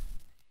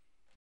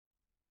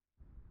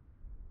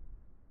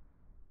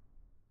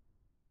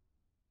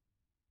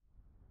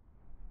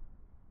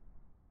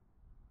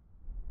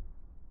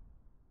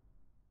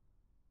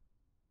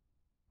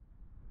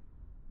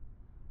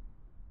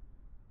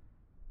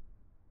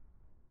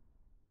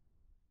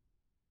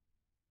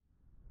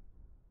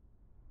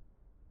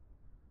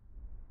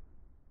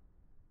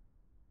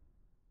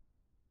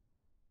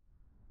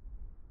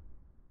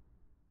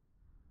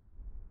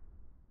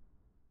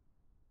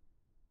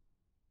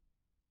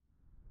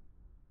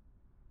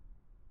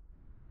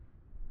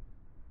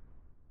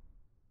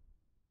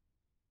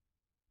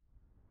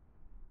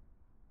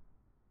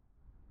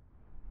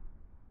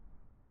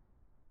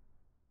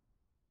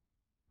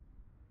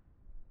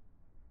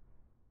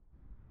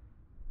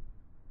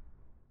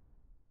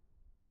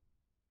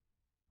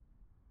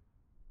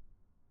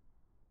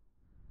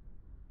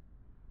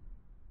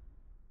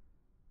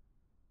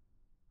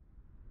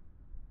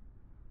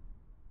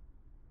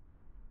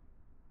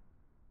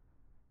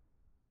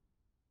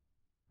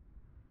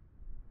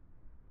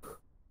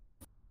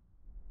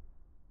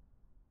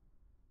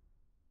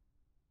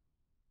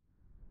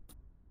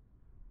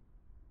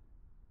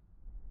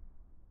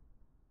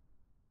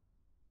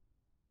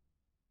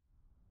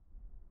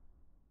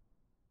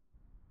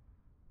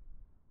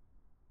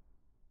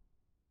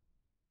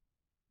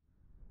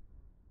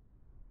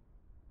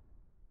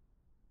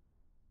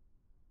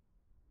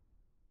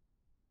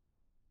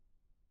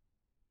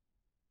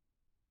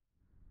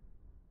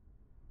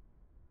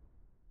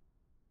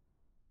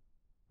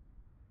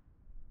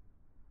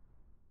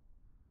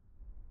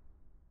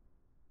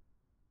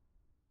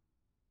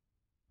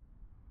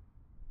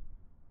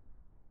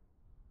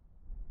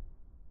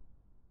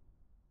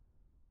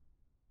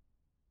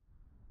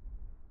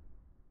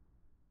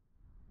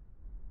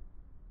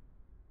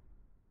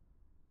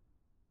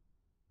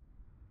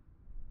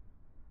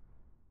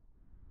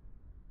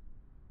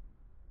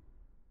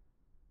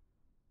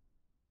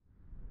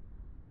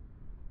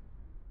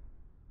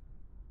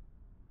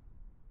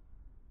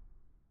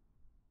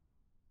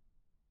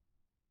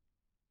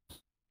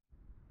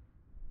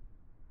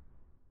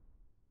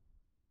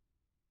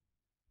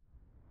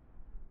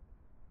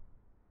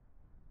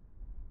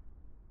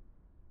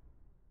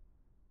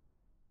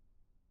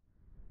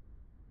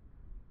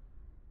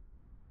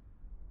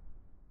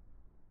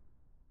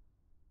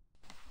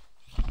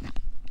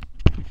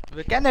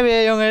 We kennen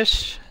weer,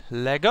 jongens.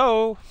 Let's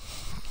go.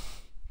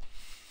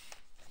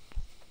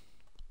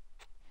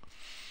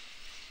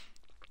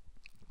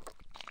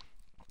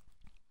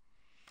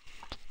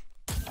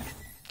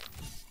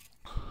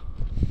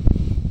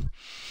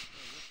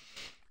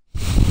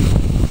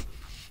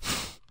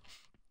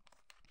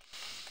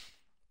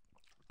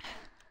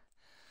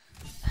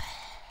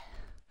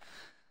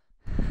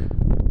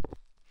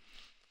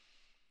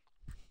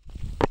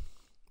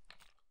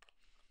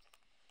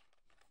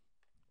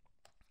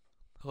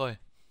 Roy.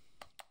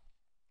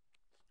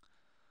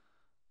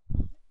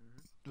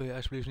 Wil je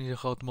alsjeblieft niet een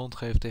grote mond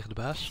geven tegen de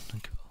baas?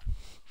 Dankjewel.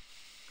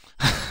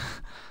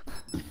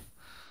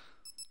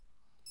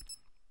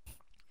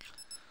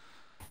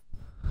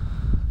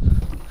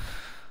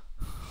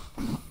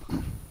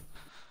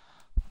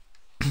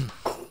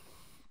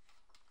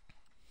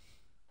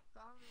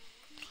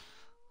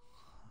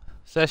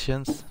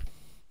 Sessions.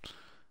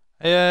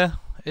 Hey,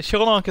 is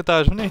Sharon al een keer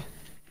thuis of niet?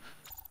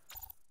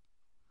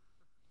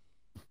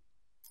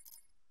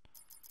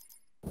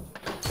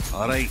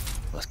 Alright,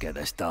 let's get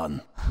this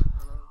done.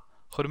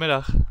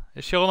 Goedemiddag.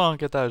 Is Sharon al een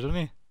keer thuis of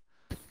niet?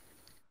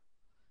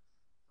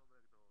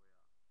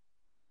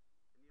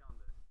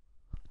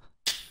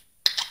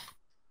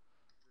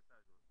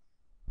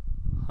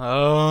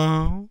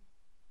 Oh.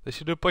 Dus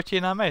je doet potje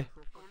naar mee.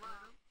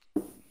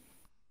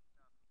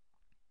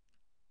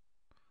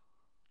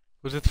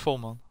 Hoe zit het vol,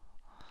 man?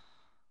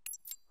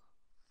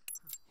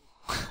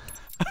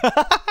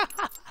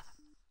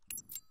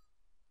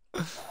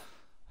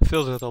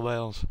 Veel zit al bij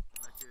ons.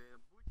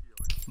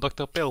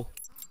 Dr. Pil.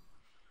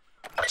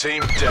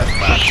 Team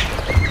deathmatch.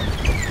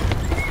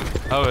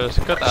 Oh, dat is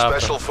een kutapen.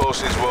 Special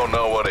forces won't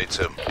know what hit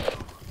him.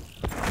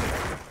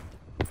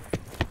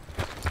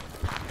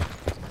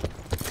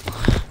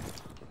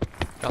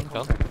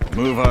 Kan.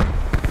 Move up.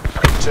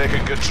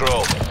 Taking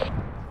control.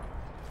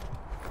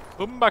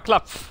 Boomba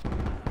klap.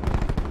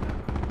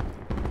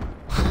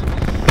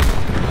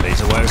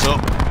 Laser wires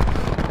up.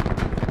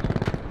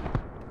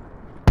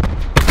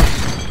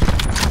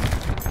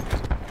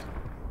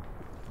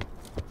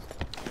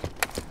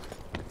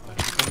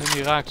 Ik kan hem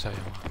niet raak zijn,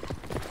 jongen.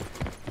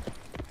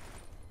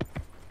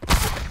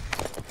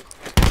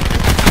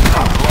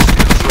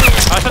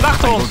 Hij staat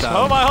achter ons!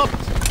 Oh my god!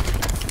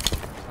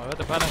 We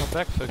werden bijna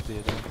gebackfucked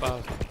hier door een paar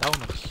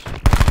downers.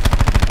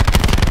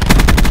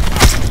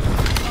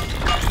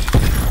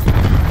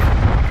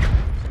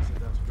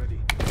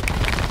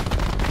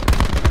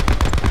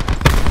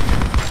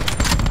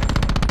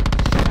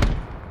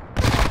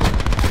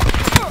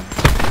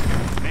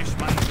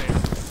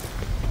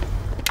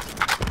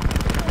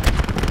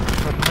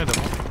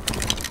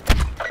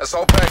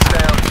 Assault packs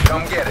down.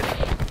 Come get it.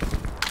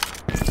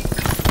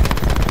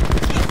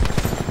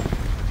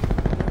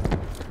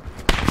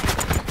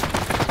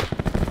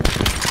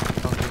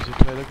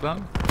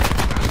 Dan.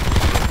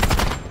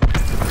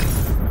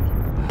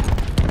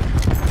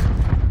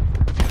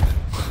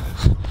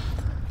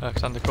 Ja, ik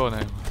sta aan de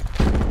corner.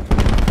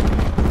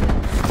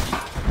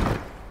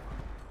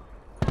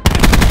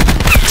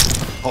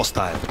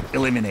 Hostile.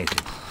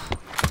 Eliminated.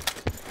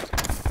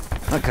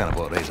 I kind of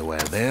bought razor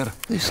wire there.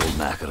 This'll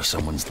knacker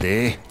someone's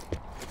day.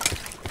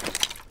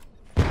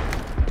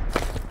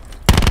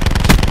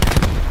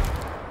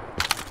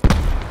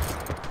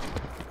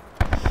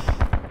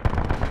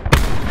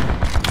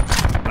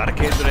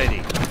 Barricades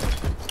ready.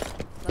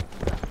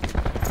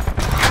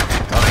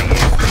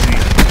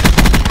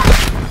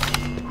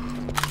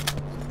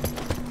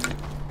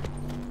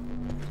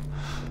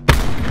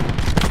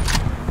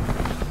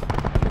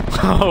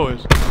 Oh,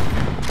 is.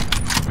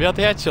 Wie had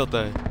die headshot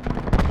daar?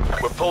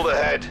 We're pulled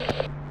ahead.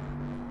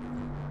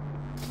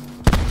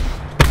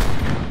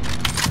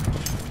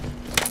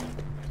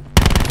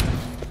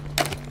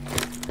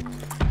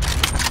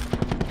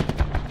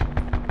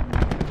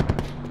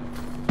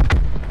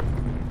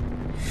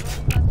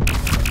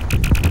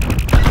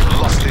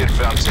 Lost the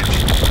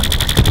advantage.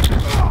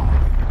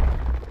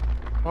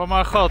 Oh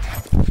mijn god,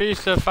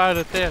 vieze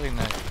vuile tering,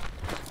 nee.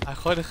 Hij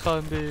gooide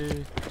gewoon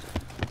die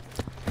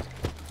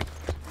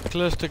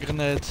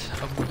clustergranate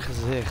op mijn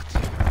gezicht.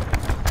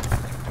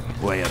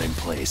 Wire in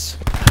place.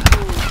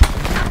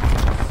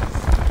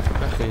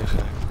 Weg hier,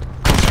 gek.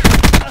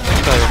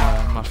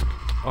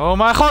 Oh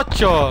mijn god,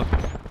 joh!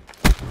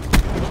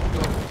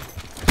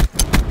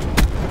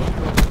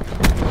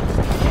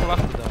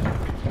 Wacht daar.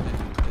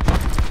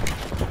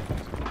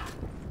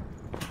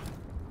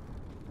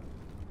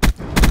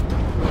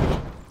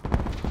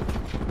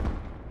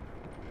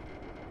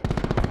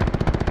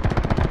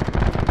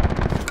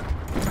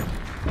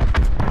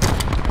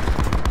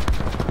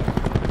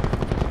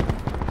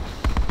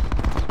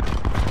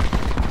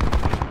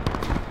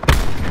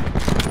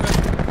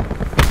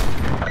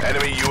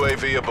 Enemy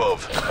UAV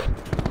above.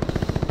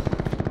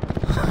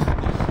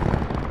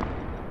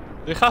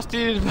 Die gast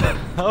die...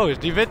 Oh, is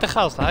die witte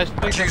gast. Hij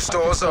springt... Q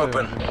stores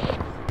open.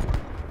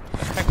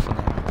 Gek van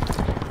hem.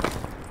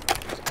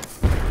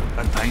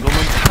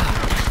 Entanglement.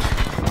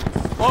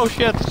 Oh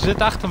shit, ze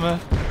zit achter me.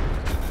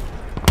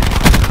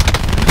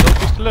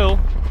 Dat is de lul.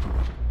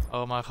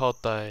 Oh mijn god,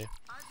 nee.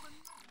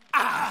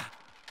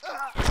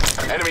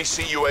 Enemy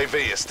CUAV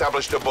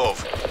established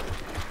above.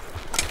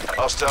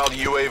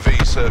 Hostile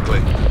UAV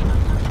circling.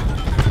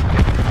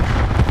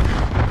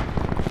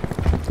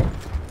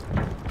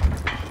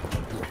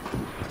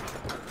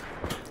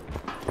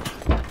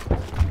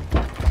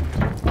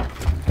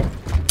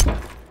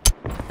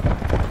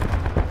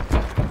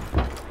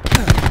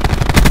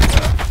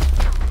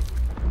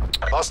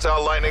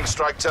 Hostile lightning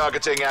strike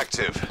targeting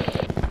active.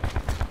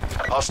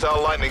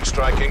 Hostile lightning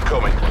strike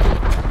incoming.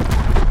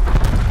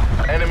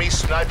 Enemy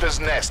sniper's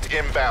nest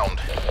inbound.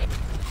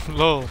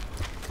 Lol.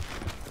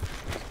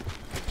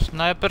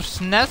 Sniper's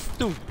nest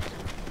toe.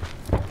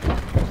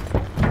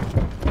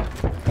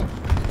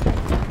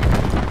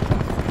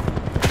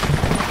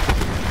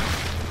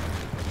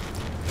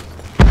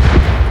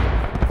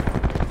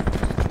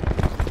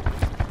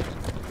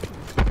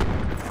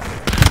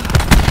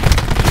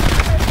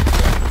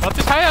 Wat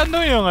is hij aan het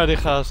doen, jongen, die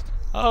gast?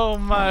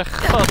 Oh mijn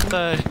god,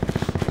 nee.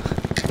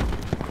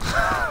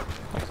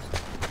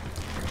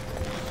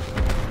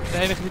 De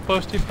enige die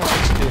positief gaat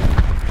is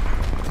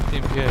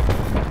Team G.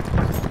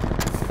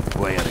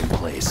 Wire in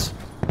place.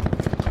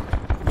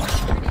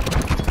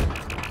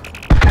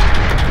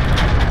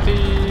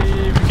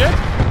 Team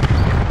G.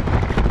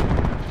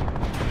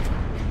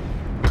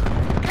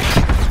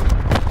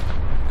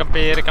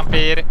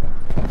 Kamperen.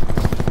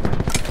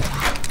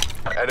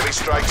 Enemy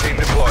strike team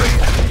deploying.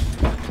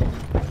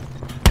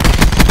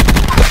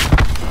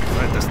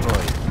 Threat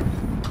destroyed.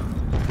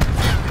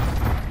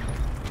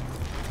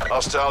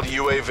 Hostile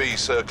UAV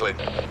circling.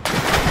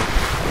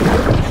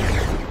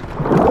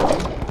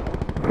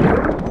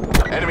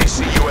 Enemy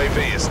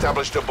CUAV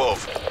established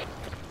above.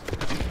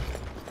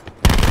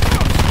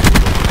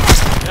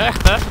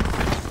 Echt, hè?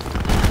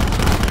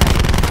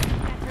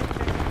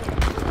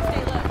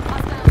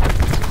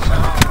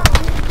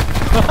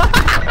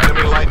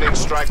 Enemy lightning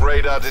strike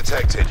radar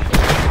detected.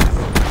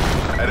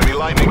 Enemy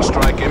lightning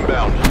strike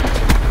inbound.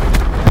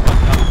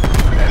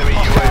 Enemy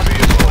UAV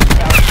above.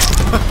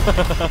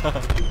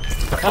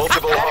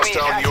 Multiple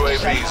hostile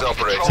UAVs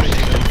operating.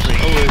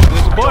 Oh, dit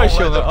is een boys,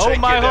 jongen. Oh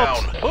my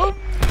god. Oh.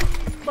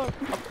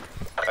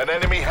 An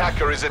enemy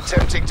hacker is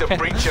attempting to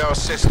breach our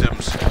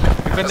systems.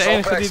 Ik ben de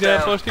enige die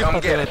de positief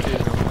gaat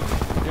redden.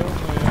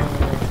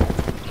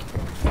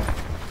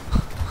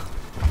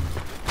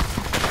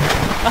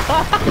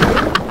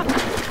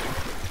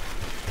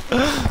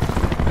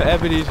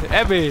 Abby die is...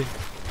 Abby!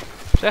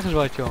 Zeg eens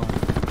wat, jongen.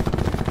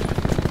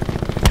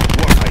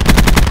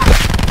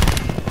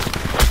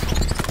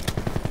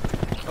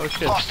 Oh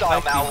shit.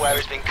 Hostile malware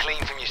has been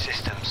cleaned from your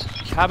systems.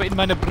 Ich habe in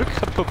meine Brücke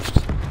gepupst.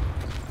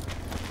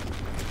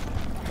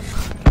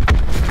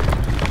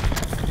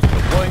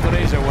 Deploying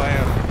razor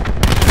wire.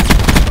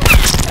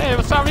 Hey,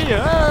 wat staan we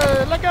hier?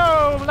 Hey, let's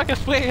go! Lekker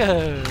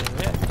springen!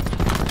 Ja.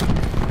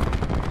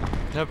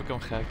 Nu heb ik hem,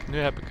 gek. Nu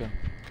heb ik hem.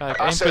 Kijk,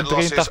 1.83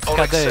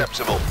 KD.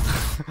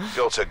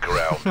 Go to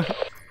ground.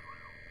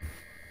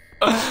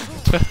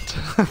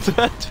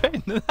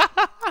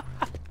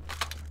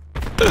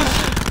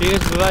 Hier is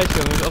het bewijs,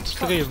 jongens, op de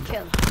stream.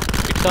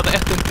 Ik sta er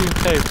echt in team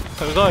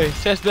G. Roy,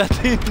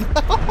 613.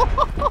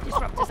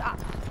 Disruptors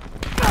up.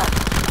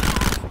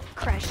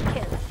 Crash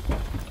kill.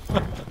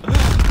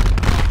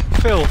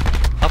 Phil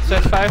had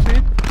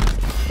 615.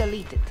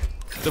 Deleted.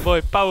 The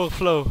boy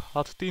Powerflow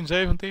had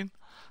 1017.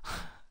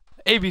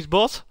 Abby's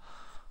bot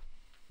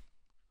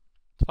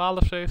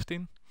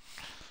 1217.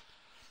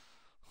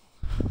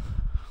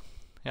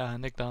 Ja,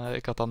 en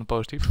ik had dan een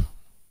positief.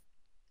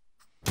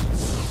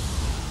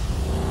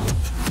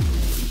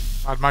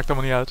 Maar het maakt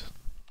allemaal niet uit.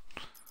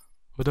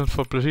 We doen het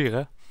voor plezier,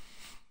 hè?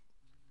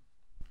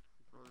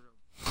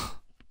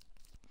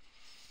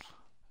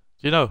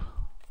 You know,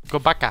 go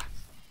bakka.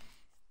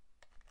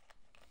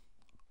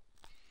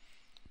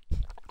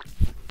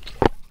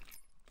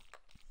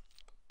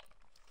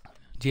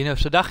 Gino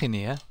heeft zijn dagje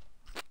niet, hè?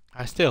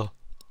 Hij is stil.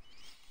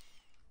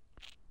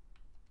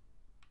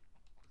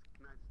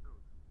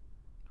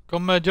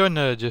 Kom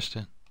join,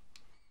 Justin.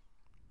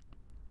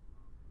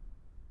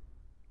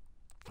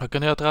 We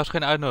kunnen jou trouwens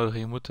geen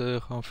uitnodiging. Je moet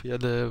gewoon via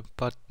de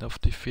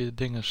via de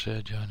dinges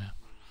joinen.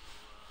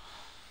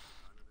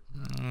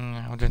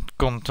 Dit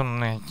komt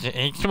omdat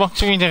je Xbox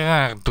weer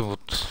raar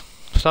doet.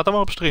 Staat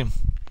allemaal op stream.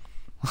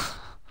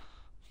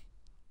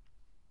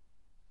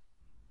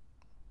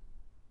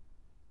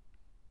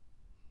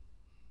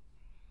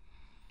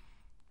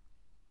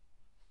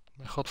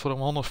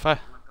 Godverdomme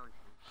 105.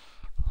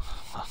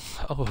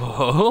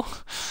 Oh.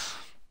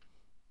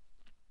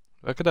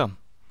 Welke dan?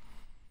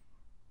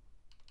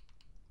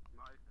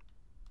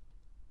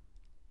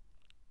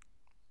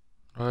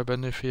 Oh, ik ben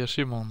nu via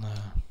Simon.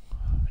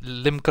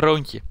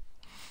 Limkroontje.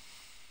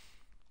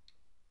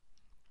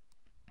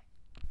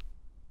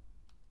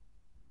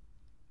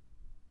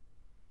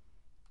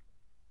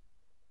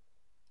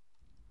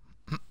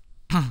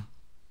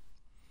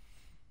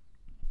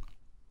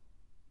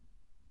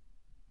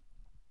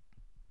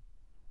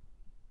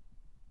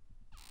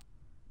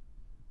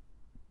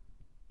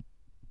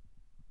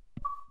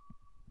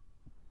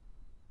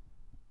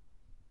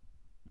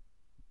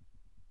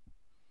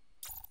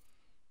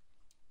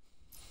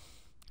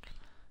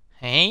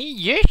 Hey,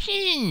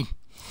 Jussie!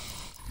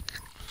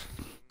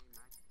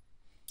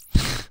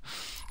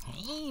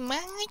 Hey,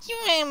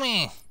 maatje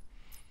me.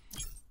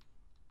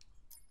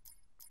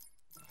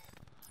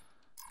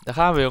 Daar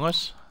gaan we,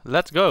 jongens.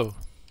 Let's go!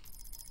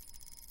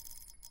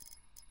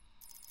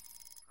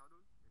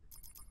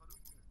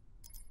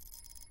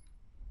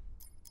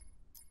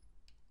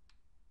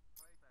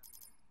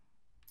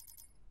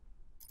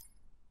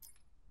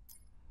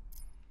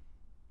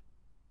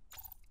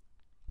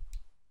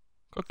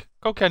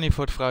 Kook jij niet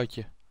voor het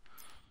vrouwtje?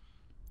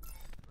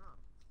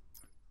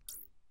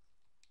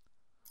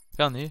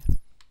 Kan niet.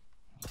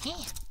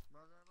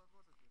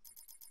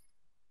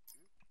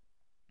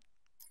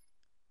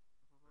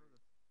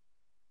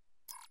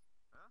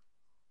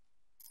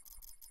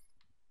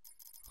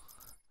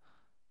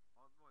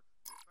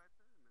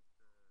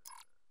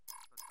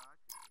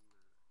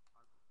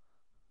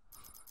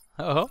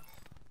 Oh,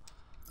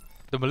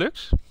 de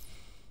Molux?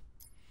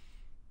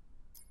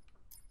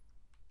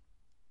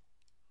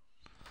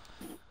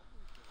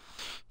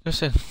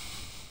 Justin,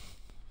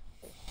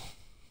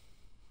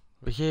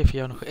 we geven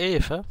jou nog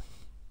even.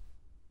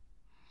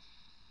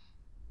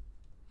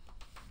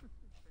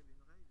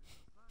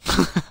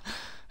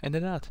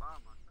 Inderdaad.